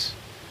Place,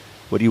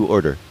 what do you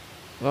order?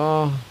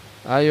 Oh,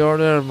 I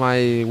order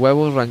my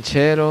huevos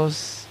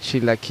rancheros,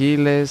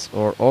 chilaquiles,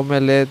 or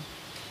omelette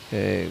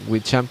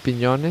with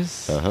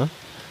champiñones.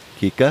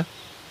 Kika,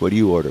 what do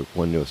you order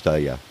cuando está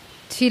allá?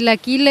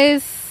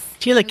 Chilaquiles.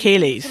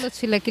 Chilaquiles. Los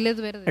chilaquiles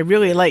verdes. I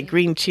really like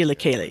green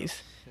chilaquiles.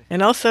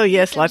 And also,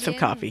 yes, lots of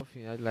coffee.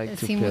 I like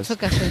to Sí, pass. mucho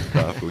café.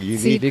 Coffee. You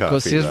Sí. need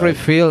Because coffee, it's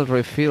right?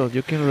 refilled.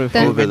 You can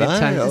refill many ¿verdad?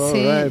 times. All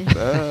Sí. right.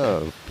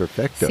 Oh,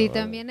 perfecto. Sí,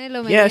 también el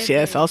omelette.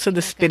 Yes, also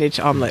the spinach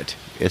omelet.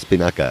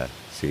 Espinaca.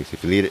 Sí.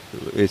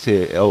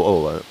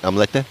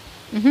 Omelette?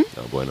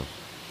 Oh, bueno.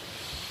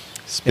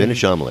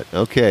 Spinach omelet.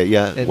 Okay,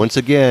 yeah. and- Once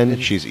again,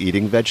 and- she's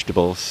eating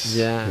vegetables.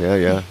 Yeah.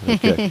 Yeah.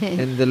 Okay.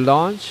 In the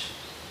lunch,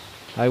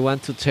 I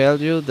want to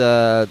tell you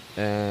that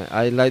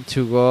I like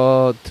to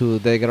go to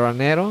the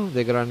Granero.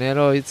 The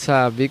Granero, it's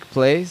a big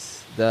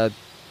place that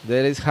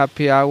there is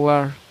happy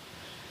hour.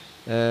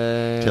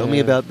 Tell me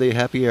about the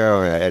happy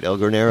hour at El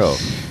Granero.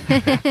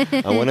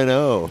 I want to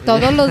know.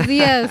 Todos los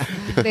días,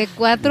 de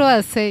 4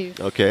 a 6.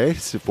 Okay,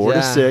 so 4 to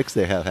Yeah. 6,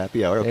 they have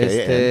happy hour.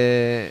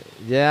 Okay.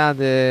 Yeah,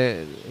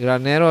 the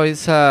Granero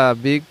is a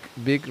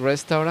big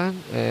restaurant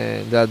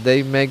that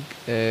they make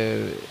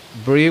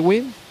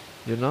brewing.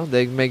 You know,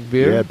 they make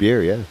beer. Yeah,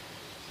 beer, yeah.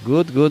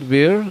 Good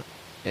beer.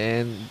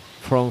 And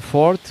from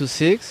 4 to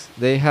 6,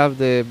 they have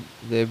the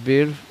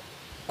beer,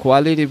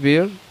 quality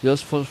beer,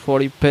 just for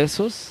 40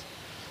 pesos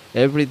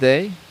every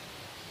day,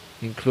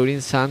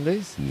 including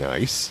Sundays.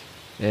 Nice.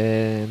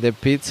 And the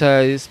pizza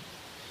is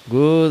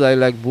good. I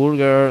like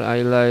burger.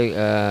 I like,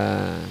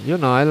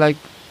 I like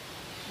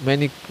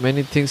many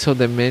things on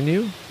the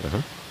menu.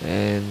 Uh-huh.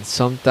 And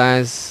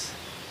sometimes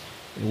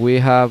we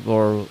have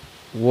our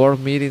work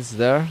meetings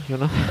there,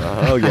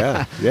 Oh,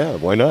 yeah. Yeah,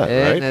 why not,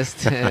 and,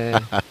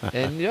 right?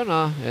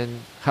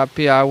 and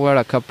happy hour,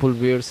 a couple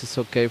beers is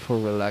okay for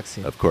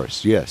relaxing. Of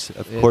course, yes.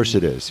 Of course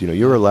it is.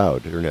 You're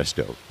allowed,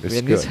 Ernesto. It's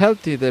And good. it's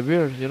healthy, the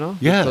beer,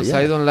 Yeah, because yeah.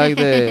 I don't like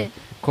the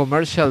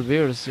commercial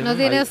beers. No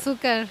tiene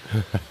azúcar.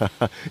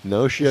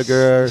 No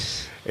sugar,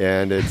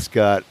 and it's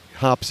got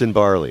hops and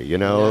barley.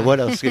 Yeah. What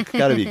else? It's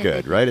got to be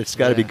good, right? It's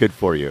got to be Yeah. good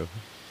for you.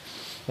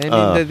 And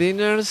in the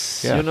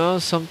dinners, yeah.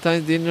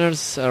 Sometimes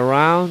dinners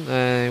around,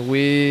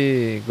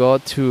 we go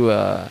to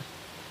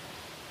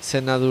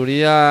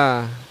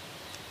Senaduría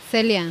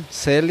Celia.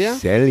 Celia.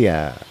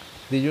 Celia.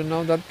 Do you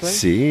know that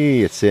place?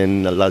 Sí, it's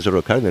in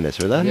Lázaro Cárdenas,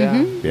 ¿verdad?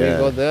 Yeah, Yeah.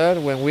 we go there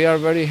when we are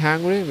very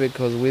hungry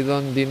because we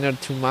don't dinner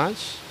too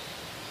much.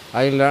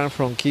 I learned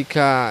from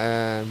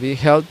Kika be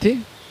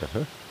healthy.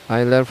 Uh-huh.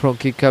 I learned from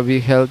Kika be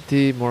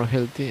healthy, more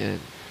healthy,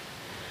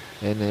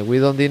 and we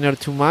don't dinner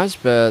too much.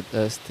 But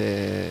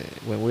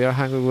when we are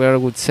hungry, we are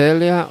with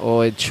Celia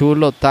or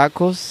chulo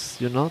tacos,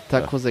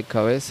 tacos de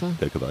cabeza,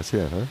 De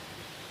cabeza, huh?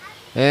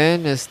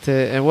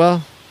 and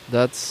well,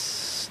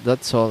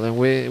 that's all. And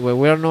when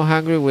we are not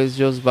hungry, we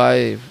just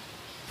buy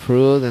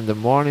fruit in the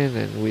morning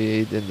and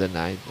we eat in the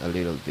night a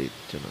little bit,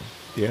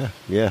 Yeah.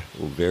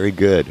 Well, very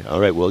good.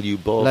 All right. Well, you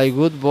both. Like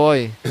good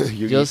boy,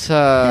 you just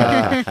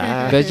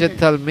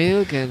vegetable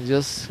milk and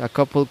just a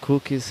couple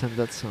cookies and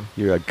that's all.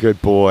 You're a good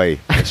boy.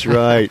 That's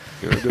right.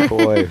 You're a good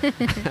boy.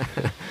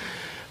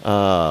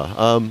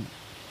 How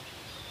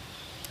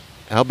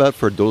about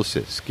for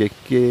dulces?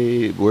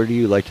 Where do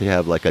you like to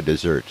have like a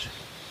dessert?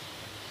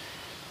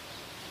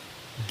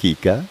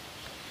 Kika?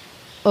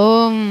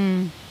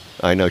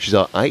 I know. She's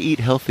all, I eat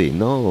healthy.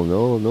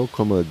 No,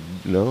 como,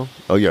 no.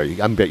 Oh, yeah,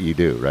 I bet you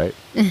do, right?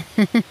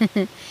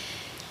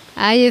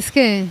 Ay, es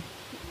que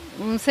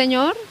un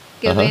señor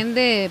que Ajá.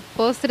 vende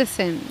postres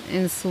en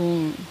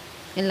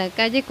la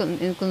calle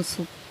con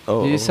su...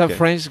 Oh, He's okay. a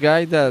French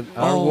guy that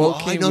are Oh,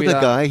 walking I know with the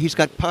a- guy. He's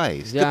got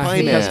pies. Yeah, the pie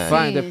he man. has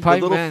pie. The The pie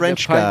little man,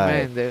 French the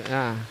pie guy.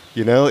 man.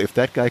 You know, if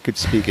that guy could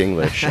speak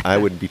English, I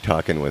would be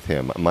talking with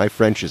him. My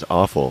French is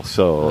awful.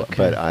 So, Okay.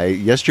 but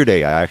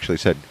yesterday I actually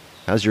said,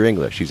 "How's your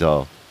English?" He's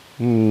all,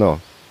 "No."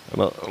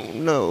 I'm all, "Oh,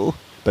 no."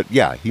 But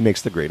yeah, he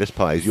makes the greatest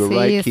pies. You're Sí,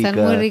 right, están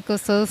Kika. muy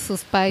ricos todos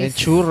sus And pies.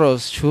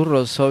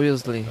 churros,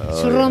 obviously.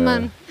 Oh, Churro yeah.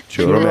 man.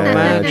 Churro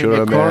Man in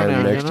the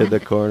corner, next to the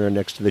corner,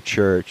 next to the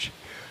church.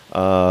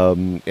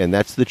 And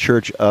that's the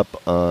church up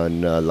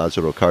on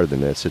Lázaro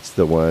Cárdenas. It's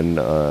the one,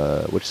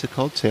 what's it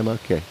called? Se llama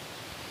qué?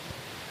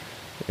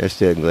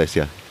 Esta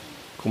iglesia.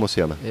 ¿Cómo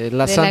se llama?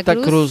 La Santa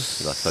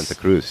Cruz. La Santa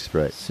Cruz,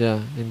 right. Yeah,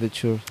 in the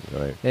church.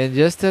 Right. And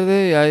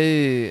yesterday,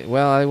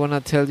 I want to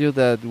tell you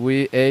that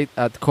we ate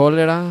at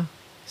Cholera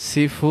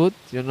seafood,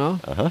 you know.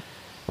 Uh-huh.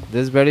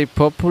 That's very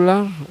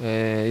popular.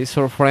 It's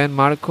our friend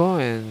Marco,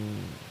 and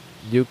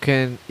you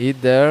can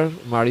eat there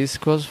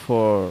mariscos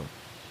for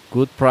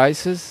good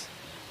prices.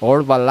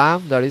 Or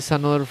Balam, that is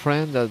another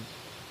friend that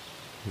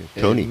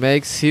Tony.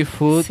 makes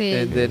seafood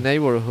in the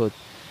neighborhood.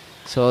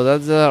 So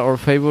that's our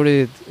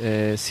favorite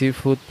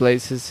seafood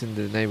places in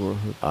the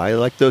neighborhood. I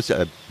like those.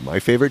 My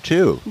favorite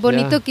too.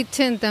 Bonito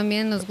Kitchen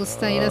también nos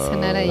gusta ir a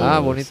cenar ahí.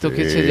 Bonito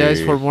Kitchen ya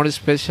is for more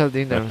special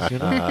dinners, you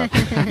know.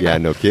 Yeah,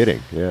 no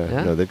kidding.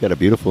 Yeah, no, they've got a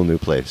beautiful new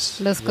place.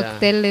 Los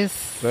cócteles.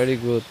 Very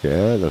good.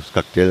 Yeah, los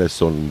cócteles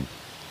son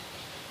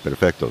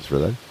perfectos,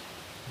 ¿verdad?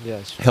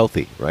 Yeah, sure.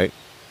 Healthy, right?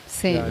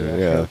 Sí.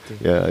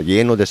 Yeah,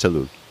 lleno de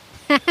salud.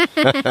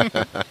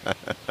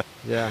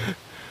 Yeah.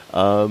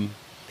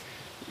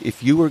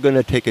 If you were going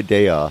to take a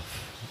day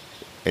off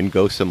and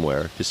go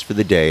somewhere just for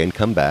the day and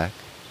come back,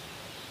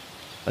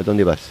 ¿a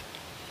dónde vas?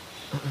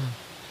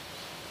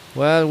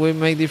 Well, we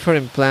make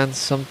different plans.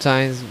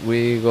 Sometimes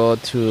we go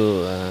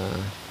to...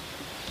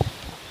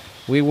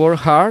 we work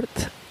hard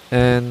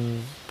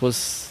and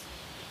pues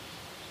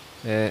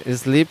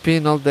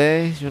sleeping all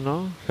day, you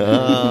know.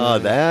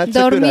 That's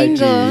a good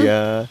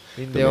idea.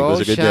 In the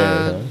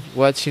ocean,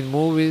 watching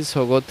movies,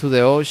 or go to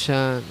the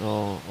ocean,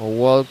 or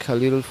walk a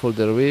little for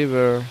the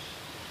river,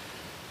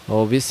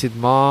 or visit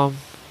mom.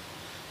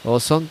 Or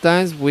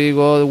sometimes we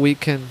go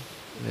weekend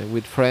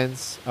with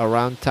friends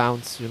around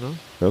towns, you know.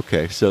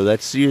 Okay, so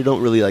that's, you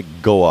don't really like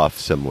go off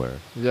somewhere.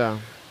 Yeah.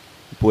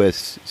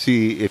 Pues,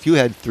 see, if you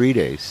had 3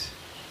 days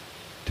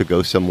to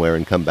go somewhere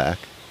and come back,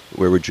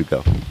 where would you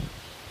go?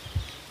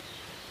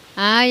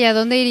 ¿Y a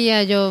dónde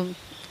iría yo?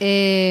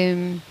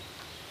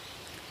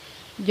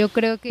 Yo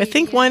creo que... I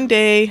think one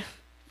day,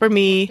 for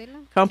me,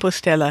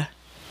 Compostela.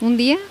 ¿Un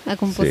día a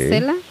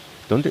Compostela? Sí.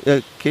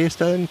 ¿Qué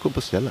está en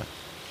Compostela?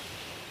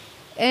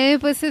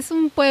 Pues es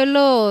un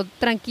pueblo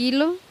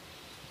tranquilo.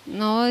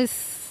 No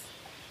es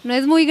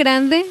muy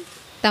grande.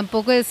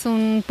 Tampoco es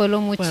un pueblo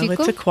muy chico. Well,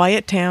 it's a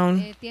quiet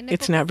town.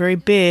 It's not very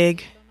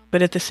big,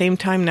 but at the same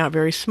time not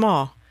very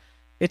small.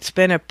 It's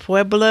been a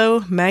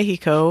pueblo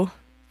mágico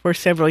for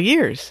several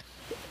years.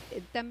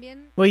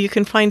 Well, you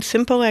can find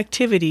simple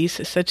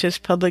activities such as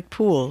public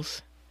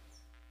pools.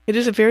 It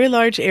is a very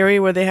large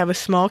area where they have a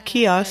small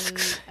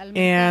kiosks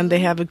and they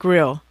have a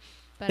grill.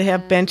 They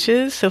have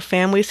benches so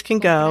families can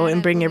go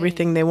and bring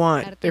everything they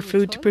want, their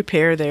food to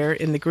prepare there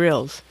in the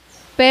grills.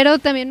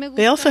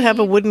 They also have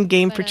a wooden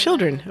game for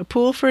children, a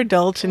pool for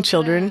adults and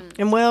children,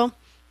 and well,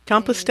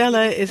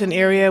 Compostela is an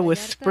area with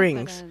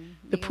springs.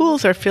 The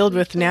pools are filled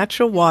with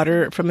natural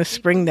water from a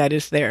spring that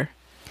is there.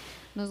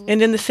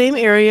 And in the same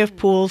area of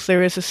pools,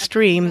 there is a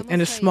stream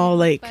and a small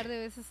lake.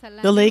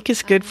 The lake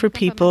is good for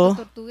people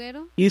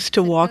used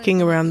to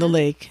walking around the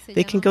lake.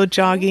 They can go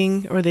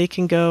jogging or they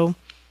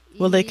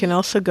can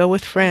also go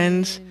with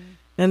friends.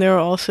 And there are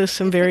also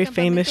some very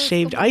famous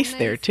shaved ice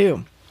there,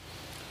 too.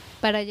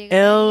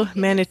 El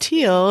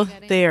Manatil,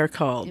 they are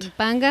called.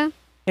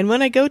 And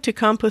when I go to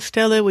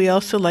Compostela, we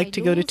also like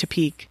to go to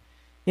Tepic.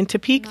 In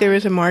Tepic, there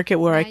is a market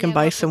where I can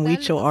buy some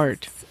huichol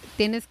art.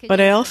 But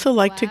I also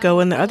like to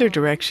go in the other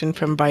direction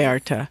from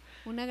Vallarta.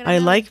 I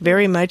like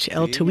very much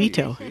El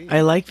Tuito.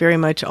 I like very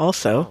much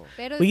also.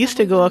 We used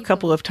to go a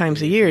couple of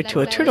times a year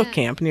to a turtle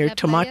camp near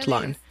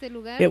Tomatlan.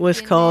 It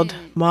was called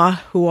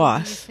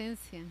Mahuas.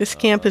 This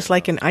camp is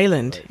like an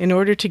island. In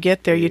order to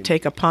get there, you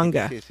take a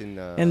panga.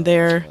 And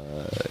there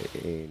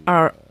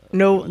are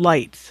no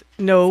lights,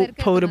 no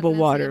potable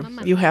water.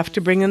 You have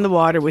to bring in the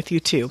water with you,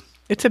 too.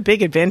 It's a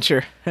big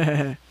adventure.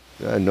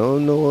 No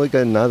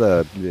oiga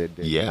nada.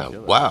 Yeah,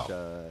 wow.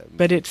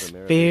 But it's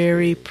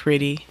very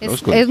pretty.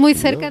 Es muy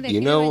cerca de You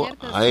know,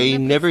 I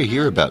never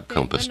hear about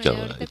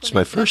Compostela. It's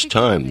my first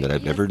time that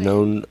I've never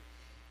known.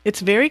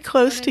 It's very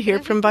close to here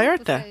from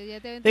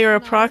Vallarta. They are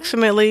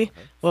approximately,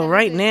 well,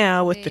 right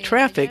now with the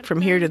traffic,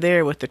 from here to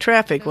there with the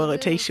traffic, well,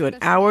 it takes you an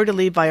hour to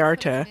leave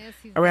Vallarta,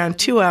 around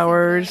 2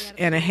 hours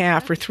and a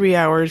half or 3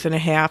 hours and a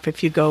half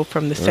if you go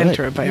from the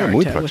center of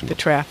Vallarta with the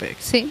traffic.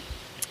 Sí.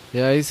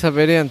 Yeah, it's a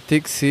very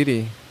antique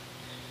city.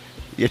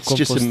 It's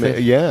just and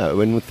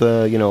with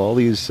all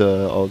these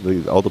all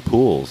the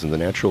pools and the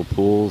natural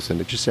pools, and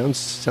it just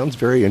sounds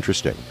very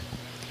interesting.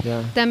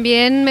 Yeah.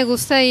 También me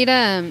gusta ir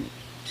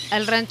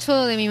al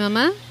rancho de mi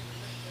mamá.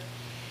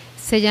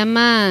 Se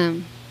llama,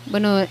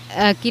 bueno,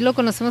 aquí lo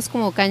conocemos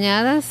como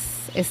Cañadas.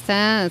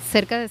 está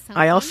cerca de San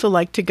I Juan. also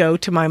like to go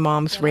to my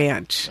mom's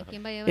ranch.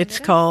 It's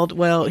called,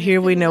 well,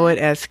 here we know it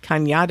as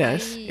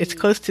Cañadas. It's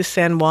close to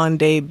San Juan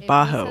de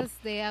Bajo,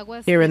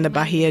 here in the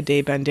Bahia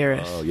de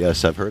Banderas. Oh,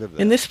 yes, I've heard of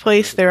that. In this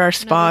place, there are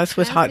spas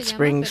with hot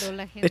springs.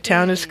 The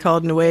town is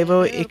called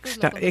Nuevo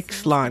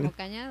Ixtlan,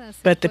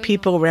 but the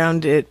people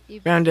around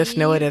us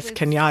know it as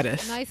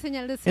Cañadas.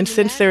 And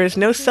since there is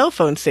no cell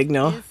phone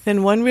signal,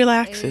 then one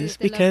relaxes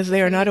because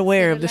they are not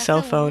aware of the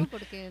cell phone,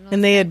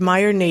 and they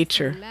admire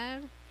nature.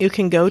 You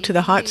can go to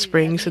the hot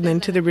springs and then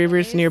to the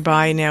rivers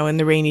nearby now in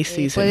the rainy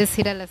season. Puedes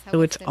ir a las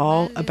So it's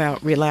all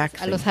about a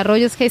relaxing. los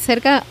arroyos que hay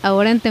cerca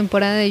ahora en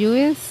temporada de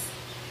lluvias.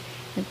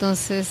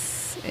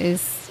 Entonces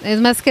es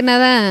más que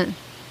nada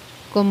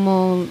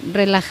como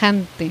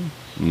relajante.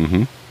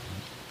 Mm-hmm.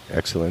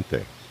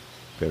 Excelente.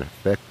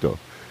 Perfecto.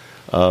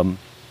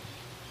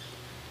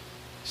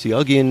 Si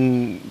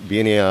alguien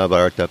viene a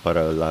Vallarta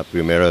para la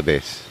primera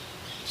vez,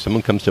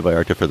 someone comes to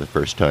Vallarta for the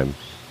first time,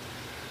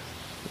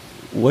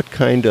 what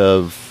kind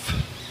of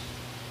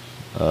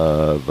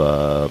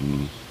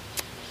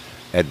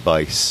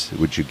advice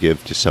would you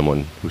give to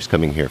someone who's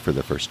coming here for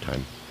the first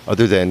time,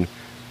 other than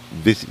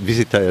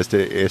visita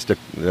este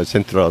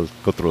Central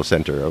Cultural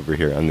Center over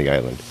here on the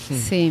island?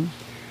 Sí.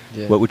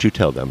 Yeah. What would you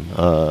tell them?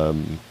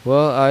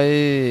 Well,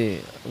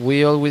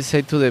 we always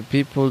say to the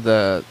people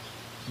that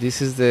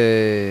this is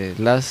the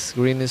last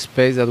green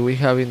space that we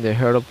have in the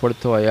heart of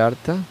Puerto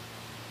Vallarta.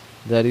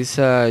 That is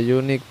a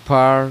unique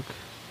park,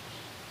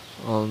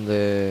 on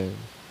the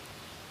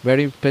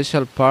very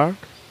special park,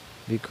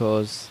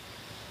 because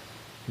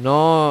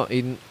no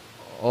in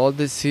all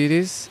the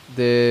cities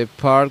the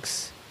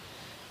parks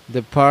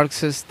the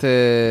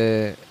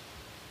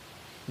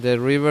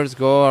rivers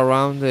go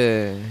around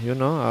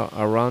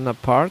around a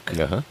park.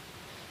 Uh-huh.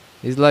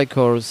 It's like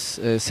our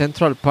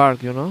Central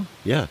Park,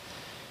 Yeah.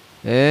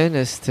 and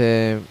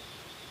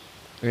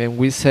and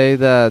we say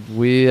that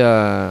we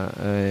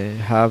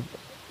have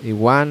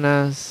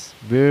iguanas,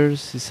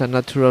 bears. It's a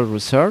natural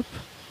reserve,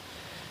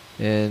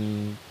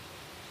 and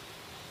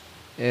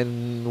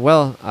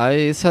well,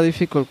 it's a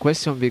difficult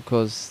question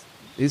because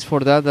it's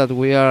for that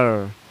we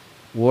are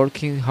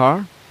working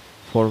hard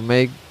for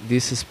make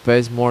this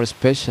space more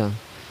special,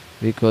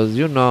 because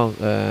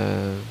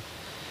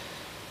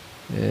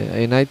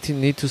and I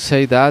need to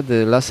say that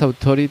the last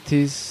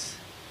authorities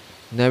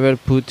never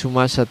put too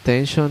much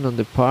attention on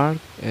the park,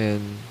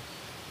 and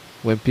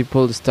when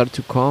people start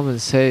to come and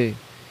say,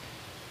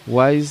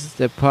 why is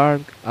the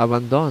park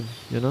abandoned,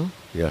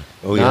 Yeah.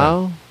 Oh,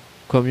 now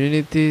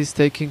community is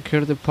taking care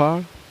of the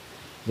park,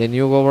 the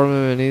new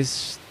government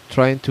is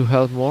trying to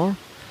help more,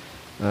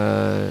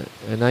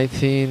 and I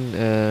think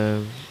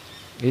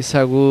it's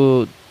a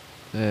good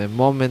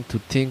moment to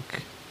think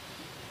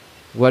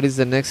what is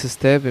the next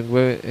step and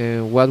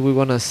what we're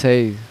gonna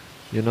say,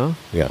 Yeah.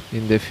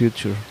 in the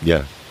future,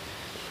 Yeah.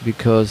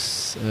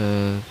 because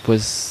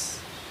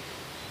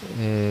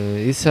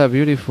it's a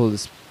beautiful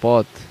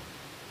spot,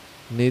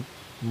 need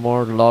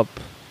more love.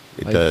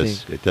 It I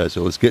does. think. It does.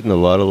 Well, it's getting a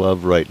lot of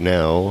love right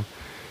now,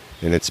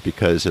 and it's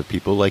because of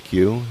people like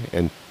you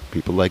and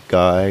people like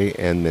Guy,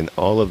 and then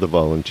all of the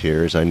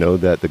volunteers. I know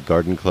that the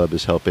garden club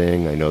is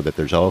helping. I know that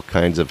there's all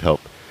kinds of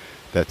help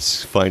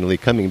that's finally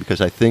coming,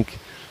 because I think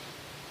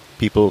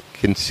people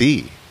can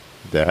see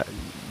that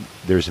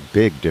there's a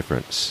big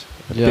difference,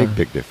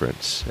 big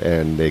difference,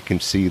 and they can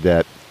see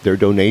that their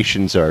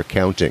donations are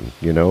counting,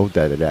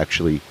 that it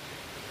actually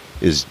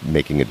is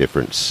making a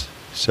difference.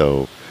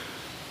 So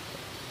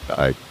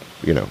I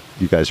think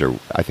you guys are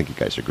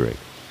great.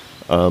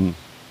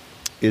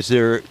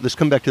 Let's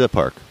come back to the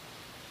park.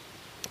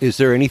 Is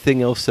there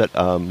anything else that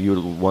you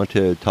want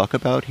to talk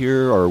about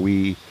here, or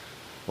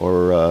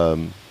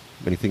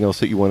anything else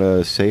that you want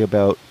to say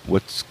about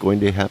what's going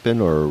to happen,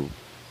 or?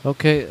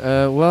 Okay,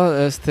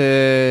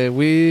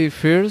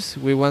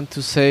 we want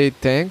to say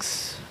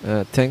thanks.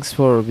 Thanks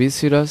for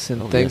visiting us,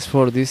 and thanks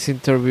for this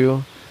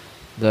interview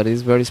that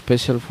is very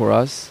special for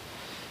us.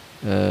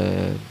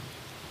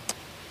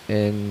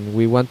 And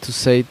we want to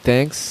say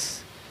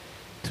thanks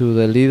to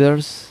the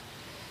leaders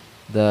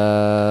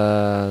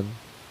that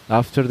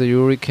after the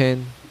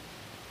hurricane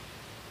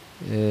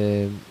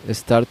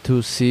start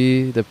to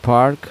see the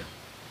park,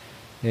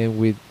 and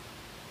with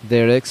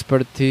their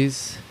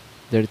expertise,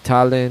 their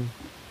talent,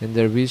 and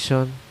their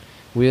vision,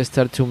 we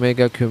start to make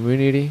a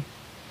community.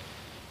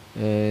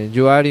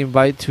 You are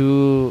invited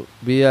to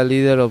be a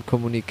leader of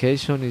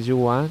communication if you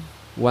want.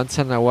 Once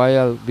in a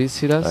while,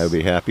 visit us. I'd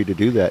be happy to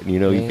do that. You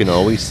can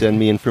always send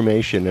me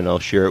information, and I'll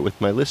share it with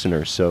my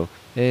listeners. So.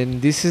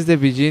 And this is the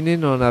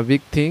beginning of a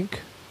big thing.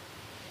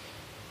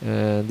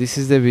 This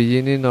is the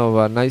beginning of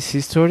a nice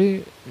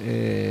history.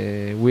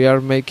 We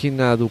are making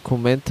a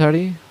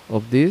documentary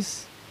of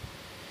this.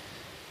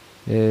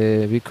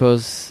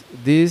 Because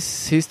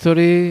this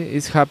history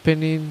is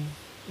happening,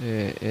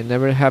 it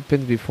never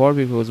happened before,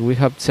 because we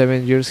have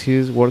 7 years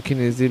here working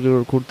in this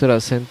little cultural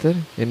center,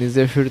 and it's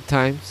the first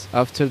times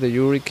after the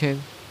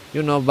hurricane.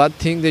 Bad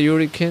thing, the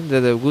hurricane,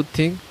 the good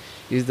thing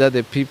is that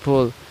the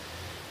people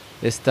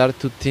start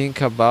to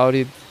think about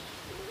it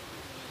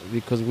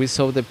because we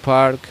saw the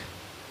park,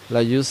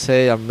 like you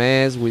say, a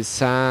mess with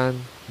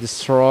sand,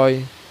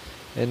 destroy,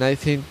 and I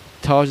think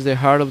touch the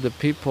heart of the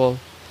people,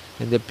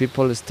 and the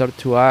people start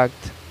to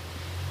act,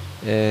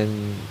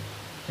 and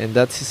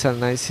that is a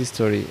nice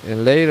history.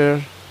 And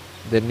later,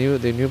 the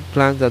new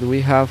plans that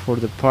we have for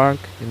the park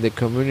in the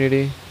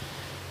community,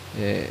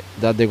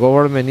 that the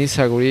government is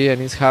agree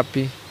and is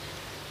happy.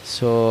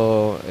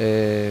 So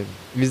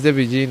it's the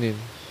beginning.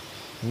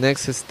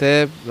 Next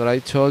step that I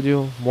told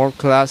you, more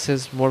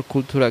classes, more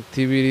cultural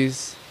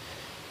activities.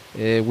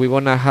 We're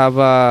gonna have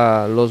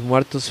a Los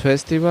Muertos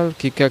festival.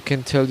 Kika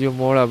can tell you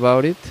more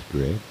about it.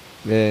 Great.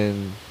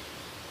 And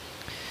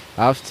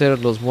after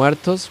Los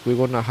Muertos, we're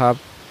gonna have,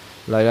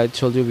 like I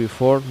told you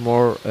before,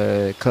 more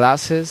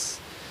classes,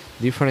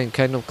 different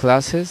kind of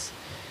classes.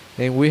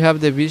 And we have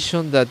the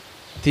vision that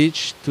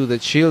teach to the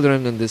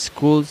children and the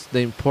schools the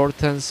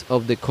importance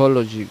of the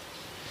ecology.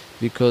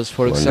 Because,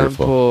 for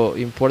example,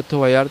 in Puerto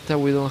Vallarta,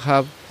 we don't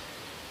have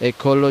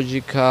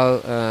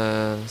ecological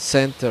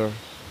center.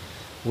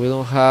 We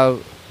don't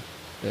have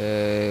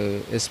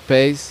a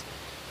space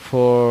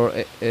for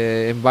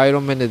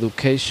environment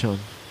education.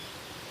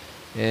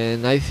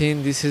 And I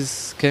think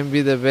this can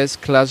be the best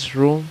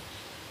classroom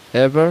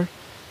ever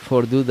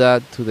for do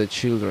that to the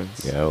children.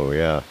 Yeah, oh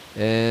yeah.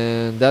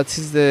 And that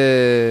is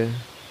the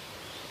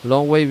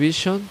long way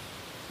vision,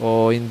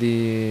 or in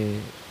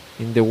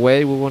the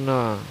way we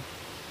wanna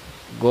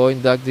go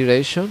in that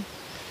direction.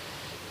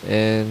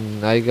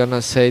 And I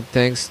gonna say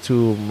thanks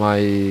to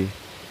my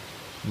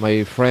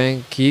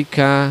friend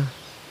Kika,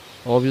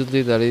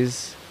 obviously that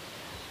is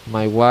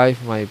my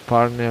wife, my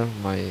partner,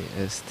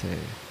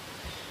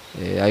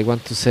 I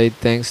want to say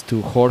thanks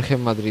to Jorge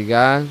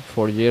Madrigal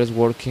for years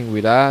working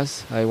with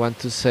us. I want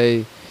to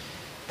say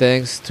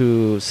thanks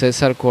to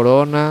Cesar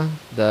Corona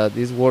that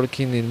is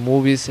working in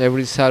movies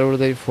every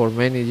Saturday for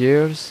many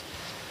years.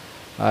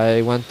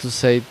 I want to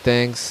say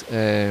thanks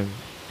the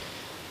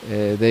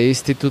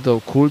Institute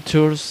of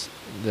Cultures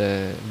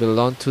that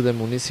belong to the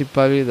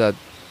municipality that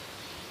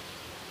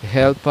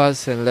help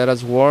us and let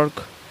us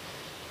work.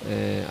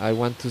 I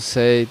want to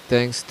say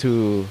thanks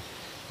to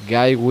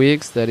Guy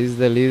Wicks, that is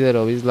the leader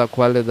of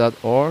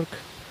islacuale.org,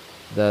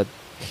 that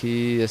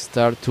he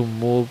started to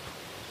move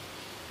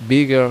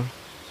bigger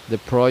the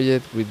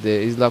project with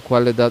the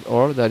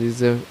islacuale.org,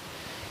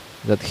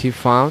 that he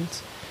found.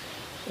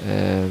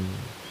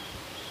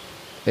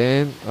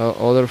 And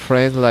other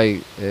friends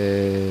like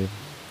the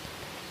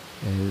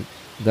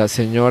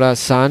señora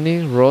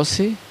Sani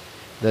Rossi,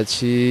 that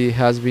she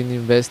has been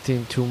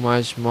investing too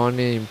much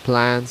money in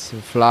plants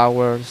and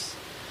flowers.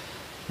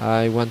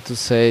 I want to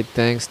say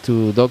thanks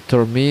to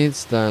Dr.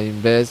 Mitch that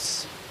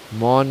invests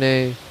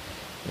money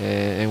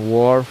and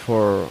work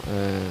for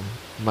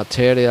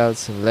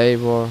materials and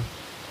labor.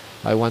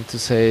 I want to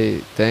say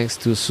thanks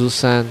to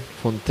Susan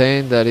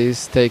Fontaine that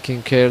is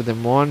taking care of the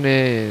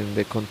money and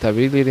the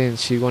accountability, and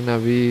she's gonna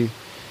be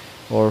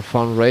our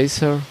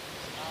fundraiser.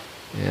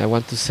 And I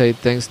want to say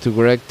thanks to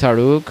Greg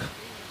Taruk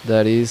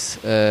that is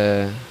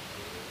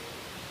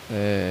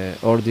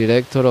our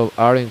director of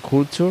art and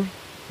culture,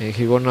 and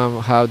he's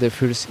gonna have the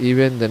first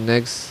event the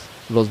next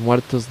Los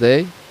Muertos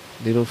Day,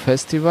 little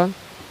festival.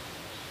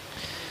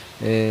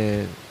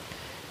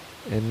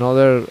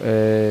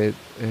 Another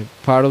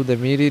part of the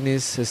meeting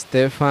is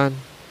Stefan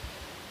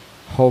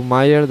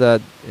Homeyer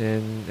that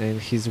and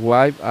his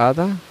wife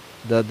Ada,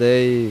 that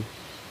they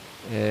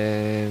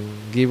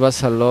give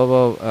us a lot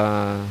of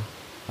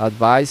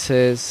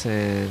advices,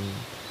 and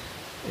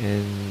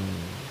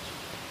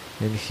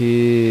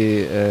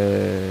he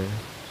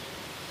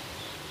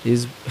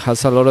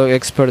has a lot of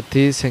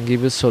expertise and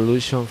gives a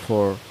solution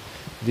for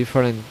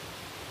different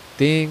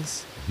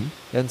things.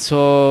 And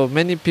so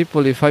many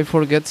people, if I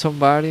forget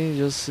somebody,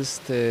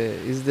 just they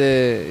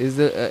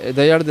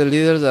are the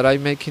leaders that are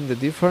making the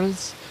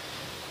difference,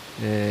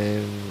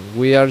 and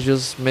we are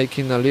just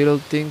making a little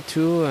thing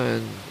too.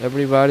 And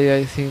everybody,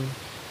 I think,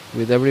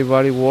 with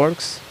everybody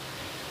works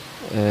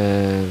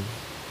and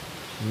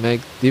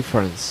make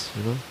difference,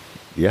 you know.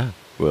 Yeah,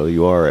 well,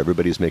 you are.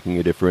 Everybody's making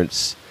a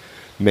difference.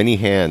 Many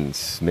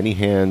hands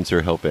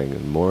are helping,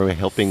 and more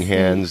helping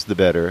hands, the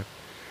better.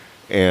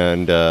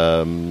 And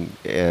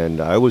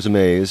I was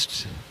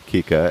amazed,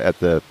 Kika, at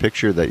the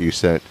picture that you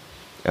sent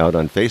out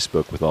on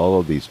Facebook with all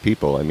of these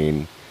people. I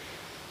mean,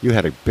 you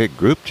had a big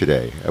group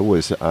today. I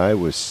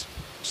was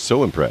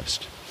so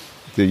impressed.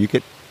 Did you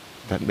get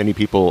that many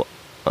people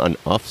on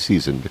off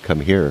season to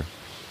come here?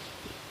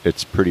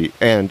 It's pretty,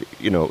 and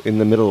in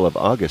the middle of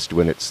August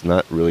when it's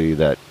not really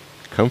that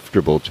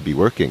comfortable to be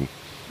working,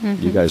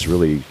 you guys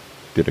really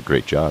did a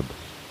great job.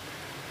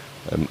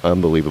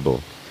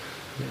 Unbelievable.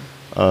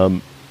 Yeah.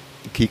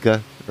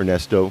 Kika,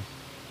 Ernesto,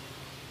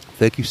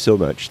 thank you so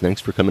much.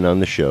 Thanks for coming on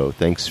the show.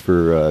 Thanks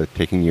for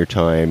taking your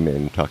time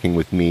and talking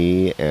with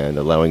me and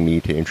allowing me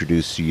to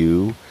introduce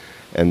you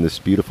and this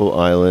beautiful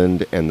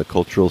island and the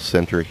cultural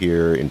center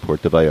here in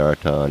Puerto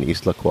Vallarta on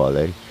Isla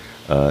Cuale.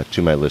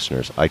 to my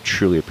listeners. I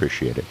truly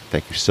appreciate it.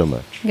 Thank you so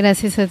much.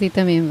 Gracias a ti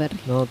también, Barry.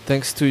 No,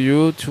 thanks to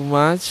you too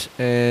much,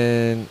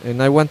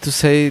 and I want to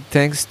say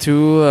thanks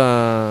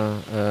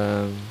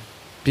to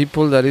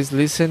people that is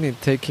listening,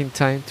 taking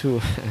time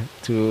to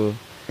to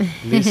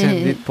listen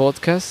to this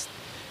podcast,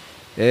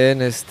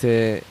 and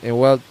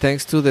well,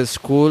 thanks to the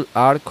school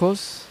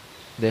Arcos,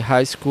 the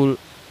high school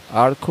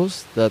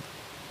Arcos that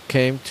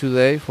came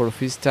today for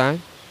first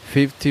time,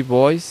 50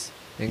 boys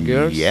and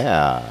girls.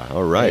 Yeah,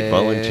 all right,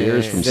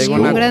 volunteers from Sí,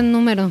 school. un gran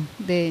número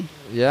de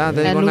Yeah,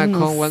 they're gonna alumnos.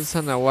 come once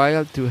in a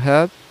while to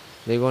help.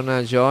 They're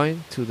gonna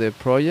join to the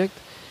project.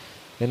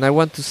 And I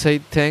want to say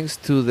thanks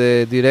to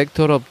the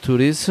director of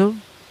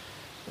tourism,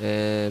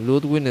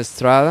 Ludwig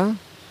Estrada,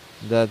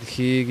 that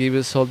he gave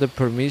us all the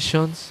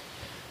permissions.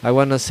 I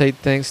want to say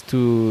thanks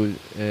to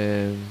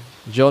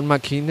John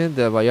McKinnon,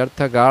 the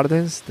Vallarta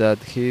Gardens,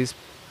 that he's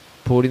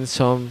putting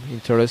some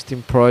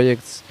interesting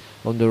projects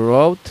on the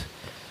road.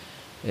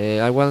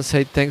 I want to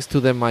say thanks to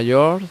the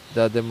mayor,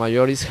 that the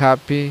mayor is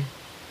happy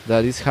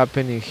that is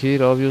happening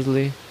here,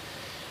 obviously,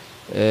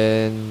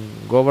 and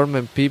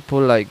government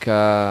people like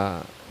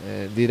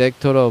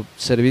Director of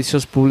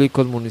Servicios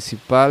Públicos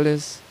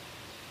Municipales,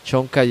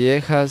 Chon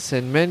Callejas,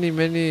 and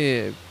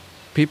many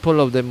people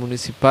of the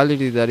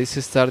municipality that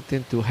is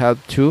starting to help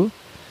too.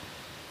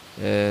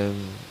 And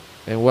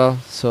well,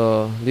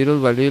 so little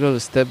by little,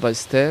 step by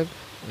step,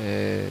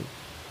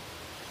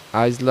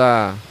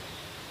 Isla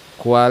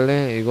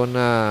Cuale is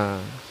gonna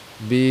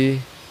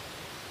be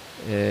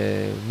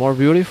more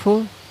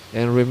beautiful.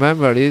 And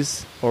remember,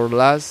 it's our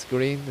last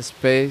green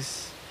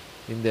space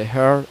in the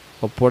heart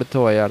of Puerto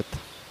Vallarta.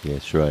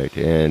 That's right.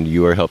 And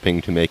you are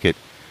helping to make it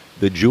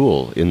the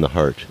jewel in the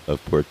heart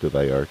of Puerto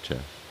Vallarta.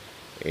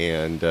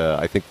 And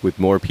I think with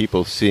more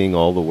people seeing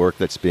all the work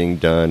that's being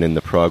done and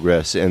the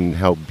progress and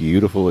how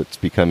beautiful it's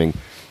becoming,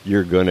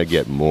 you're going to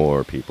get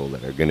more people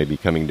that are going to be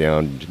coming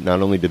down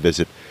not only to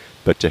visit,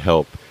 but to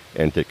help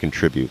and to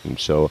contribute. And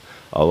so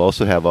I'll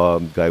also have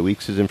Guy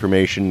Weeks'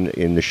 information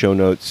in the show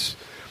notes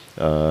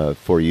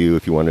for you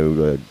if you want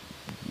to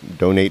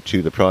donate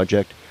to the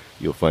project.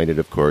 You'll find it,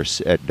 of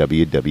course, at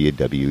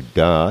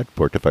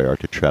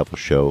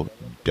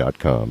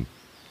www.puertovallartatravelshow.com.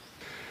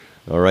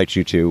 All right,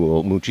 you two.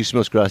 Well,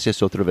 muchísimas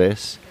gracias otra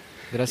vez.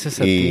 Gracias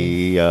a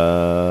ti.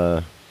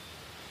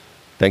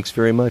 Thanks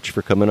very much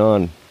for coming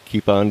on.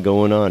 Keep on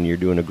going on. You're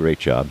doing a great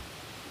job.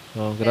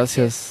 No,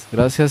 gracias.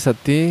 Gracias a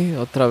ti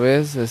otra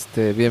vez.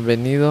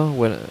 Bienvenido.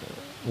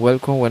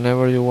 Welcome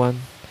whenever you want.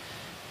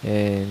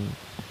 And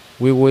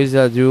we wish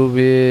that you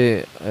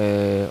be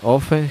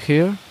often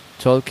here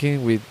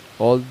talking with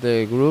all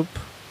the group,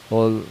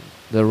 all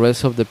the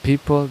rest of the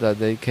people, that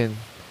they can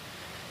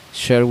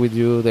share with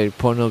you their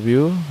point of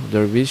view,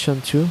 their vision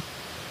too.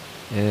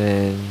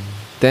 And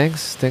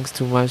thanks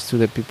too much to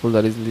the people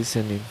that is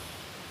listening.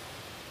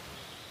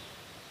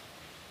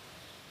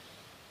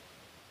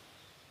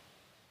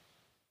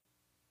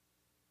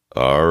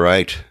 All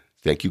right.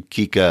 Thank you,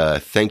 Kika.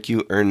 Thank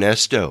you,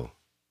 Ernesto.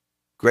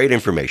 Great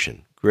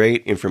information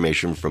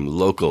from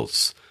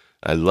locals.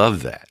 I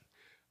love that.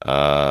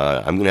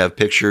 I'm going to have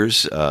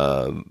pictures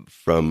of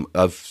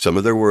some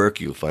of their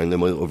work. You'll find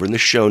them over in the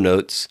show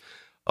notes.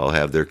 I'll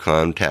have their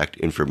contact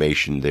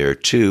information there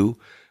too,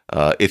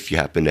 if you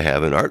happen to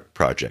have an art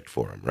project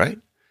for them, right?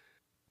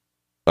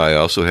 I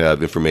also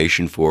have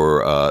information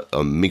for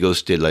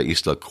Amigos de la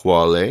Isla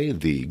Cuale,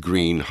 the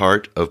green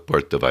heart of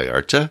Puerto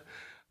Vallarta.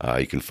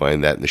 You can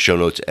find that in the show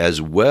notes, as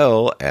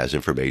well as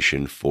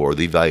information for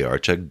the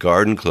Vallarta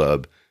Garden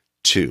Club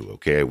too.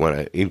 Okay, I want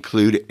to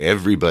include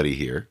everybody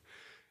here.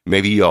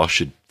 Maybe y'all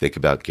should think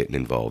about getting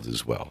involved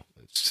as well.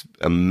 It's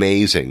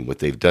amazing what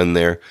they've done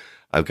there.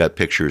 I've got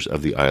pictures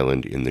of the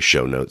island in the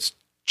show notes.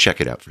 Check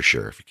it out for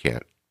sure if you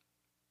can't.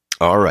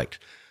 All right.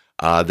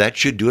 That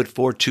should do it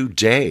for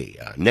today.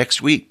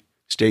 Next week,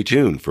 stay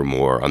tuned for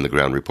more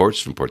on-the-ground reports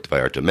from Puerto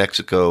Vallarta,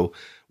 Mexico,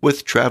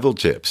 with travel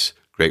tips,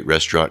 great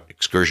restaurant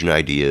excursion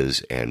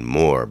ideas, and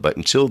more. But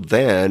until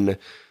then,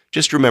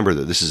 just remember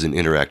that this is an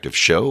interactive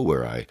show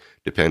where I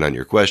depend on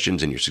your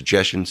questions and your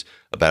suggestions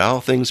about all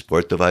things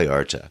Puerto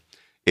Vallarta.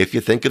 If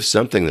you think of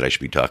something that I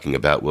should be talking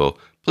about, well,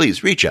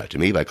 please reach out to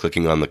me by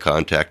clicking on the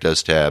Contact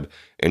Us tab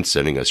and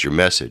sending us your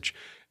message.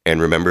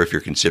 And remember, if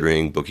you're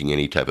considering booking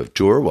any type of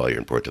tour while you're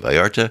in Puerto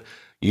Vallarta,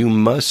 you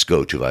must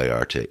go to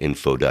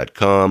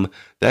vallartainfo.com.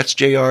 That's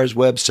JR's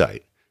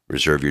website.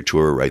 Reserve your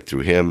tour right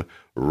through him,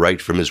 right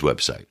from his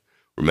website.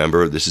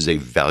 Remember, this is a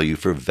value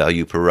for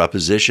value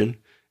proposition.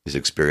 His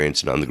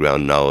experience and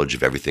on-the-ground knowledge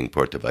of everything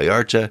Puerto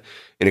Vallarta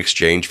in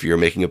exchange for your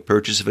making a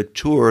purchase of a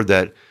tour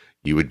that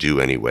you would do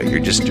anyway. You're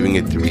just doing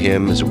it through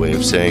him as a way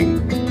of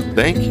saying,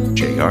 thank you,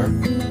 JR.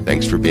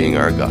 Thanks for being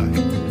our guide.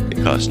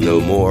 It costs no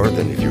more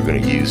than if you're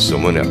going to use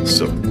someone else.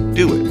 So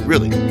do it,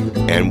 really.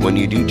 And when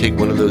you do take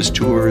one of those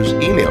tours,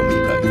 email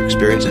me about your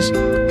experiences.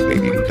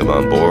 Maybe you can come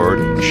on board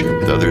and share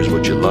with others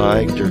what you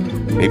liked or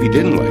maybe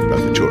didn't like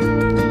about the tour.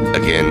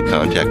 Again,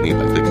 contact me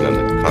by clicking on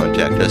the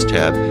Contact Us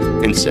tab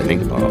and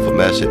sending off a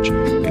message.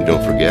 And And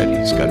don't forget,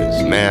 he's got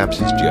his maps,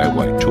 his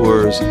DIY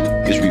tours,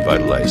 his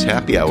revitalized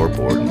happy hour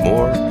board, and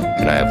more.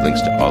 And I have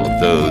links to all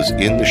of those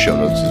in the show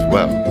notes as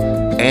well.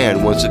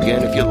 And once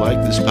again, if you like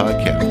this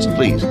podcast,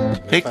 please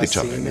take the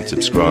time and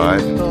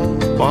subscribe,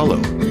 follow,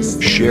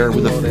 share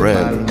with a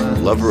friend, a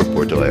lover of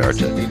Puerto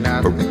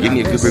Vallarta, or give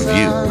me a good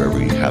review wherever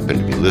you happen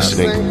to be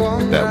listening.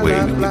 That way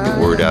we get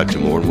the word out to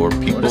more and more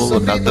people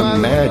about the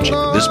magic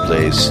of this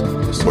place,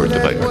 Puerto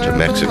Vallarta,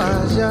 Mexico.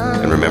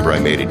 And remember, I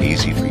made it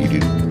easy for you to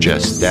do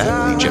just that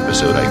with each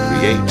episode I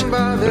create.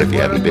 But if you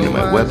haven't been to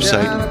my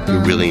website, you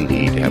really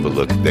need to have a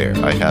look there.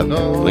 I have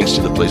links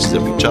to the places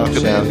that we talk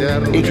about,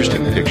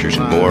 interesting pictures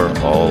and more,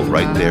 all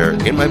right there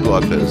in my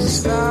blog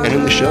posts and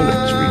in the show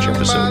notes for each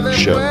episode of the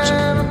show.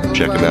 So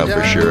check them out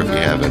for sure if you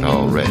haven't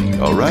already.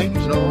 All right?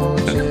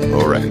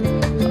 All right.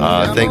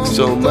 Thanks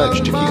so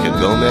much to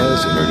Kika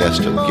Gomez and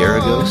Ernesto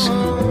Garragos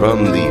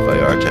from the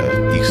Vallarta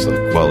Isla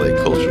Cuale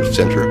Cultural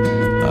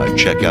Center.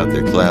 Check out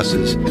their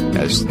classes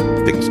as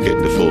things get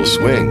into full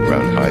swing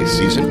around high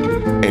season.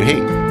 And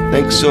hey,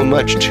 thanks so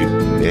much to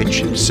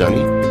Mitch and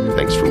Sunny.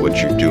 Thanks for what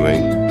you're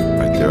doing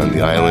right there on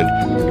the island.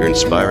 You're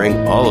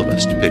inspiring all of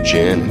us to pitch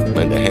in and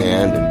lend a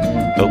hand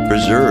and help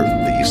preserve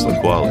the Isla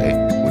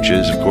Cuale, which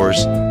is, of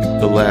course,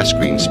 the last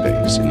green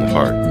space in the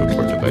heart of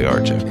Puerto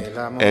Vallarta.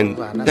 And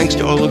thanks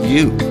to all of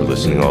you for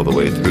listening all the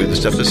way through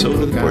this episode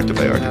of the Puerto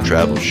Vallarta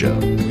Travel Show.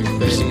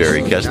 This is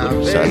Barry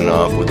Kessler signing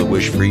off with a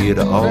wish for you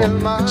to all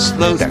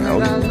slow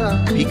down,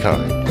 be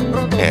kind,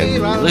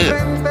 and live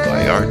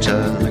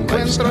Vallarta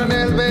lifestyle.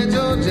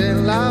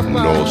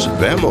 Nos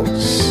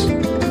vemos,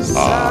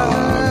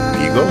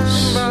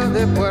 amigos. Samba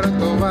de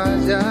Puerto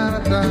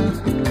Vallarta,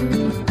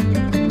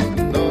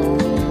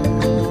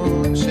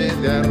 noche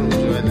de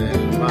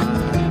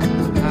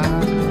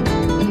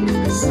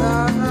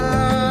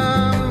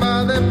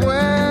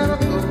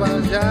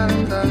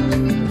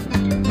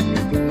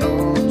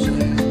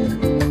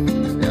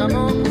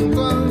amor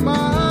junto al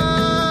mar.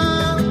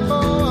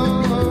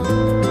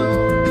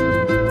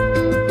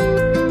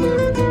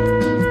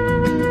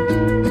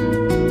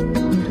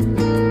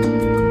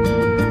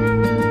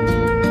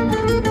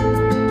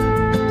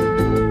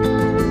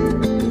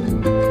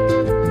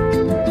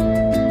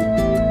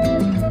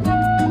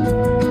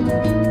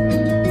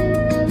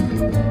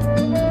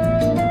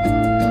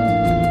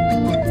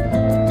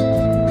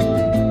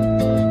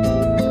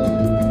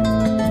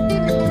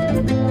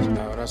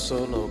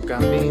 Solo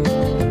camino,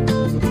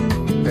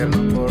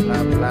 eterno por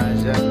la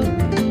playa,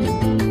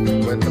 me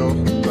encuentro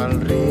junto al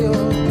río,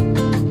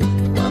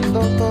 cuando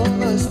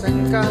todo está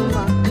en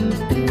calma,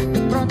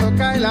 pronto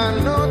cae la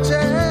noche,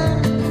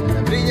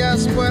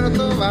 brillas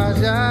Puerto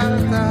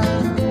Vallarta.